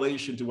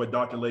correlation to what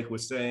Dr. Lake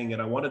was saying.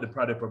 And I wanted to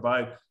try to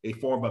provide a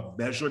form of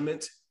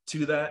measurement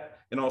to that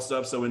and all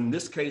stuff. So in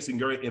this case,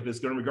 if it's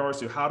in regards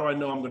to how do I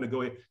know I'm going to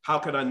go, how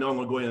can I know I'm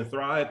going to go ahead and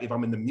thrive? If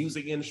I'm in the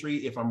music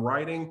industry, if I'm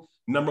writing,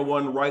 number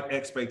one, write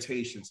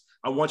expectations.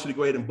 I want you to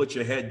go ahead and put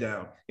your head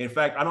down. In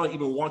fact, I don't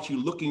even want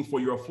you looking for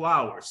your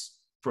flowers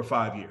for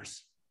 5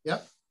 years.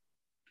 Yep.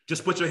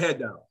 Just put your head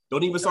down.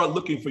 Don't even start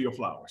looking for your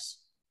flowers.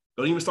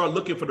 Don't even start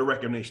looking for the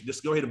recognition.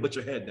 Just go ahead and put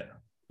your head down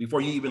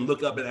before you even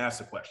look up and ask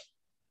a question.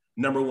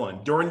 Number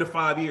one, during the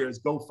 5 years,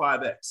 go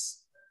 5X.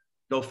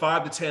 Go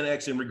 5 to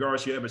 10X in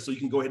regards to your effort so you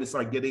can go ahead and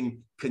start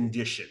getting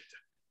conditioned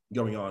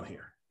going on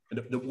here.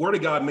 And the word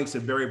of God makes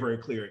it very, very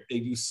clear.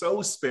 If you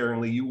sow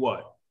sparingly, you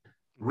what?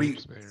 Reap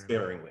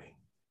sparingly.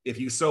 If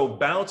you sow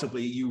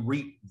bountifully, you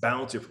reap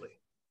bountifully.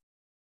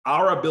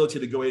 Our ability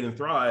to go ahead and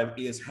thrive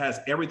has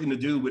everything to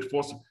do with,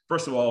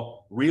 first of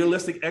all,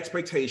 realistic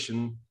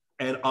expectation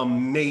and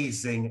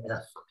amazing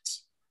effort.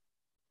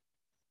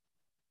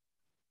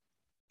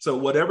 So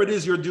whatever it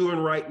is you're doing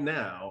right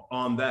now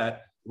on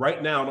that,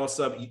 right now, and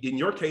also in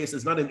your case,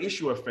 it's not an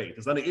issue of faith.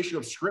 It's not an issue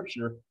of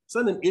scripture. It's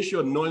not an issue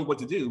of knowing what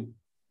to do.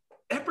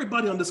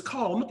 Everybody on this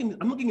call,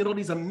 I'm looking at all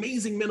these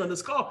amazing men on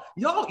this call.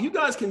 You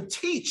guys can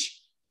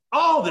teach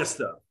all this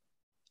stuff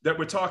that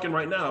we're talking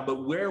right now, but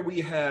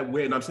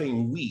and I'm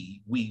saying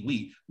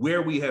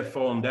where we have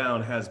fallen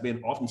down has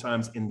been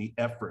oftentimes in the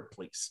effort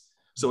place.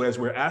 So as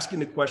we're asking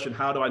the question,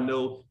 how do I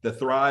know the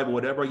thrive or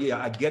whatever?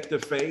 Yeah, I get the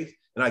faith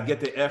and I get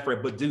the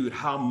effort, but dude,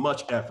 how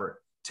much effort?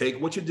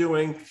 Take what you're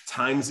doing,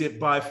 times it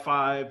by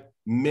 5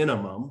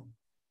 minimum,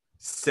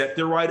 set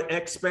the right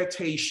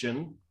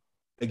expectation.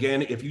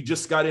 Again, if you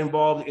just got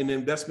involved in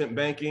investment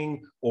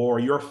banking or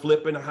you're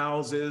flipping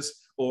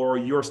houses or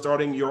you're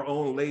starting your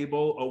own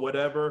label or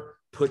whatever,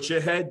 put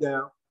your head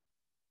down,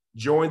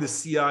 join the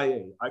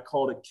CIA. I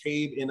call it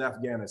cave in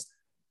Afghanistan.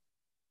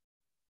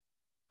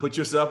 Put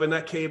yourself in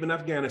that cave in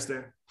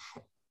Afghanistan.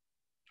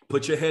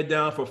 Put your head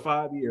down for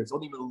 5 years.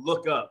 Don't even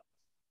look up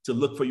to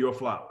look for your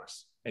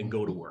flowers and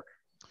go to work.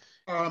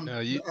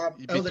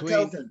 Elder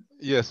Kelvin.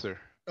 Yes, sir.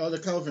 Elder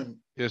Kelvin.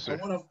 Yes, sir.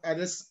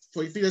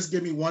 If you just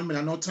give me 1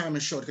 minute, I know time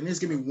is short. Can you just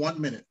give me 1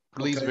 minute?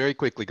 Please, okay? Very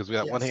quickly, because we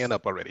got one hand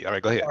up already. All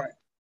right, go ahead. All right.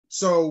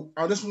 So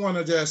I just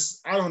want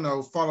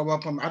to follow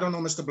up on, I don't know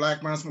Mr.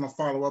 Blackman, I just want to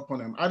follow up on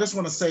him. I just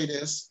want to say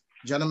this,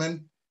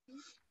 gentlemen,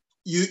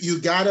 you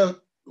gotta,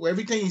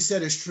 everything he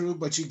said is true,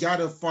 but you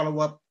gotta follow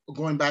up,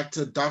 going back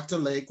to Dr.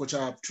 Lake, which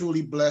I'm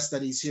truly blessed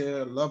that he's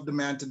here, love the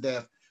man to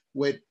death,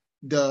 with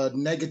the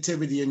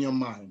negativity in your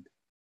mind.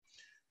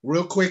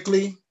 Real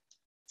quickly,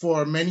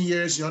 for many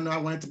years, you know, I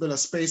wanted to build a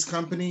space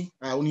company.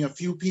 Only a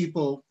few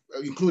people,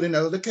 including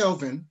Elder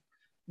Kelvin,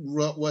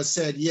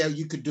 said, yeah,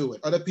 you could do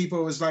it. Other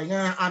people was like,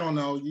 I don't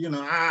know,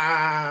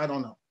 I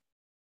don't know.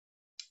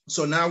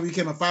 So now we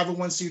became a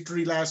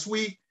 501c3 last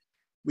week.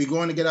 We're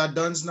going to get our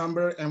DUNS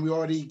number and we're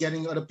already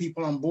getting other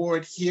people on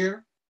board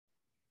here.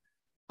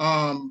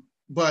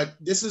 But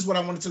this is what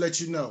I wanted to let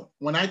you know.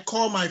 When I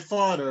called my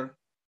father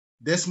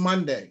this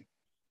Monday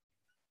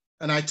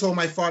and I told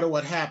my father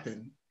what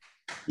happened,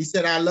 he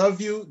said, I love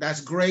you.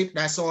 That's great.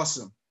 That's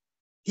awesome.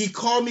 He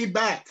called me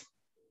back.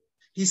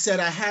 He said,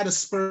 I had a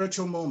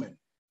spiritual moment.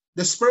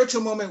 The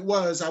spiritual moment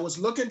was I was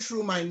looking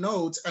through my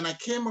notes and I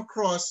came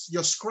across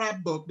your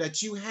scrapbook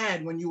that you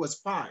had when you was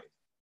 5.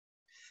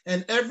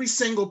 And every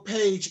single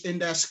page in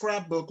that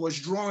scrapbook was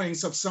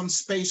drawings of some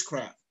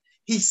spacecraft.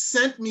 He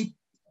sent me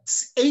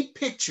 8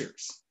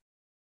 pictures.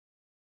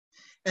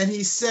 And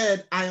he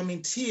said, I am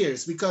in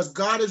tears because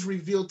God has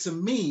revealed to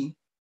me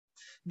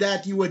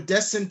that you were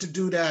destined to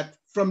do that.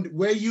 From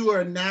where you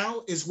are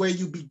now is where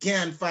you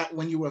began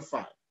when you were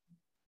 5.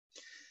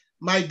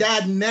 My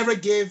dad never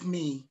gave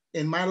me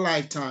in my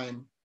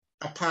lifetime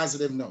a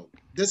positive note.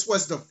 This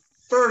was the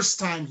first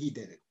time he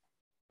did it.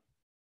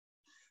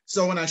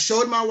 So when I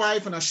showed my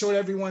wife and I showed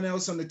everyone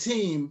else on the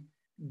team,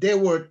 they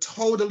were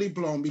totally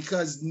blown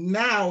because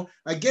now,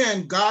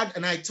 again, God,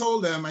 and I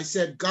told them, I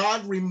said,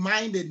 God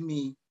reminded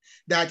me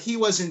that he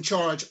was in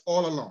charge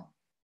all along.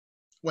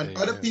 When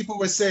other people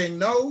were saying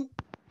no,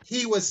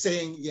 he was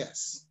saying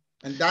yes.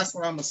 And that's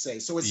what I'm gonna say.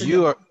 So it's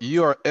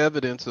you are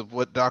evidence of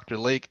what Dr.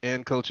 Lake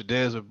and Coach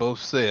Dez have both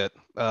said.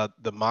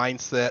 The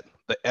mindset,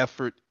 the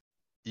effort.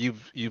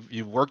 You've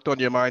worked on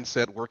your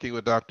mindset, working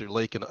with Dr.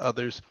 Lake and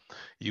others.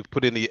 You've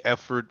put in the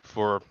effort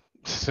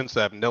since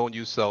I've known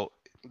you. So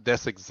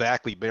that's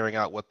exactly bearing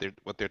out what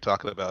they're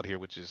talking about here,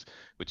 which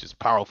is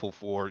powerful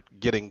for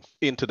getting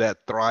into that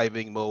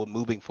thriving mode,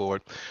 moving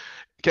forward.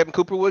 Kevin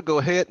Cooperwood, go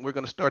ahead. We're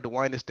going to start to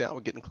wind this down.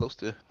 We're getting close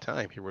to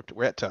time here.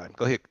 We're at time.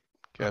 Go ahead,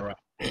 Kevin. All right.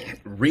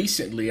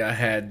 Recently, I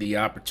had the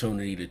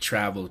opportunity to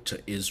travel to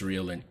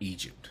Israel and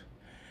Egypt.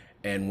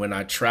 And when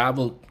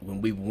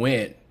we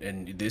went,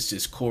 and this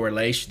is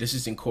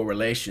in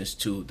correlations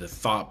to the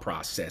thought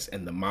process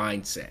and the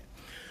mindset.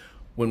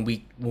 When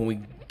we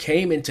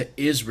came into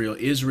Israel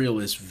is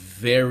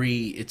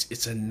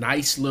it's a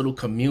nice little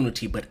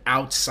community, but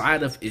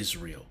outside of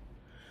Israel,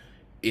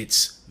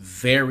 it's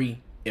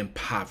very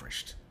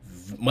impoverished,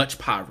 much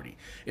poverty,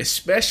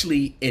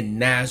 especially in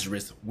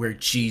Nazareth where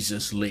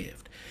Jesus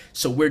lived.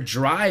 So we're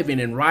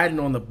driving and riding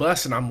on the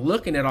bus, and I'm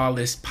looking at all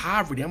this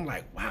poverty. I'm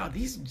like, wow,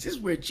 this is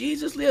where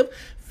Jesus lived.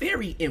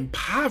 Very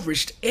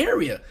impoverished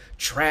area,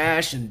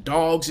 trash and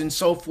dogs and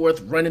so forth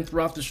running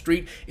throughout the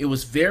street. It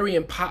was very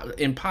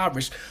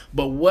impoverished.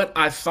 But what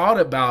I thought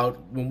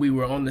about when we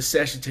were on the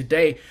session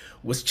today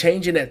was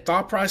changing that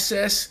thought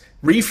process,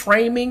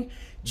 reframing.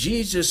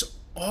 Jesus,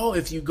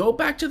 if you go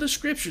back to the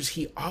scriptures,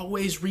 he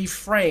always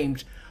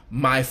reframed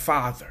my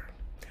Father.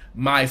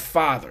 My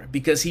Father,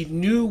 because he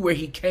knew where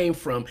he came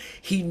from.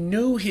 He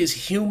knew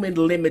his human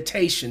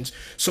limitations.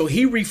 So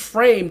he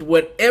reframed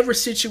whatever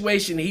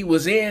situation he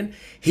was in,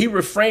 he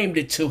reframed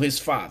it to his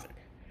Father.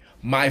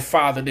 My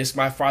Father this,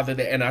 my Father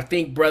that. And I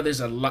think,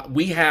 brothers,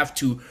 we have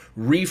to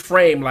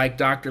reframe, like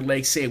Dr.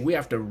 Lake said, we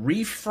have to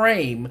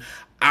reframe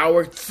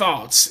our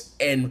thoughts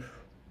and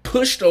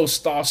push those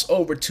thoughts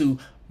over to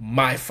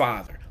my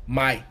Father,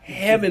 my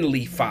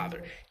heavenly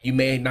Father. You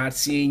may not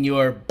see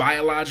your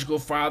biological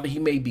father. He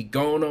may be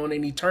gone on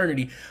in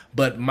eternity,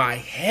 but my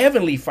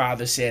heavenly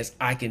Father says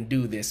I can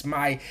do this.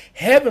 My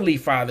heavenly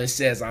Father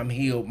says I'm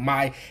healed.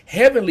 My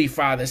heavenly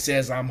Father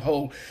says I'm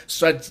whole.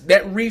 So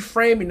that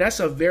reframing, that's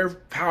a very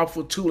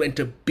powerful tool. And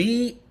to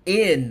be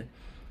in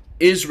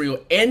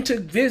Israel and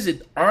to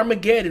visit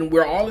Armageddon,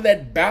 where all of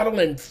that battle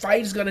and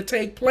fight is going to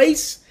take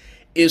place,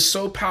 is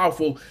so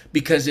powerful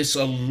because it's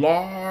a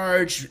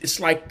large,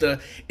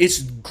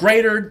 it's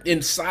greater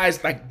in size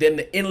than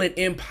the Inland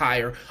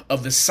Empire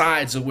of the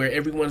sides of where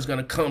everyone's going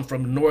to come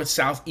from north,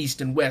 south, east,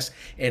 and west.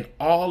 And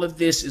all of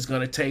this is going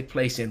to take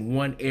place in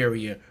one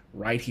area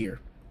right here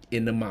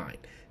in the mind.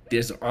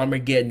 There's an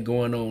Armageddon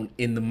going on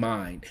in the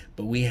mind,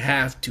 but we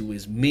have to,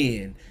 as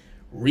men,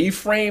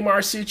 reframe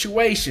our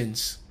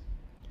situations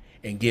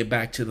and get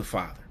back to the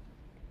Father.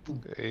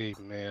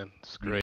 Amen. It's great.